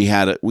 We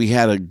had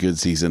a good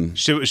season.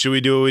 Should we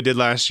do what we did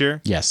last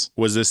year? Yes.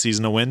 Was this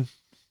season a win?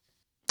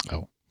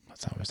 Oh,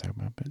 that's not what I was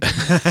talking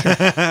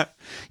about. But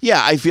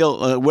yeah, I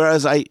feel,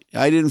 whereas I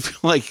didn't feel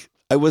like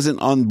I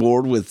wasn't on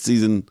board with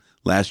season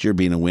last year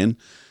being a win.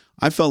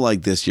 I felt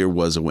like this year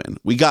was a win.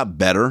 We got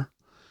better.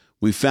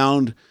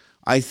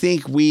 I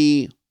think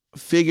we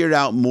figured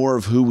out more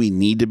of who we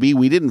need to be.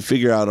 We didn't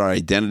figure out our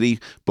identity,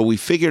 but we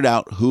figured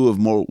out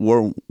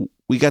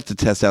we got to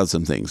test out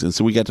some things. And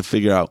so we got to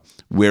figure out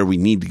where we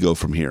need to go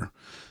from here.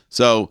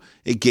 So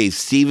it gave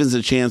Stevens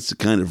a chance to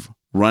kind of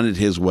run it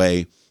his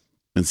way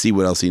and see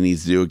what else he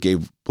needs to do. It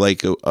gave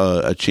Blake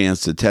a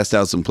chance to test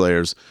out some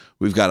players.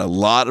 We've got a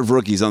lot of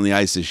rookies on the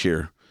ice this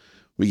year.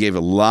 We gave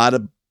a lot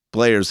of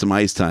players some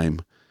ice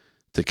time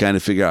to kind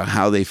of figure out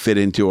how they fit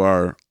into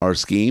our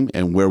scheme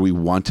and where we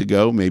want to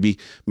go, maybe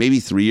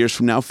 3 years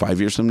from now,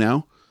 5 years from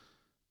now.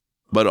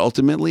 But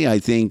ultimately, I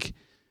think,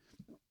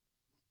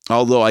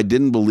 although I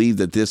didn't believe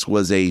that this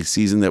was a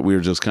season that we were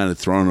just kind of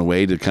thrown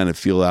away to kind of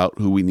feel out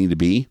who we need to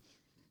be,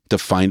 to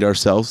find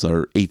ourselves,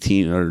 our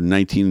 18 or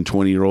 19 and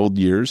 20-year-old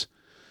years.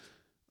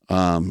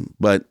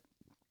 But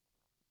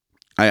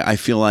I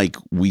feel like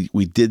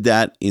we did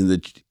that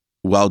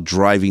while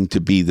driving to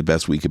be the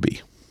best we could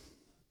be.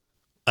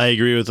 I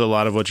agree with a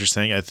lot of what you're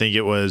saying. I think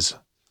it was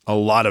a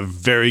lot of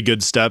very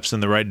good steps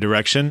in the right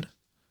direction.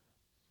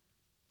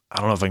 I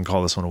don't know if I can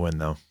call this one a win,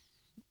 though.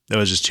 It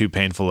was just too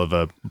painful of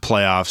a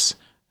playoffs.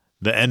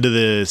 The end of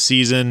the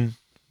season,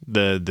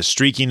 the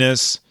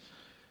streakiness.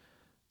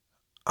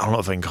 I don't know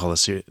if I can call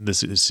this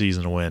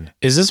season a win.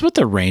 is this what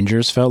the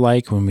Rangers felt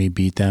like when we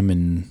beat them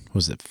in,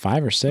 was it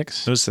 5 or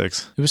 6? It was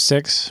 6. It was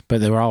 6,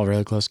 but they were all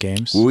really close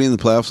games. Were we in the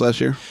playoffs last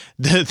year?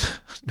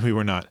 We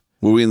were not.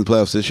 Were we in the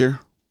playoffs this year?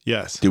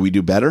 Yes. Did we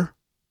do better?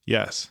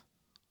 Yes.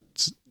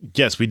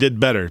 Yes, we did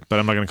better, but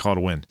I'm not going to call it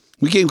a win.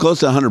 We came close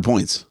to 100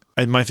 points.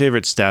 My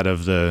favorite stat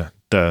of the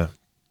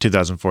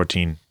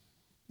 2014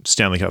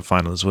 Stanley Cup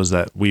Finals was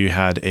that we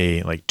had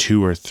a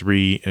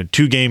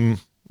 2-game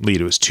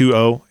lead. It was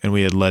 2-0, and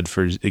we had led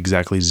for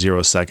exactly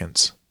 0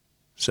 seconds.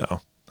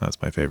 So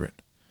that's my favorite.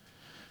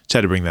 Just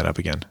had to bring that up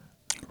again.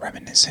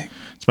 Reminiscing.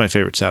 It's my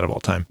favorite stat of all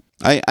time.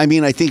 I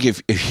mean, I think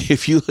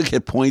if you look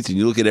at points and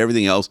you look at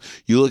everything else,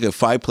 you look at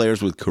 5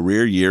 players with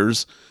career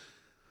years,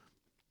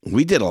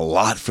 we did a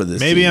lot for this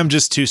Maybe team. I'm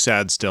just too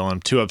sad still.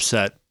 I'm too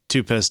upset,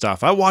 too pissed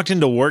off. I walked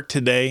into work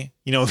today,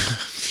 a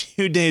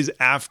few days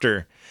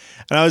after,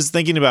 and I was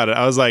thinking about it.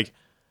 I was like,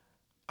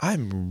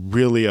 I'm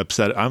really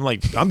upset.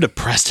 I'm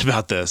depressed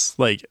about this.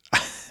 Like,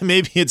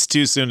 maybe it's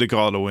too soon to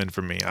call it a win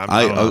for me.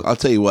 I'll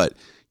tell you what.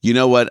 You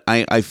know what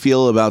I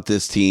feel about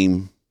this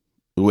team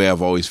the way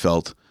I've always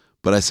felt.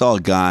 But I saw a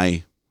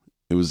guy.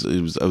 I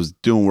was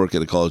doing work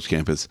at a college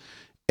campus,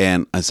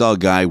 and I saw a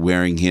guy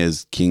wearing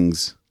his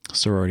Kings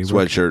sorority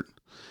sweatshirt.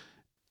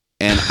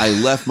 And I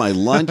left my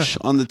lunch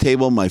on the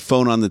table, my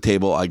phone on the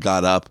table. I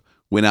got up,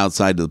 went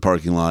outside to the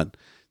parking lot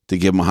to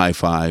give him a high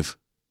five,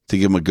 to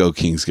give him a Go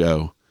Kings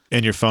Go.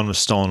 And your phone was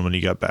stolen when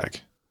you got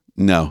back.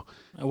 No.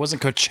 It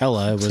wasn't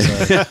Coachella.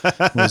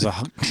 It was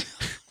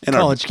a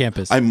college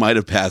campus. I might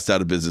have passed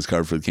out a business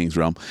card for the Kings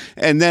Realm.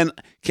 And then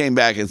came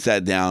back and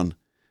sat down.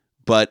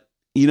 But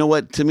you know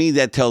what? To me,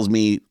 that tells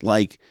me,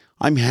 like,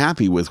 I'm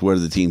happy with where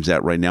the team's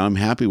at right now. I'm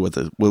happy with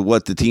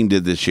what the team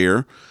did this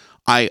year.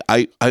 I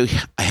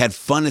had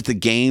fun at the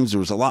games. There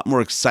was a lot more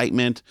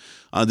excitement.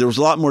 There was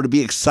a lot more to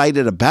be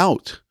excited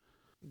about.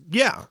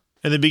 Yeah,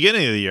 in the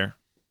beginning of the year,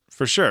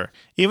 for sure.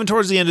 Even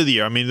towards the end of the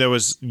year, I mean, there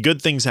was good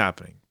things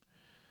happening.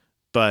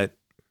 But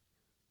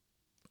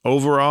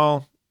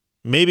overall,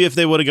 maybe if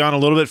they would have gone a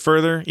little bit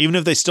further, even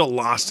if they still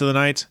lost to the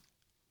Knights,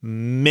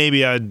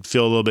 maybe I'd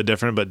feel a little bit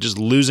different. But just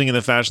losing in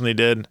the fashion they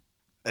did,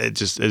 it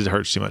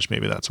hurts too much.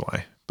 Maybe that's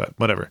why. But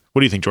whatever. What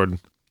do you think, Jordan?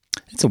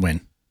 It's a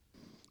win.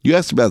 You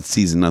asked about the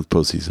season, not the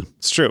postseason.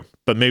 It's true.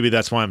 But maybe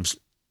that's why I'm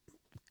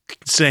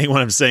saying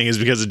what I'm saying is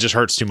because it just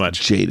hurts too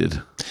much.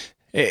 Jaded.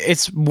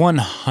 It's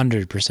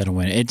 100% a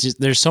win.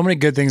 There's so many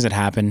good things that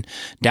happen.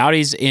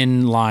 Doughty's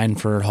in line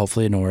for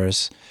hopefully a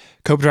Norris.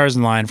 Kopitar's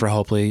in line for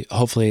hopefully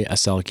a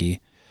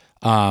Selke.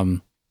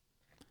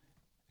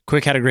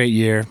 Quick had a great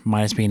year,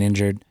 minus being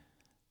injured.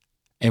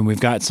 And we've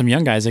got some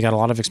young guys that got a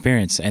lot of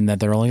experience and that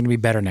they're only going to be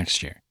better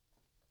next year.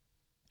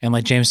 And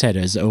like James said,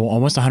 it's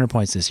almost 100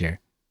 points this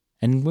year.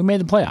 And we made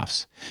the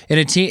playoffs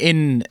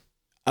in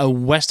a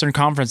Western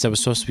Conference that was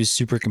supposed to be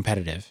super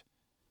competitive.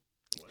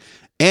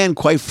 And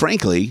quite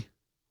frankly,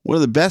 one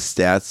of the best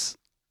stats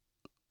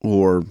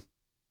or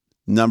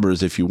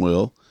numbers, if you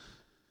will,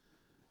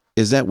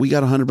 is that we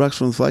got $100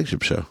 from the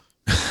flagship show.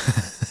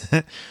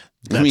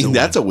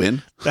 That's a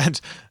win.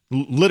 That's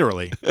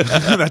literally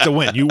that's a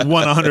win. You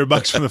won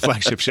 $100 from the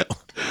flagship show.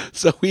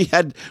 So we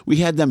had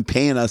them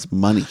paying us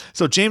money.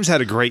 So James had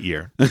a great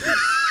year.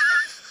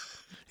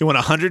 He won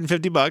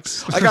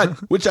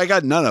 $150. Which I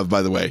got none of,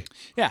 by the way.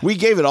 Yeah, we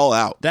gave it all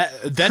out.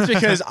 That's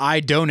because I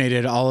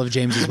donated all of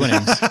James's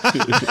winnings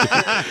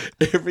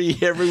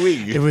every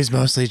week. It was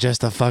mostly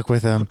just to fuck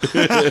with him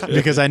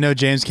because I know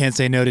James can't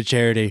say no to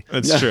charity.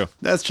 That's true.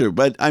 That's true.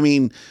 But I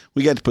mean,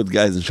 we got to put the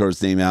Guys in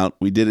Shorts name out.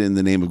 We did it in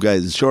the name of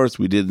Guys in Shorts.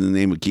 We did it in the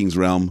name of King's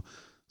Realm.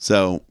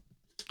 So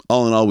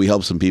all in all, we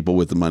helped some people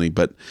with the money.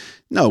 But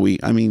no,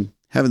 having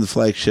the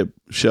flagship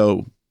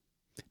show,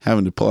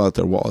 having to pull out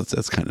their wallets,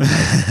 that's kind of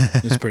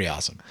nice. It's pretty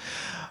awesome.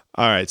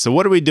 All right. So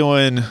what are we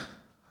doing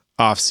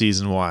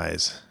off-season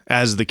wise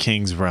as the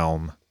King's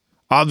Realm?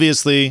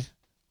 Obviously,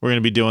 we're going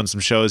to be doing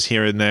some shows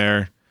here and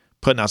there,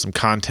 putting out some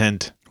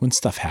content. When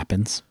stuff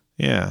happens.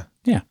 Yeah.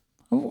 Yeah.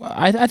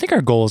 I think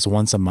our goal is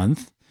once a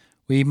month.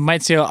 We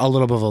might see a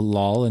little bit of a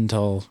lull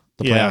until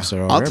the playoffs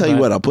are over. I'll tell you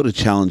what, I'll put a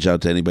challenge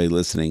out to anybody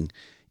listening.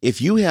 If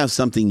you have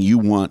something you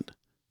want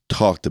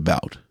talked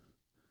about,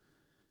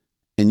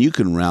 and you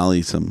can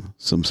rally some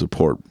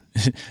support.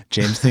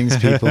 James thinks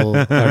people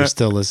are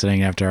still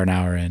listening after an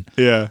hour in.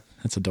 Yeah.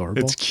 That's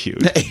adorable. It's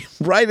cute. Hey,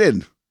 write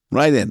in.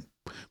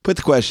 Put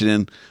the question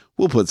in.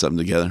 We'll put something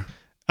together.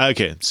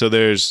 Okay. So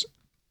there's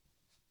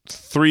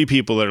 3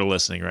 people that are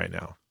listening right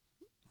now.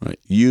 Right.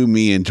 You,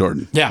 me, and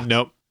Jordan. Yeah.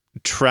 Nope.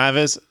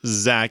 Travis,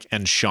 Zach,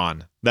 and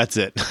Sean. That's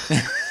it.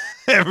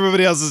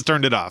 Everybody else has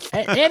turned it off.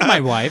 And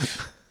my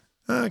wife.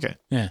 Okay.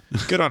 Yeah.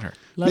 Good on her.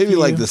 Maybe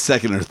like the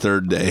second or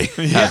third day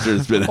after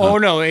it's been out. Oh,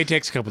 no. It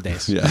takes a couple of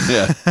days.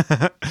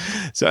 Yeah.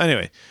 So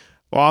anyway,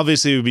 well,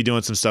 obviously we'll be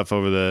doing some stuff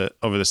over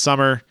the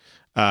summer.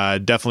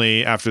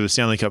 Definitely after the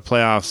Stanley Cup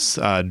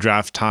playoffs,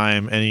 draft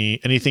time,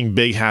 anything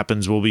big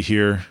happens, we'll be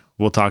here.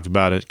 We'll talk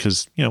about it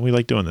because, we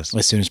like doing this.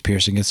 As soon as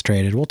Pearson gets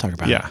traded, we'll talk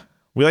about it. Yeah.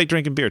 We like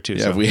drinking beer too.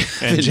 Yeah,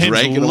 and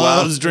James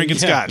loves drinking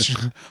scotch.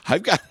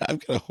 I've got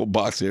a whole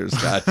box here of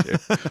scotch here.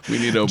 We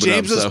need to open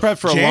James up. is prepped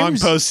for a long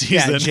postseason.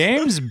 Yeah,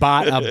 James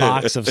bought a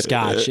box of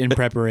scotch in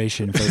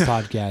preparation for the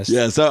podcast.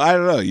 Yeah, so I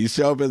don't know. You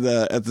show up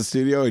at the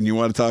studio and you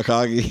want to talk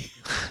hockey,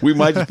 we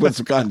might just put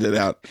some content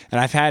out.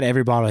 And I've had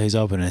every bottle he's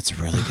opened, and it's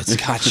really good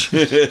scotch.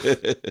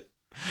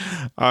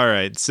 All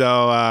right,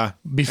 so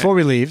before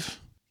we leave,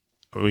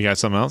 we got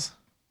something else?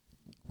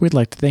 We'd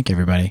like to thank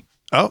everybody.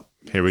 Oh,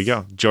 here we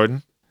go.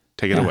 Jordan.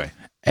 Take it away.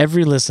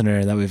 Every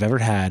listener that we've ever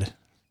had,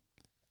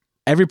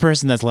 every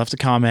person that's left a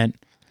comment,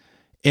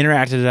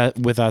 interacted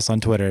with us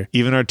on Twitter.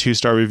 Even our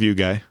 2-star review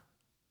guy.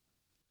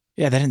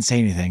 Yeah, they didn't say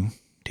anything.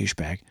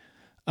 Douchebag.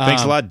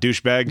 Thanks a lot,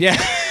 douchebag. Yeah.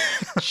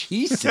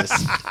 Jesus.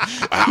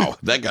 Wow,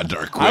 that got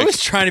dark quick. I was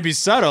trying to be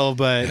subtle,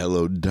 but...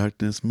 Hello,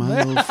 darkness,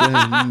 my old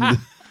friend.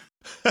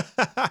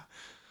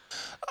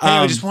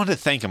 I just wanted to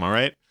thank him, all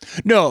right?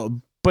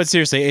 No, but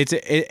seriously,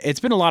 it's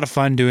been a lot of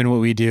fun doing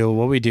what we do.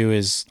 What we do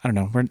is, I don't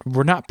know,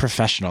 we're not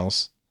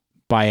professionals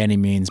by any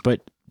means,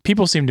 but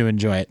people seem to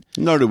enjoy it.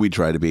 Nor do we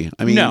try to be.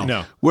 I mean,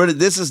 No.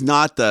 This is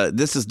not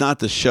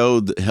the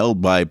show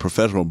held by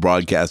professional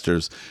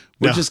broadcasters.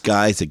 We're just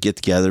guys that get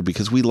together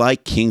because we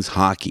like Kings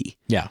hockey.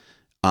 Yeah.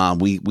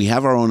 We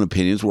have our own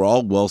opinions. We're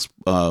all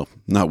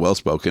not well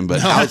spoken,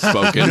 but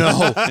outspoken.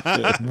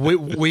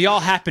 We all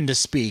happen to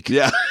speak.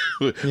 Yeah,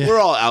 we're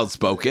all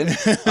outspoken.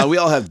 We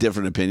all have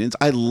different opinions.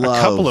 A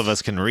couple of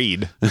us can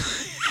read.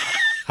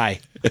 Hi.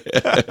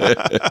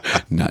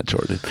 Not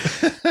Jordan.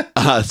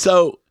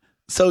 So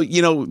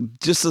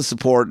just the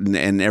support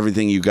and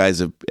everything you guys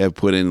have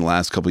put in the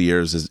last couple of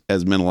years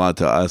has meant a lot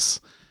to us,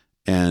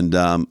 and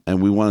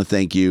we want to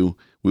thank you.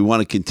 We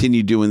want to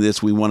continue doing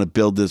this. We want to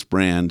build this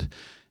brand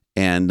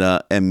and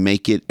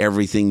make it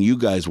everything you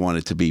guys want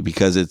it to be,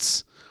 because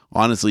it's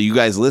honestly you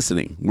guys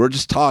listening. We're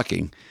just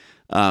talking.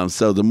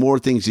 So the more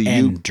things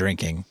you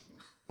drinking.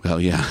 Well,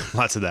 yeah,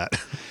 lots of that.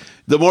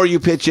 The more you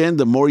pitch in,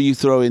 the more you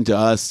throw into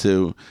us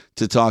to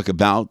talk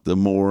about, the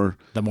more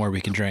we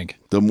can drink.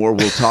 The more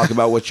we'll talk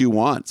about what you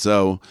want.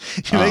 So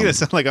you're making us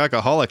sound like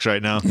alcoholics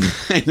right now.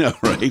 I know,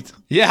 right?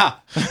 Yeah.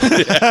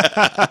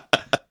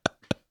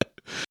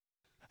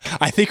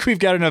 I think we've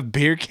got enough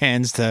beer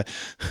cans to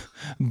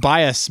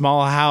buy a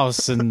small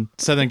house in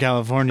Southern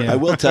California. I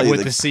will tell you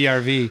with the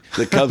CRV.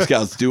 The Cub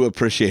Scouts do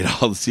appreciate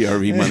all the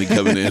CRV money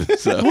coming in.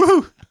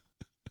 So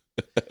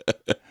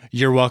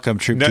you're welcome,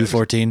 Troop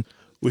 214.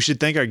 We should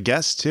thank our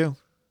guests too.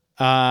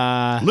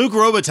 Luke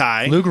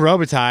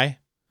Robitaille.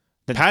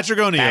 Patrick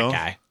O'Neill.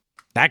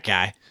 That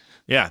guy.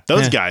 Yeah,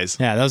 those guys.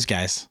 Yeah, those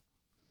guys.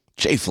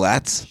 Jay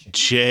Flats.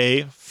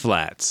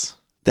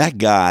 That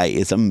guy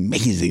is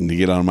amazing to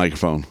get on a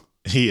microphone.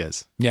 He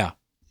is. Yeah.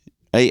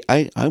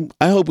 I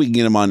hope we can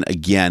get him on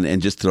again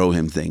and just throw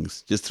him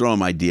things. Just throw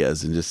him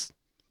ideas and just,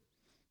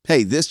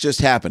 hey, this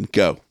just happened.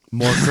 Go.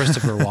 More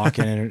Christopher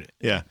Walken.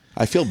 Yeah.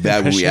 I feel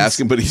bad when we ask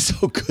him, but he's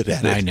so good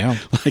at it. I know.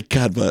 Like,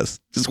 God bless.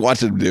 Just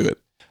watch him do it.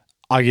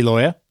 Augie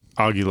Loya.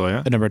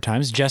 A number of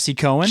times. Jesse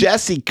Cohen.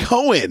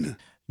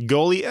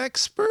 Goalie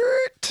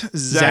expert.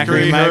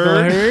 Zachary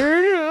Hurd.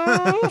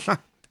 Are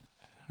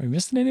we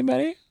missing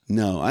anybody?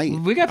 No,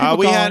 we got people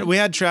we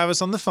had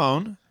Travis on the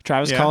phone.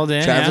 Travis called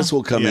in. Travis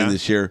will come in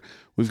this year.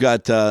 We've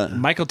got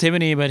Michael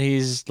Timoney, but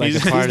he's like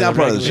he's part not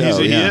part of the show.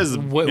 He is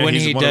when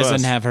he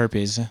doesn't have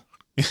herpes.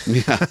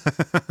 Yeah.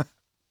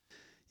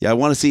 Yeah, I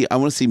want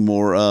to see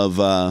more of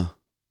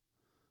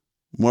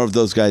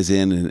those guys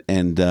in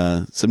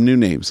and some new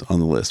names on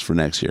the list for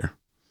next year.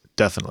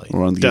 Definitely.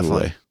 Or on the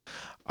giveaway.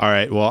 All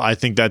right. Well, I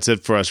think that's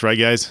it for us, right,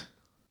 guys?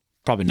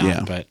 Probably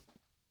not, but.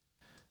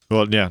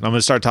 Well, yeah, I'm going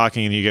to start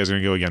talking and you guys are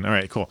going to go again. All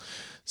right, cool.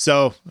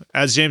 So,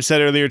 as James said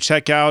earlier,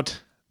 check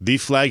out The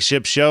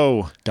Flagship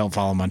Show. Don't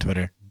follow them on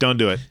Twitter. Don't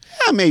do it.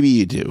 Yeah, maybe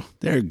you do.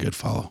 They're a good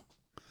follow.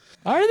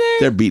 Are they?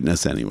 They're beating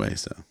us anyway,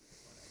 so.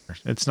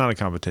 It's not a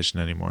competition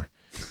anymore.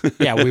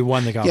 Yeah, we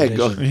won the competition.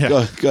 Go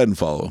ahead and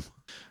follow them.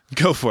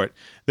 Go for it.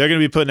 They're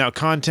going to be putting out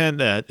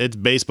content. It's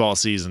baseball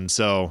season,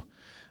 so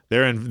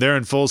they're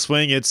in full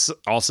swing. It's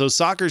also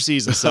soccer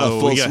season, so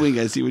full swing.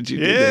 I see what you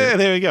did. Yeah,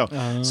 there we go.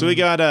 So we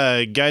got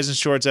Guys in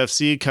Shorts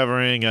FC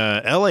covering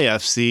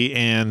LAFC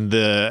and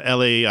the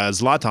LA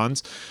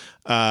Zlatans.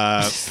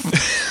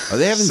 Are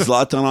they having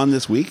Zlatan on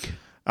this week?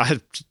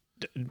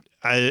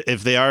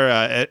 If they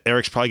are,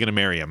 Eric's probably going to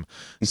marry him.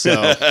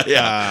 So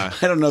yeah,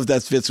 I don't know if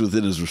that fits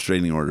within his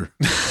restraining order.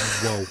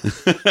 Whoa.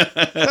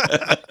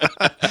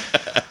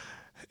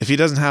 If he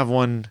doesn't have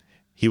one,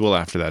 he will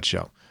after that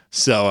show.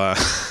 So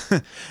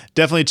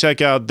definitely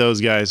check out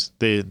those guys.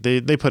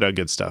 They put out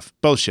good stuff.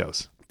 Both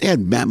shows. They had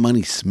Matt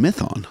Money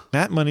Smith on.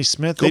 Matt Money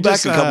Smith. Go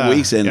back a couple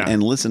weeks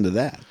and listen to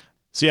that.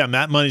 So yeah,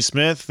 Matt Money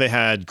Smith. They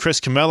had Chris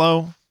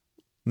Camello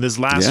this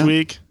last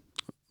week.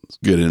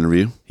 Good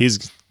interview. He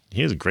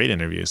has a great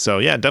interview. So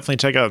yeah, definitely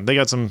check out. They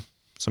got some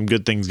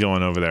good things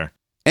going over there.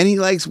 And he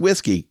likes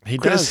whiskey. He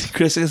does.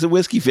 Chris is a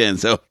whiskey fan,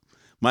 so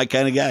my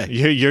kind of guy.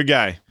 You're your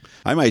guy.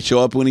 I might show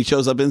up when he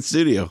shows up in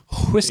studio.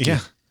 Whiskey. Yeah.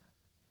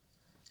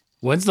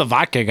 When's the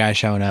vodka guy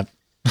showing up?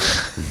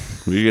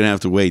 We're gonna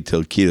have to wait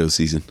till keto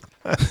season.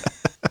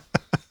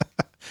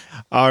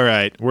 All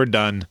right, we're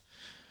done.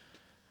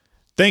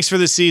 Thanks for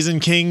the season,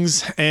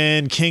 Kings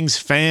and Kings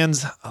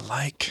fans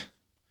alike.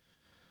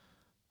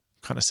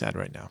 Kind of sad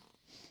right now.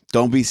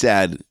 Don't be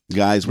sad,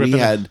 guys. We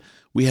had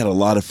a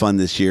lot of fun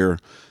this year.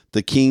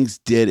 The Kings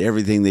did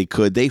everything they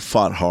could. They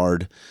fought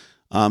hard.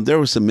 There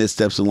were some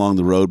missteps along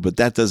the road, but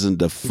that doesn't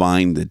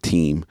define the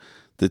team.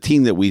 The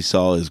team that we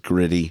saw is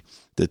gritty.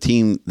 The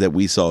team that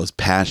we saw is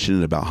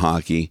passionate about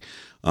hockey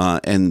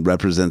and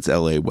represents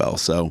LA well.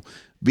 So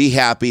be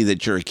happy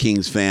that you're a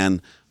Kings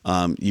fan.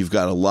 You've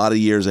got a lot of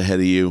years ahead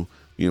of you.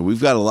 You know,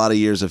 we've got a lot of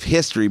years of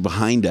history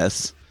behind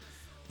us.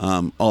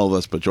 All of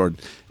us but Jordan.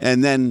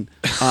 And then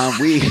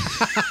we...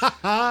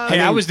 Hey,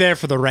 I was there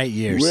for the right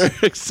years. We're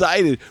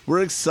excited.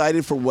 We're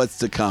excited for what's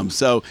to come.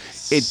 So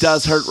it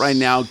does hurt right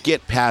now.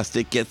 Get past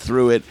it. Get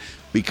through it,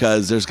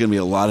 because there's going to be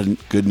a lot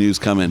of good news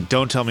coming.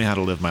 Don't tell me how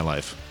to live my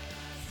life.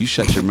 You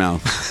shut your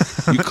mouth.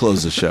 You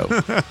close the show.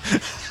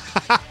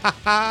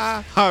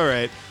 All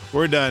right.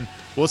 We're done.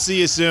 We'll see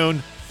you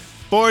soon.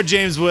 For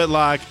James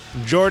Whitlock,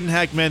 Jordan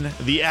Heckman,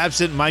 the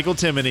absent Michael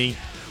Timoney,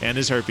 and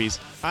his herpes,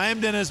 I am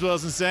Dennis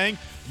Wilson saying,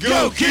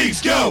 Go Kings,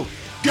 go!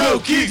 Go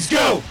Kings,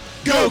 go!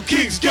 Go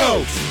Kings,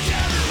 go!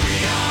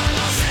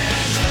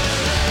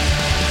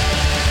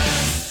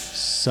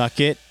 Suck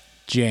it,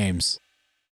 James.